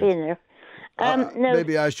laugh, you know.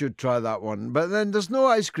 Maybe I should try that one. But then there's no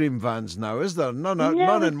ice cream vans now, is there?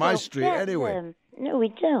 None in my street anyway. No,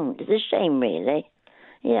 we don't. It's a shame, really.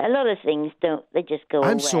 Yeah, a lot of things don't. They just go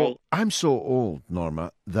away. I'm so old,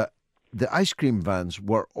 Norma, that the ice cream vans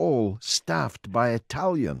were all staffed by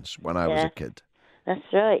Italians when I was a kid. That's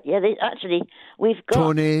right. Yeah, we've got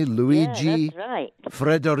Tony, Luigi, yeah, that's right.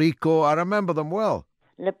 Frederico. I remember them well.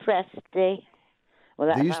 Lepresti.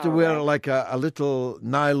 Well, they used to wear like a little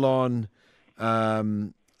nylon,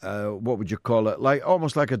 what would you call it? Like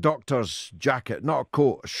almost like a doctor's jacket, not a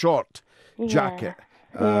coat, a short jacket.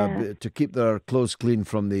 To keep their clothes clean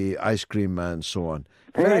from the ice cream and so on.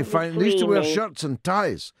 Very fine. They used to wear shirts and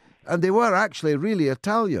ties. And they were actually really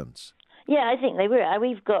Italians. Yeah, I think they were.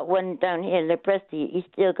 We've got one down here, Lepresti. He's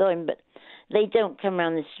still going, but they don't come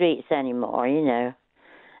around the streets anymore, you know.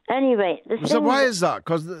 Anyway, so why is that?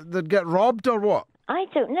 Because they'd get robbed or what? I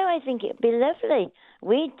don't know. I think it'd be lovely.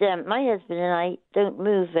 My husband and I don't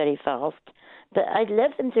move very fast, but I'd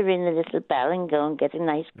love them to ring the little bell and go and get a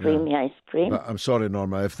nice creamy ice cream. But I'm sorry,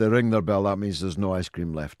 Norma. If they ring their bell, that means there's no ice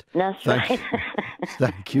cream left. That's right.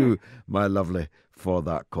 Thank you, my lovely, for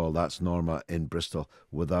that call. That's Norma in Bristol,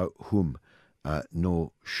 without whom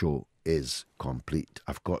no show is complete.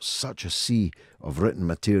 I've got such a sea of written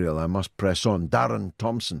material. I must press on. Darren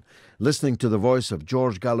Thompson, listening to the voice of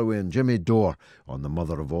George Galloway and Jimmy Dore on the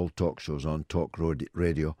mother of all talk shows on Talk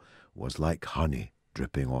Radio, was like honey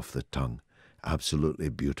dripping off the tongue. Absolutely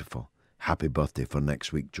beautiful. Happy birthday for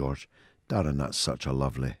next week, George. Darren, that's such a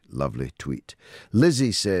lovely, lovely tweet.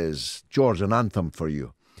 Lizzie says, George, an anthem for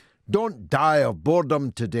you. Don't die of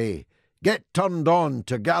boredom today. Get turned on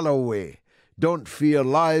to Galloway. Don't fear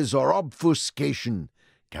lies or obfuscation.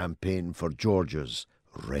 Campaign for George's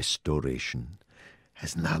restoration.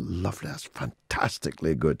 Isn't that lovely? That's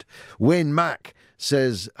fantastically good. Wayne Mack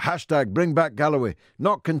says, #bring back Galloway.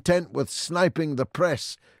 Not content with sniping the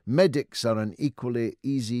press, medics are an equally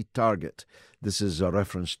easy target. This is a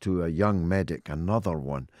reference to a young medic, another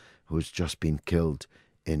one, who's just been killed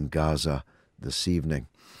in Gaza this evening.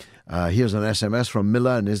 Here's an SMS from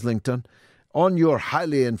Milla in Islington. On your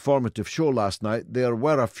highly informative show last night, there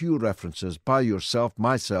were a few references by yourself,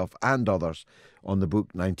 myself, and others on the book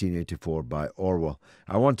 1984 by Orwell.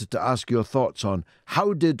 I wanted to ask your thoughts on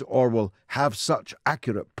how did Orwell have such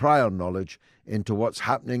accurate prior knowledge into what's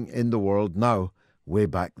happening in the world now, way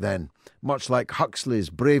back then? Much like Huxley's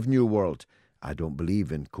Brave New World, I don't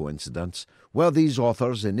believe in coincidence. Were these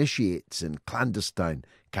authors initiates in clandestine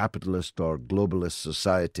capitalist or globalist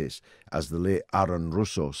societies, as the late Aaron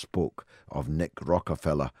Russo spoke of Nick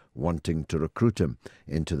Rockefeller wanting to recruit him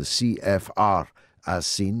into the CFR, as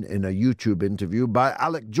seen in a YouTube interview by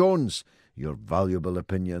Alec Jones? Your valuable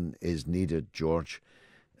opinion is needed, George.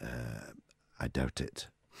 I doubt it.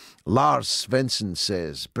 Lars Svensson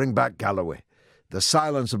says, bring back Galloway. The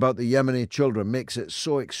silence about the Yemeni children makes it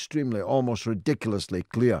so extremely, almost ridiculously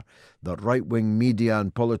clear that right-wing media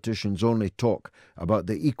and politicians only talk about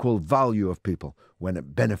the equal value of people when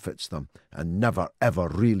it benefits them and never, ever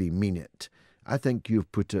really mean it. I think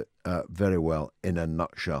you've put it very well in a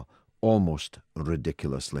nutshell, almost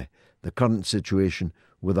ridiculously. The current situation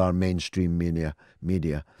with our mainstream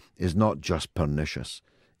media is not just pernicious.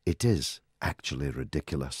 It is actually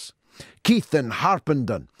ridiculous. Keith in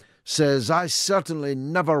Harpenden says, I certainly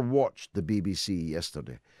never watched the BBC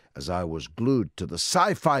yesterday, as I was glued to the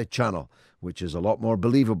Sci-Fi channel, which is a lot more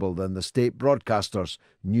believable than the state broadcaster's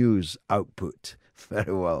news output.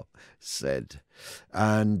 Very well said.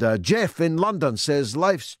 And Jeff in London says,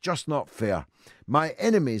 life's just not fair. My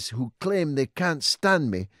enemies who claim they can't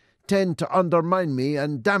stand me tend to undermine me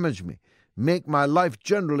and damage me, make my life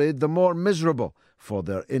generally the more miserable for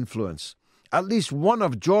their influence. At least one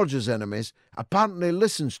of George's enemies apparently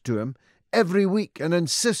listens to him every week and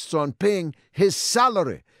insists on paying his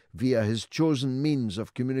salary via his chosen means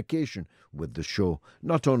of communication with the show.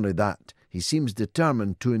 Not only that, he seems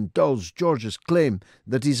determined to indulge George's claim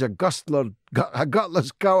that he's a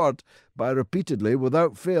gutless coward by repeatedly,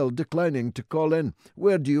 without fail, declining to call in.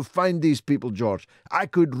 Where do you find these people, George? I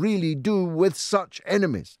could really do with such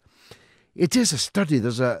enemies. It is a study.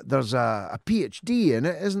 There's a PhD in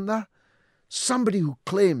it, isn't there? Somebody who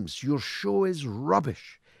claims your show is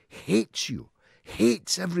rubbish, hates you,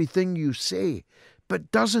 hates everything you say,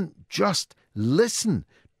 but doesn't just listen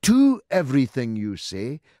to everything you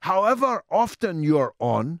say, however often you're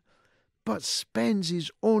on, but spends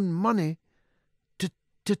his own money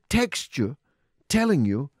to text you, telling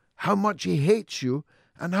you how much he hates you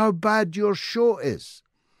and how bad your show is.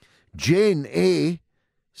 Jane A.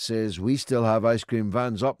 says, we still have ice cream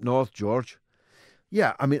vans up north, George.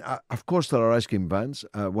 Yeah, I mean, of course there are ice cream vans.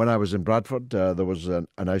 When I was in Bradford, there was an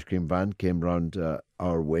ice cream van came round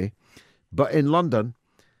our way. But in London,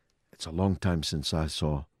 it's a long time since I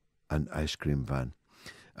saw an ice cream van.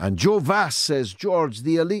 And Joe Vass says, George,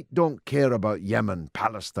 the elite don't care about Yemen,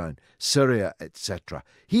 Palestine, Syria, etc.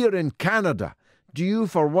 Here in Canada, do you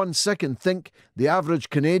for 1 second think the average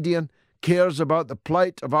Canadian cares about the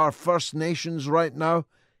plight of our First Nations right now?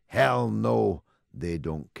 Hell no, they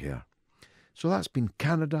don't care. So that's been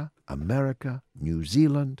Canada, America, New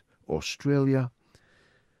Zealand, Australia.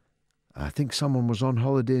 I think someone was on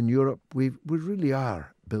holiday in Europe. We really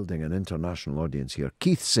are building an international audience here.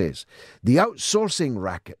 Keith says, the outsourcing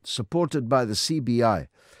racket supported by the CBI.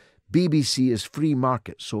 BBC is free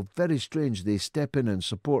market, so very strange they step in and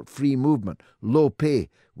support free movement, low pay,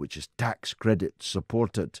 which is tax credit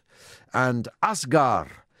supported. And Asgar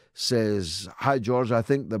says, hi George, I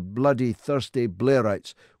think the bloody thirsty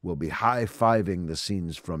Blairites will be high-fiving the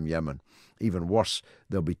scenes from Yemen. Even worse,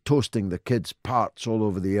 they'll be toasting the kids' parts all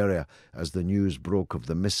over the area as the news broke of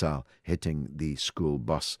the missile hitting the school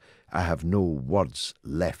bus. I have no words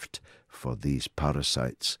left for these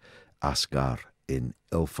parasites. Asgar in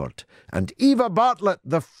Ilford. And Eva Bartlett,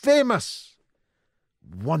 the famous,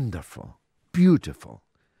 wonderful, beautiful,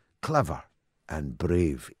 clever and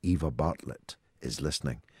brave Eva Bartlett is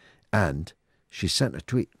listening. And she sent a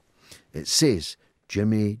tweet. It says,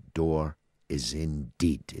 Jimmy Dore is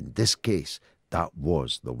indeed. In this case, that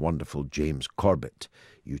was the wonderful James Corbett.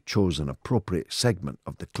 You chose an appropriate segment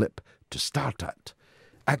of the clip to start at.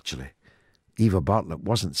 Actually, Eva Bartlett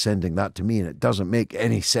wasn't sending that to me, and it doesn't make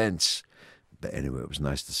any sense. But anyway, it was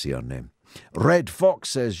nice to see her name. Red Fox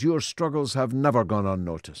says, your struggles have never gone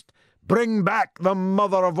unnoticed. Bring back the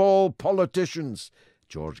mother of all politicians.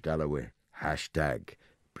 George Galloway. Hashtag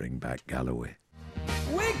bring back Galloway.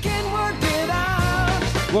 We can work it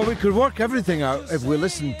out. Well, we could work everything out if we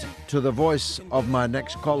listened to the voice of my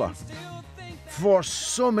next caller. For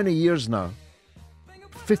so many years now,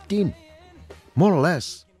 15, more or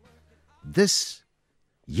less, this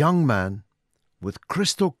young man with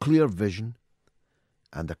crystal clear vision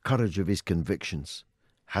and the courage of his convictions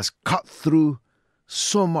has cut through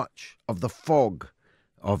so much of the fog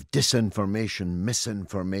of disinformation,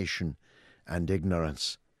 misinformation, and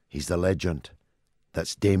ignorance. He's the legend.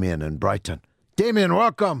 That's Damien in Brighton. Damien,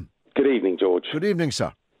 welcome. Good evening, George. Good evening,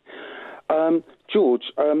 sir. George,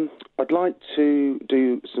 I'd like to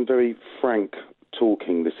do some very frank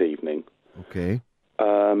talking this evening. Okay.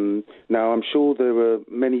 Now, I'm sure there are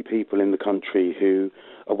many people in the country who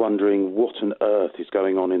are wondering what on earth is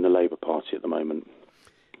going on in the Labour Party at the moment.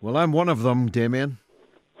 Well, I'm one of them, Damien.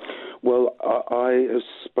 Well, I have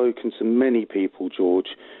spoken to many people, George,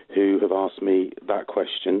 who have asked me that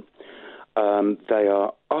question. They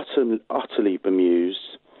are utterly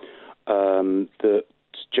bemused that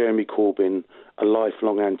Jeremy Corbyn, a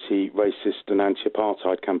lifelong anti-racist and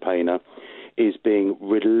anti-apartheid campaigner, is being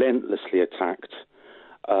relentlessly attacked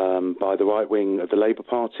by the right wing of the Labour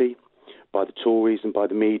Party, by the Tories and by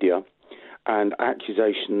the media, and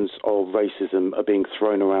accusations of racism are being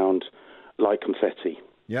thrown around like confetti.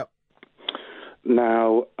 Yep.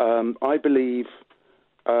 Now, I believe,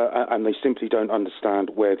 and they simply don't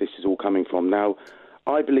understand where this is all coming from. Now,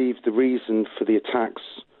 I believe the reason for the attacks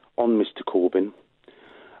on Mr. Corbyn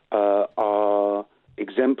are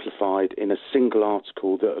exemplified in a single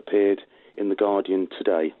article that appeared in The Guardian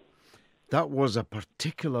today. That was a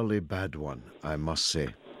particularly bad one, I must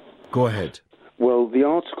say. Go ahead. Well, the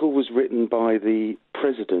article was written by the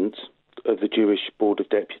president of the Jewish Board of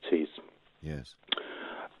Deputies. Yes.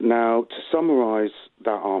 Now, to summarise that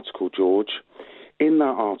article, George, in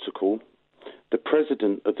that article, the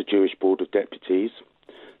president of the Jewish Board of Deputies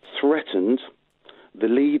threatened the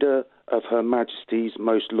leader of Her Majesty's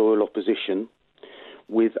most loyal opposition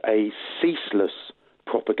with a ceaseless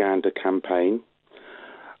propaganda campaign,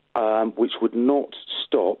 which would not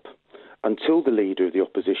stop until the leader of the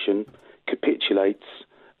opposition capitulates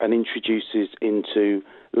and introduces into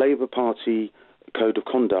Labour Party Code of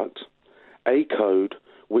Conduct a code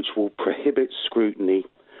which will prohibit scrutiny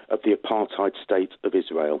of the apartheid state of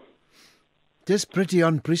Israel. This pretty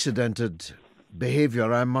unprecedented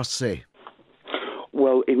behaviour, I must say.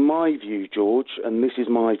 Well, in my view, George, and this is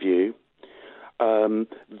my view,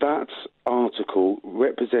 that article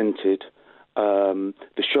represented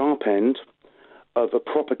the sharp end of a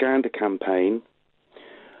propaganda campaign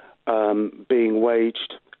being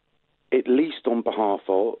waged at least on behalf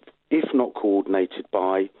of, if not coordinated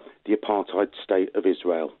by, the apartheid state of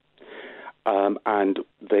Israel. And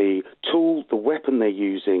the tool, the weapon they're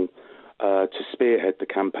using to spearhead the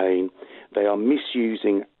campaign, they are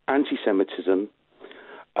misusing anti-Semitism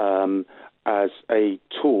as a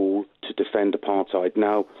tool to defend apartheid.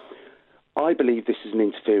 Now, I believe this is an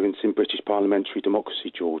interference in British parliamentary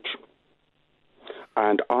democracy, George.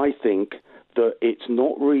 And I think that it's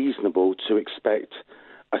not reasonable to expect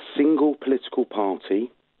a single political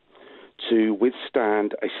party to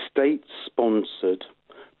withstand a state-sponsored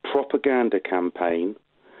propaganda campaign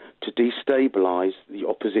to destabilise the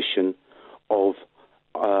opposition of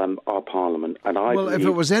our parliament. And if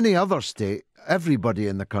it was any other state, everybody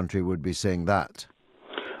in the country would be saying that.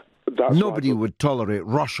 Nobody would tolerate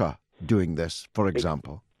Russia doing this, for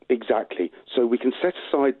example. Exactly. So we can set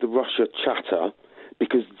aside the Russia chatter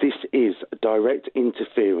because this is a direct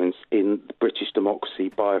interference in British democracy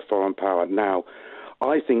by a foreign power. Now,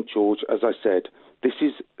 I think, George, as I said, this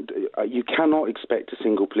is you cannot expect a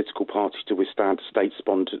single political party to withstand a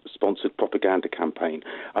state-sponsored propaganda campaign.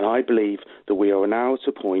 And I believe that we are now at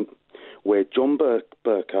a point where John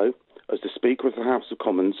Bercow, as the Speaker of the House of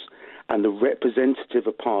Commons and the representative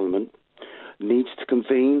of Parliament, needs to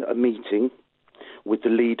convene a meeting with the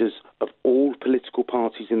leaders of all political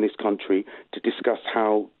parties in this country to discuss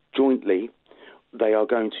how jointly they are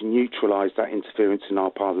going to neutralise that interference in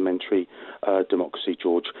our parliamentary democracy,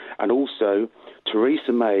 George. And also,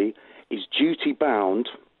 Theresa May is duty-bound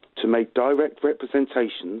to make direct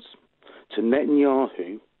representations to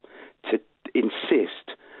Netanyahu to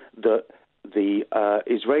insist that the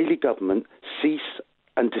Israeli government cease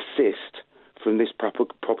and desist from this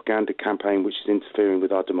propaganda campaign which is interfering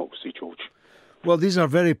with our democracy, George. Well, these are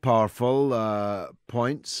very powerful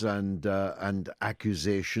points and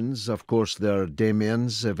accusations. Of course, they're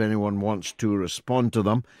Damien's. If anyone wants to respond to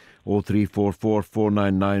them, 0344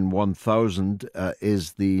 499 1000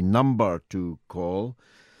 is the number to call.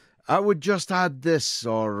 I would just add this,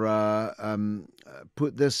 or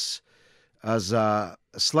put this as a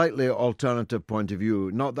slightly alternative point of view.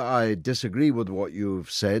 Not that I disagree with what you've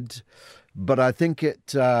said, but I think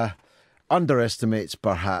it underestimates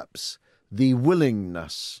perhaps the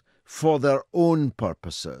willingness for their own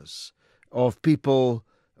purposes of people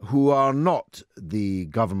who are not the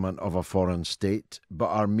government of a foreign state, but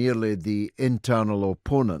are merely the internal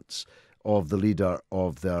opponents of the leader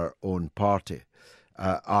of their own party,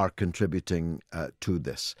 are contributing to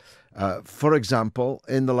this. For example,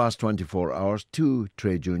 in the last 24 hours, two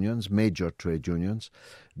trade unions, major trade unions,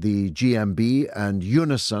 the GMB and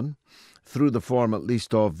Unison, through the form at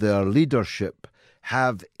least of their leadership,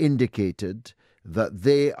 have indicated that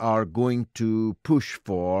they are going to push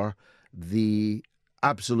for the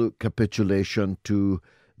absolute capitulation to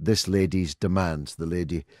this lady's demands, the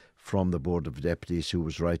lady from the Board of Deputies who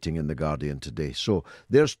was writing in The Guardian today. So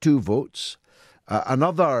there's two votes.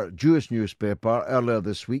 Another Jewish newspaper earlier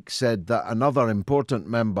this week said that another important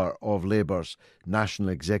member of Labour's National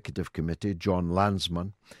Executive Committee, John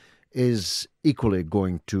Landsman, is equally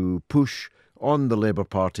going to push on the Labour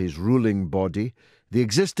Party's ruling body, the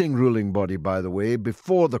existing ruling body, by the way,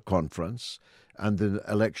 before the conference and the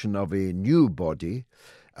election of a new body,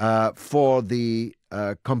 for the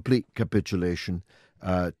complete capitulation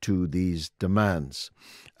to these demands.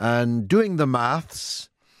 And doing the maths,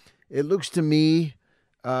 it looks to me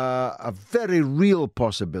a very real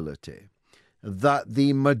possibility that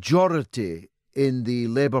the majority in the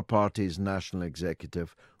Labour Party's National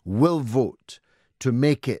Executive will vote to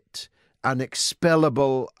make it an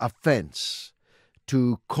expellable offence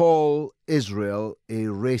to call Israel a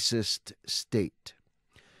racist state.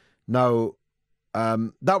 Now,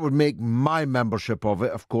 that would make my membership of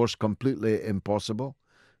it, of course, completely impossible,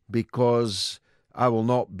 because I will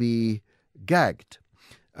not be gagged.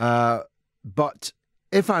 But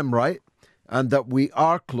if I'm right, and that we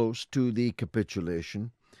are close to the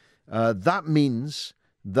capitulation, that means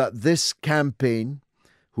that this campaign,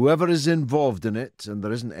 whoever is involved in it, and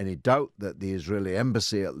there isn't any doubt that the Israeli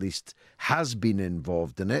embassy at least has been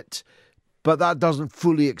involved in it, but that doesn't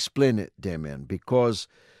fully explain it, Damien, because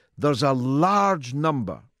there's a large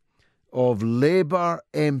number of Labour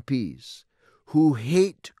MPs who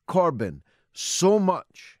hate Corbyn so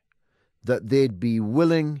much that they'd be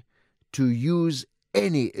willing to use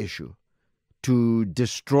any issue to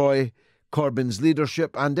destroy Corbyn's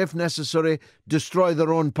leadership and, if necessary, destroy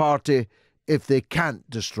their own party if they can't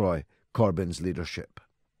destroy Corbyn's leadership.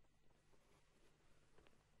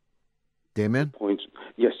 Damien? Points.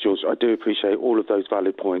 Yes, George, I do appreciate all of those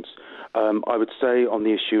valid points. I would say on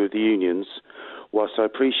the issue of the unions, whilst I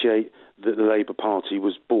appreciate that the Labour Party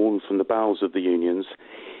was born from the bowels of the unions,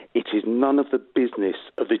 it is none of the business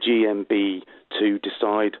of the GMB to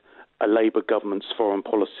decide a Labour government's foreign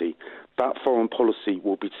policy. That foreign policy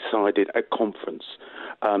will be decided at conference.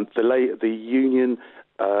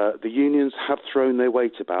 The unions have thrown their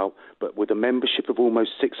weight about, but with a membership of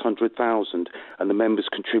almost 600,000 and the members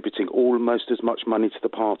contributing almost as much money to the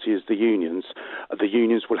party as the unions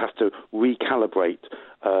will have to recalibrate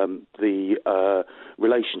the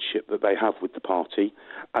relationship that they have with the party.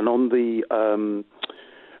 And on the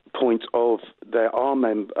point of there are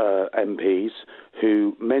MPs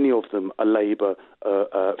who, many of them are Labour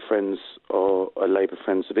friends or Labour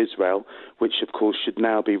Friends of Israel, which of course should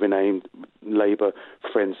now be renamed Labour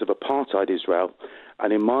Friends of Apartheid Israel.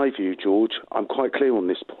 And in my view, George, I'm quite clear on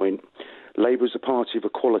this point. Labour is a party of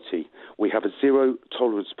equality. We have a zero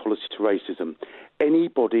tolerance policy to racism.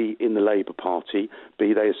 Anybody in the Labour Party,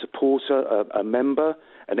 be they a supporter, a member,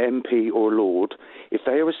 an MP or a Lord, if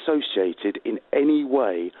they are associated in any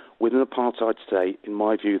way with an apartheid state, in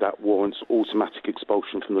my view, that warrants automatic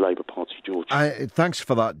expulsion from the Labour Party, George. Thanks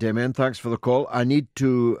for that, Damien. Thanks for the call. I need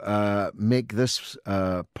to make this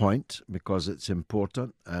point because it's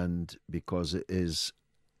important and because it is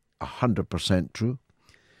 100% true.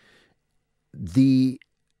 The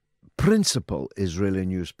principal Israeli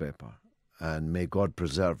newspaper, and may God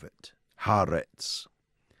preserve it, Haaretz,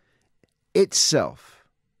 itself,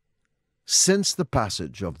 since the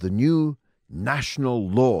passage of the new national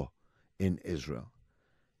law in Israel,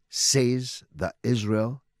 says that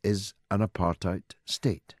Israel is an apartheid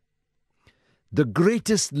state. The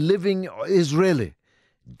greatest living Israeli,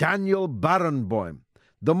 Daniel Barenboim,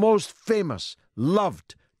 the most famous,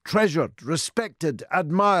 loved, treasured, respected,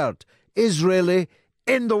 admired Israeli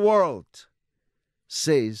in the world,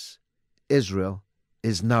 says Israel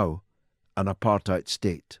is now an apartheid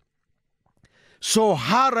state. So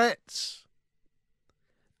Haaretz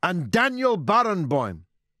and Daniel Barenboim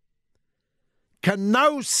can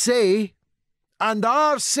now say, and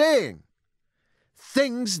are saying,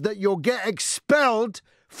 things that you'll get expelled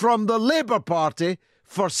from the Labour Party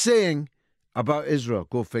for saying about Israel.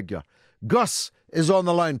 Go figure. Gus is on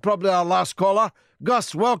the line, probably our last caller.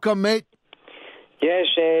 Gus, welcome, mate. Yes,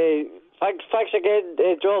 thanks again,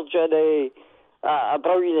 George, and a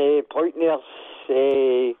brilliant point there.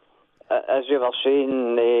 as you were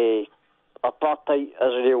saying, apartheid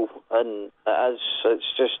is real, and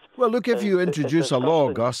it's just... Well, look, if you introduce a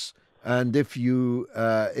law, Gus, and if you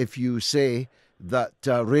say that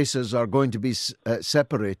races are going to be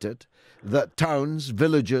separated, that towns,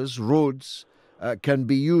 villages, roads can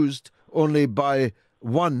be used only by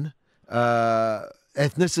one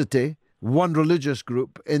ethnicity, one religious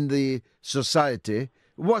group in the society,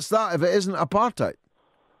 what's that if it isn't apartheid?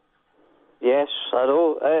 Yes, I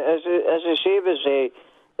know. As the same as a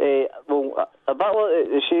bit like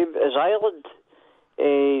the same as Ireland.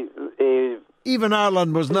 Even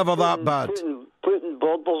Ireland was never that bad. Putting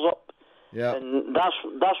borders up. Yeah. And that's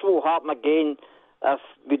what will happen again if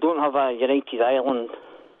we don't have a united Ireland.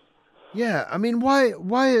 Yeah, I mean, why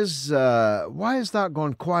is that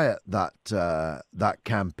gone quiet? That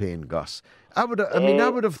campaign, Gus. I would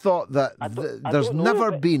have thought that there's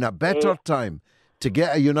never been a better time to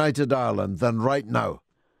get a united Ireland than right now.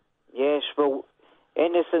 Yes, well,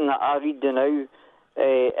 anything that I read now,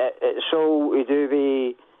 it's all to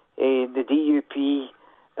do with the DUP,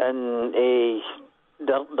 and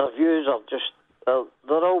their views are just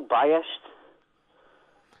they're all biased.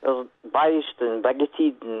 They're biased and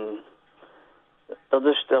bigoted, and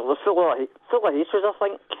they're full of hatred, I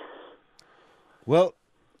think. Well,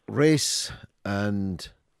 race and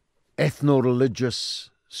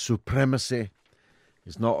ethno-religious supremacy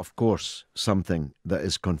is not, of course, something that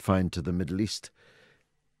is confined to the Middle East.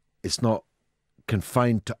 It's not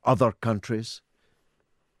confined to other countries.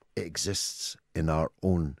 It exists in our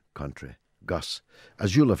own country, Gus.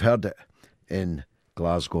 As you'll have heard it in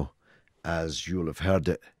Glasgow, as you'll have heard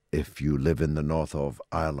it if you live in the north of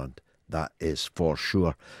Ireland, that is for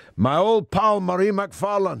sure. My old pal Marie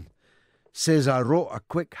McFarlane says I wrote a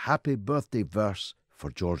quick happy birthday verse for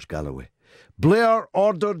George Galloway. Blair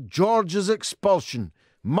ordered George's expulsion,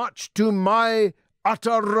 much to my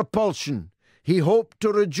utter repulsion. He hoped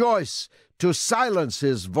to rejoice, to silence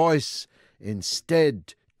his voice,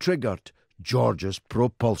 instead triggered George's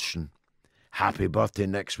propulsion. Happy birthday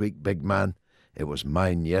next week, big man. It was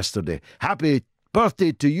mine yesterday. Happy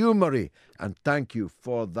birthday to you, Marie, and thank you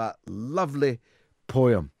for that lovely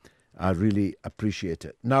poem. I really appreciate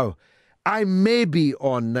it. Now, I may be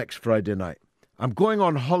on next Friday night. I'm going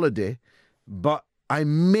on holiday, but I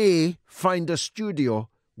may find a studio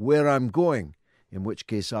where I'm going, in which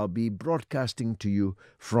case I'll be broadcasting to you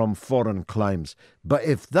from foreign climes. But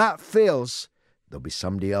if that fails, there'll be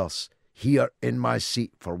somebody else here in my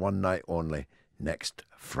seat for one night only next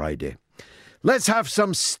Friday. Let's have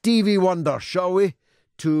some Stevie Wonder, shall we,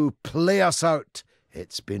 to play us out.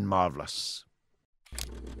 It's been marvellous.